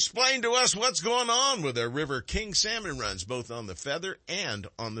to explain to us what's going on with our river king salmon runs, both on the Feather and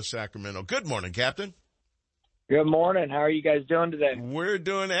on the Sacramento. Good morning, Captain. Good morning. How are you guys doing today? We're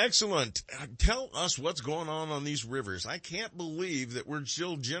doing excellent. Tell us what's going on these rivers. I can't believe that we're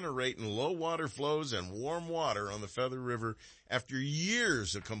still generating low water flows and warm water on the Feather River after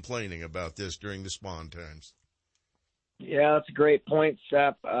years of complaining about this during the spawn times. Yeah, that's a great point,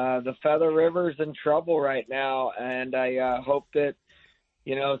 Sep. The Feather River's in trouble right now, and I hope that,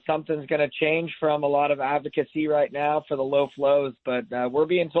 something's going to change from a lot of advocacy right now for the low flows. But we're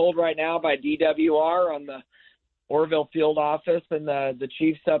being told right now by DWR on the Oroville field office and the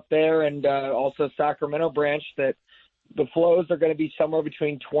chiefs up there, and also Sacramento branch, that the flows are going to be somewhere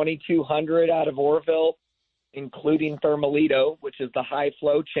between 2,200 out of Oroville, including Thermalito, which is the high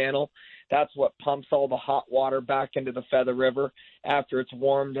flow channel. That's what pumps all the hot water back into the Feather River after it's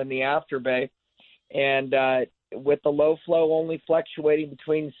warmed in the after bay. And with the low flow only fluctuating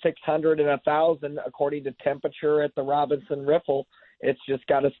between 600 and 1,000 according to temperature at the Robinson Riffle, it's just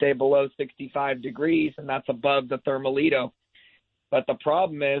got to stay below 65 degrees, and that's above the Thermalito. But the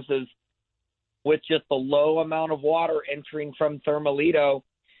problem is with just the low amount of water entering from Thermalito,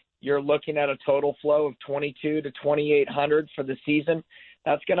 you're looking at a total flow of 22 to 2,800 for the season.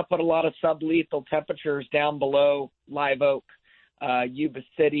 That's going to put a lot of sublethal temperatures down below Live Oak, Yuba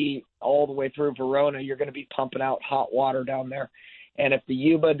City, all the way through Verona. You're going to be pumping out hot water down there. And if the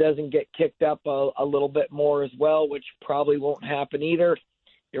Yuba doesn't get kicked up a little bit more as well, which probably won't happen either,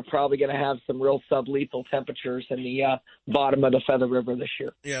 you're probably going to have some real sublethal temperatures in the bottom of the Feather River this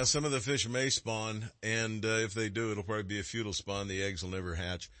year. Yeah, some of the fish may spawn, and if they do, it'll probably be a futile spawn. The eggs will never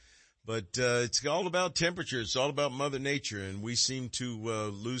hatch. But it's all about temperature. It's all about Mother Nature, and we seem to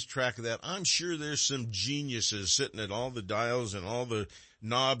lose track of that. I'm sure there's some geniuses sitting at all the dials and all the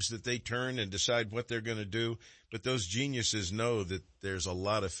knobs that they turn and decide what they're going to do. But those geniuses know that there's a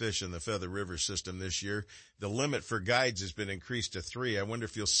lot of fish in the Feather River system this year. The limit for guides has been increased to 3. I wonder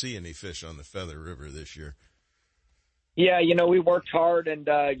if you'll see any fish on the Feather River this year. Yeah, we worked hard and,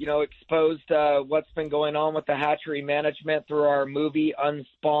 exposed what's been going on with the hatchery management through our movie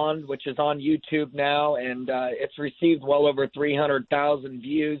Unspawned, which is on YouTube now, and it's received well over 300,000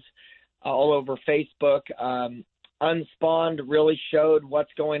 views all over Facebook. Unspawned really showed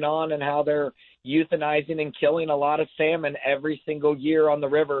what's going on and how they're euthanizing and killing a lot of salmon every single year on the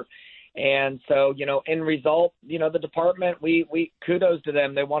river. And so, in result, the department, we kudos to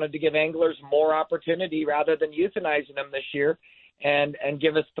them. They wanted to give anglers more opportunity rather than euthanizing them this year and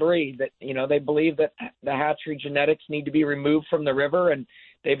give us 3. That, they believe that the hatchery genetics need to be removed from the river, and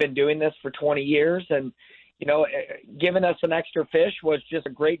they've been doing this for 20 years. And, giving us an extra fish was just a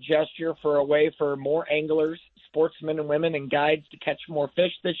great gesture for a way for more anglers, sportsmen and women, and guides to catch more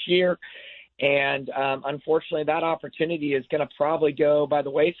fish this year. And unfortunately, that opportunity is going to probably go by the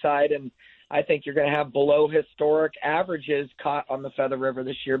wayside, and I think you're going to have below historic averages caught on the Feather River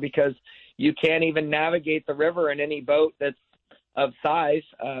this year because you can't even navigate the river in any boat that's of size.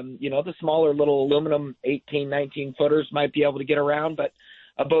 The smaller little aluminum 18, 19-footers might be able to get around, but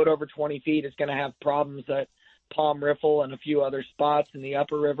a boat over 20 feet is going to have problems at Palm Riffle and a few other spots in the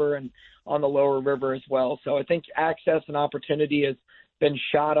upper river and on the lower river as well. So I think access and opportunity has been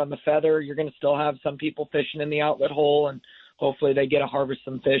shot on the Feather. You're going to still have some people fishing in the outlet hole, and hopefully they get to harvest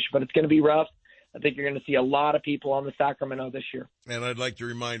some fish, but it's going to be rough. I think you're going to see a lot of people on the Sacramento this year. And I'd like to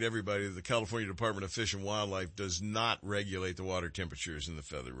remind everybody that the California Department of Fish and Wildlife does not regulate the water temperatures in the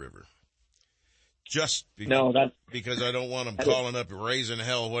Feather River. Just because I don't want them calling up and raising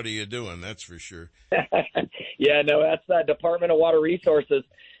hell. What are you doing? That's for sure. Yeah, no, that's Department of Water Resources.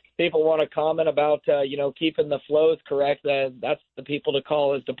 People want to comment about, keeping the flows correct. That's the people to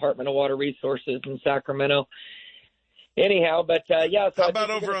call is Department of Water Resources in Sacramento. Anyhow, but So how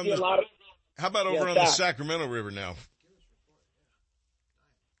about over on the Sacramento River now?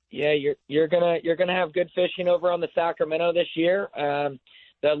 Yeah, you're gonna have good fishing over on the Sacramento this year.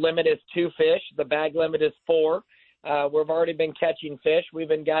 The limit is 2 fish. The bag limit is 4. We've already been catching fish. We've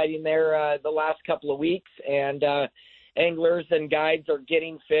been guiding there the last couple of weeks, and anglers and guides are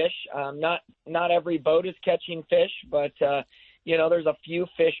getting fish. Not every boat is catching fish, but there's a few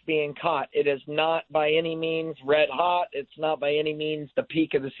fish being caught. It is not by any means red hot. It's not by any means the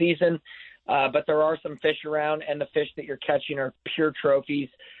peak of the season, but there are some fish around, and the fish that you're catching are pure trophies.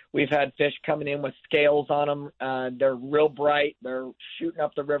 We've had fish coming in with scales on them. They're real bright. They're shooting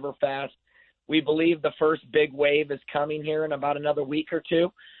up the river fast. We believe the first big wave is coming here in about another week or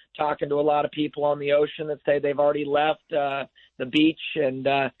 2. Talking to a lot of people on the ocean that say they've already left the beach and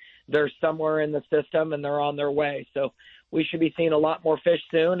they're somewhere in the system and they're on their way. So we should be seeing a lot more fish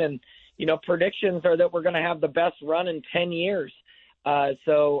soon. And, predictions are that we're going to have the best run in 10 years.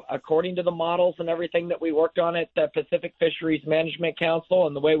 So according to the models and everything that we worked on at the Pacific Fisheries Management Council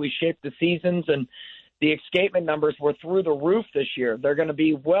and the way we shaped the seasons, and the escapement numbers were through the roof this year. They're going to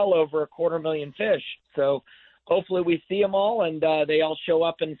be well over 250,000 fish. So hopefully we see them all and they all show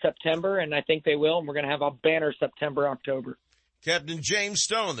up in September, and I think they will. And we're going to have a banner September, October. Captain James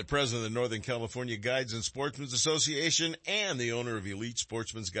Stone, the president of the Northern California Guides and Sportsmen's Association and the owner of Elite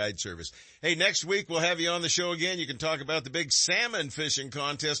Sportsman's Guide Service. Hey, next week we'll have you on the show again. You can talk about the big salmon fishing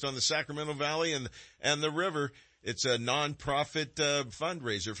contest on the Sacramento Valley and the river. It's a nonprofit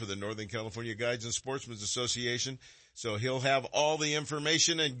fundraiser for the Northern California Guides and Sportsmen Association. So he'll have all the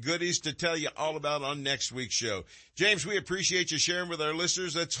information and goodies to tell you all about on next week's show. James, we appreciate you sharing with our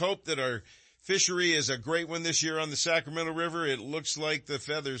listeners. Let's hope that our fishery is a great one this year on the Sacramento River. It looks like the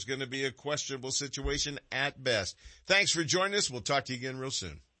feather's going to be a questionable situation at best. Thanks for joining us. We'll talk to you again real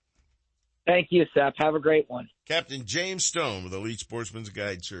soon. Thank you, Seth. Have a great one. Captain James Stone with Elite Sportsman's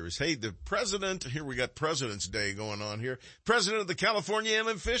Guide Service. Hey, the president, here we got President's Day going on here. President of the California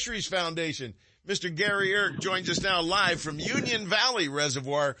Inland Fisheries Foundation, Mr. Gary Erk, joins us now live from Union Valley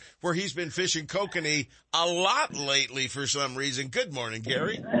Reservoir, where he's been fishing kokanee a lot lately for some reason. Good morning,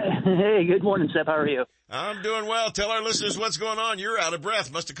 Gary. Hey, good morning, Seth. How are you? I'm doing well. Tell our listeners what's going on. You're out of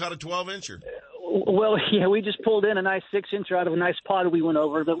breath. Must have caught a 12-incher. Well, yeah, we just pulled in a nice 6-incher out of a nice pod we went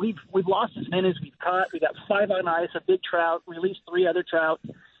over, but we've lost as many as we've caught. We got 5 on ice, a big trout, released 3 other trout.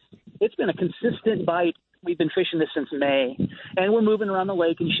 It's been a consistent bite. We've been fishing this since May, and we're moving around the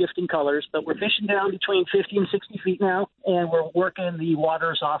lake and shifting colors, but we're fishing down between 50 and 60 feet now, and we're working the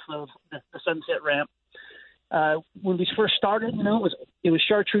waters off of the Sunset Ramp. When we first started, it was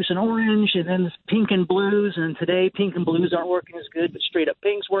chartreuse and orange, and then pink and blues, and today pink and blues aren't working as good, but straight up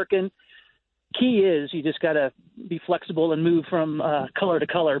pink's working. Key is you just got to be flexible and move from color to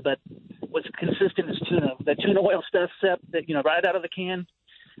color. But what's consistent is tuna. That tuna oil stuff, Sep, that right out of the can,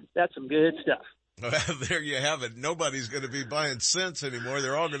 that's some good stuff. Well, there you have it. Nobody's going to be buying cents anymore.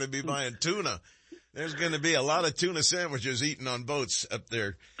 They're all going to be buying tuna. There's going to be a lot of tuna sandwiches eaten on boats up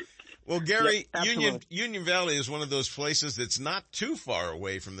there. Well, Gary, Union Valley is one of those places that's not too far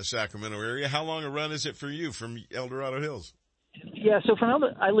away from the Sacramento area. How long a run is it for you from El Dorado Hills? Yeah, so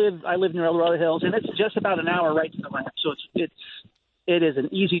I live near El Dorado Hills, and it's just about an hour right to the ramp. So it is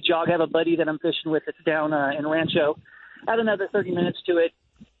an easy jog. I have a buddy that I'm fishing with that's down in Rancho. Add another 30 minutes to it,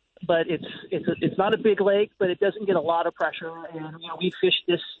 but it's not a big lake, but it doesn't get a lot of pressure. And we fished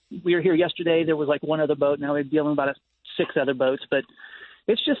this. We were here yesterday. There was like one other boat. Now we're dealing with about 6 other boats, but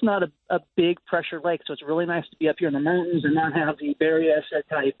it's just not a big pressure lake. So it's really nice to be up here in the mountains and not have the Berryessa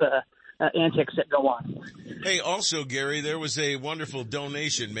type antics that go on. Hey, also, Gary, there was a wonderful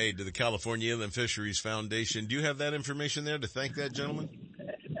donation made to the California Inland Fisheries Foundation. Do you have that information there to thank that gentleman?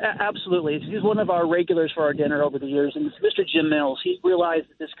 Absolutely. He's one of our regulars for our dinner over the years, and it's Mr. Jim Mills. He realized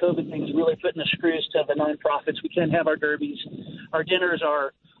that this COVID thing is really putting the screws to the nonprofits. We can't have our derbies. Our dinners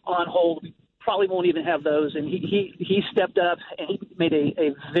are on hold. We probably won't even have those. And he stepped up, and he made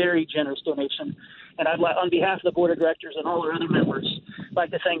a very generous donation. And I'd like, on behalf of the board of directors and all our other members,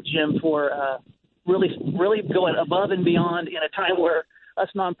 like to thank Jim for really going above and beyond in a time where us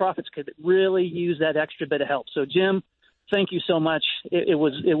nonprofits could really use that extra bit of help. So, Jim, thank you so much. It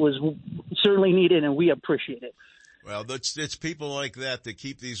was certainly needed, and we appreciate it. Well, it's people like that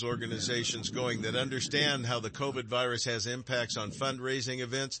keep these organizations going, that understand how the COVID virus has impacts on fundraising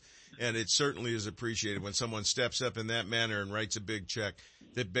events, and it certainly is appreciated when someone steps up in that manner and writes a big check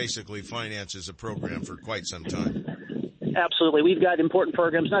that basically finances a program for quite some time. Absolutely. We've got important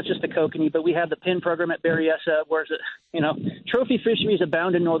programs, not just the kokanee, but we have the PIN program at Berryessa, where, trophy fisheries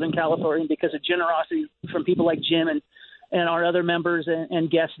abound in Northern California because of generosity from people like Jim and our other members and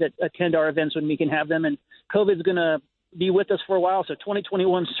guests that attend our events when we can have them. And COVID's going to be with us for a while, so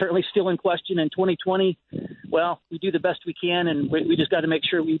 2021 is certainly still in question. And 2020, well, we do the best we can, and we just got to make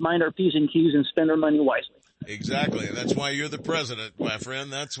sure we mind our P's and Q's and spend our money wisely. Exactly, and that's why you're the president, my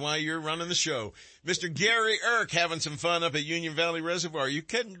friend. That's why you're running the show. Mr. Gary Erk, having some fun up at Union Valley Reservoir. Are you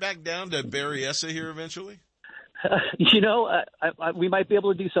getting back down to Berryessa here eventually? We might be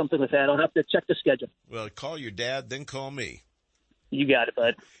able to do something with that. I'll have to check the schedule. Well, call your dad, then call me. You got it,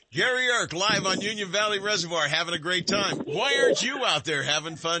 bud. Gary Erk, live on Union Valley Reservoir, having a great time. Why aren't you out there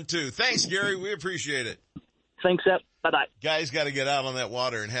having fun, too? Thanks, Gary. We appreciate it. Thanks, Seth. Bye-bye. Guys got to get out on that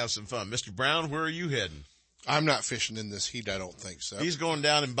water and have some fun. Mr. Brown, where are you heading? I'm not fishing in this heat, I don't think so. He's going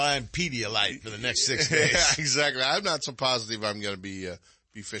down and buying Pedialyte for the next 6 days. Yeah, exactly. I'm not so positive I'm going to be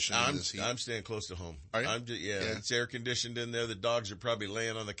fishing in this heat. I'm staying close to home. Are you? It's air conditioned in there. The dogs are probably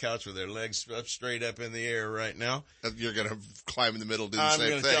laying on the couch with their legs straight up in the air right now. You're going to climb in the middle, do the same thing.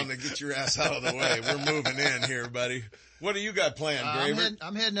 I'm going to tell them to get your ass out of the way. We're moving in here, buddy. What do you got planned, Graver?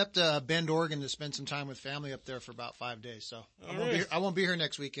 I'm heading up to Bend, Oregon to spend some time with family up there for about 5 days. So I won't be here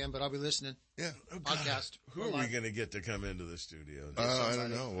next weekend, but I'll be listening. Yeah. Podcast. Who are we going to get to come into the studio? I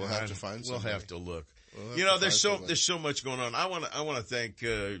don't know. We'll have to find somebody. We'll have to look. There's so much going on. I want to thank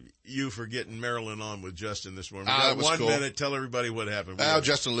you for getting Marilyn on with Justin this morning. That was 1 cool. minute. Tell everybody what happened.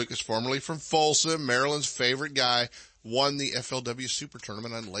 Justin Lucas, formerly from Folsom, Maryland's favorite guy, won the FLW Super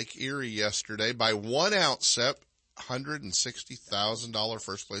Tournament on Lake Erie yesterday by 1 ounce, Sep. $160,000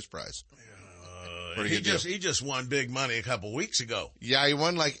 first place prize. Pretty good deal. He just won big money a couple weeks ago. Yeah, he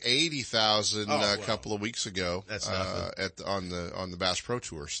won like 80,000 a couple of weeks ago. That's nothing. on the Bass Pro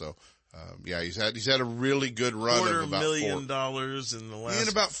Tour. So, yeah, he's had a really good run of about $250,000 in the last. In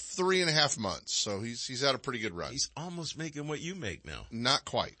about 3.5 months. So he's had a pretty good run. He's almost making what you make now. Not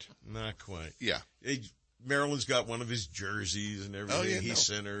quite. Not quite. Yeah. Marilyn's got one of his jerseys and everything. He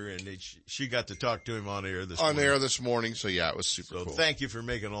sent her, and she got to talk to him on air this morning. So yeah, it was super cool. Thank you for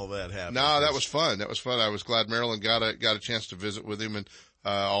making all that happen. No, that was fun. I was glad Marilyn got a chance to visit with him, and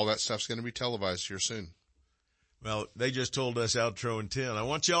all that stuff's going to be televised here soon. Well, they just told us outro in 10. I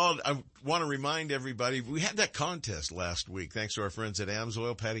want to remind everybody, we had that contest last week. Thanks to our friends at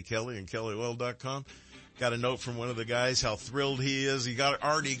AMSOIL, Patty Kelly and KellyOil.com. Got a note from one of the guys, how thrilled he is. He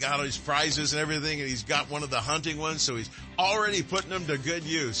already got his prizes and everything, and he's got one of the hunting ones, so he's already putting them to good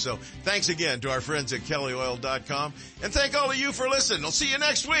use. So thanks again to our friends at KellyOil.com. And thank all of you for listening. I'll see you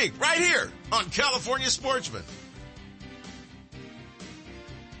next week, right here on California Sportsman.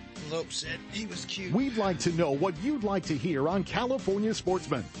 Lope said he was cute. We'd like to know what you'd like to hear on California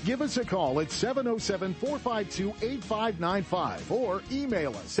Sportsman. Give us a call at 707-452-8595 or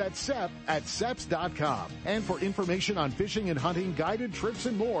email us at sep@seps.com. And for information on fishing and hunting, guided trips,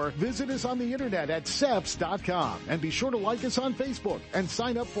 and more, visit us on the internet at seps.com. And be sure to like us on Facebook and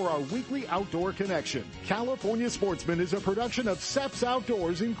sign up for our weekly Outdoor Connection. California Sportsman is a production of Seps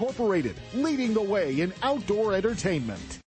Outdoors Incorporated, leading the way in outdoor entertainment.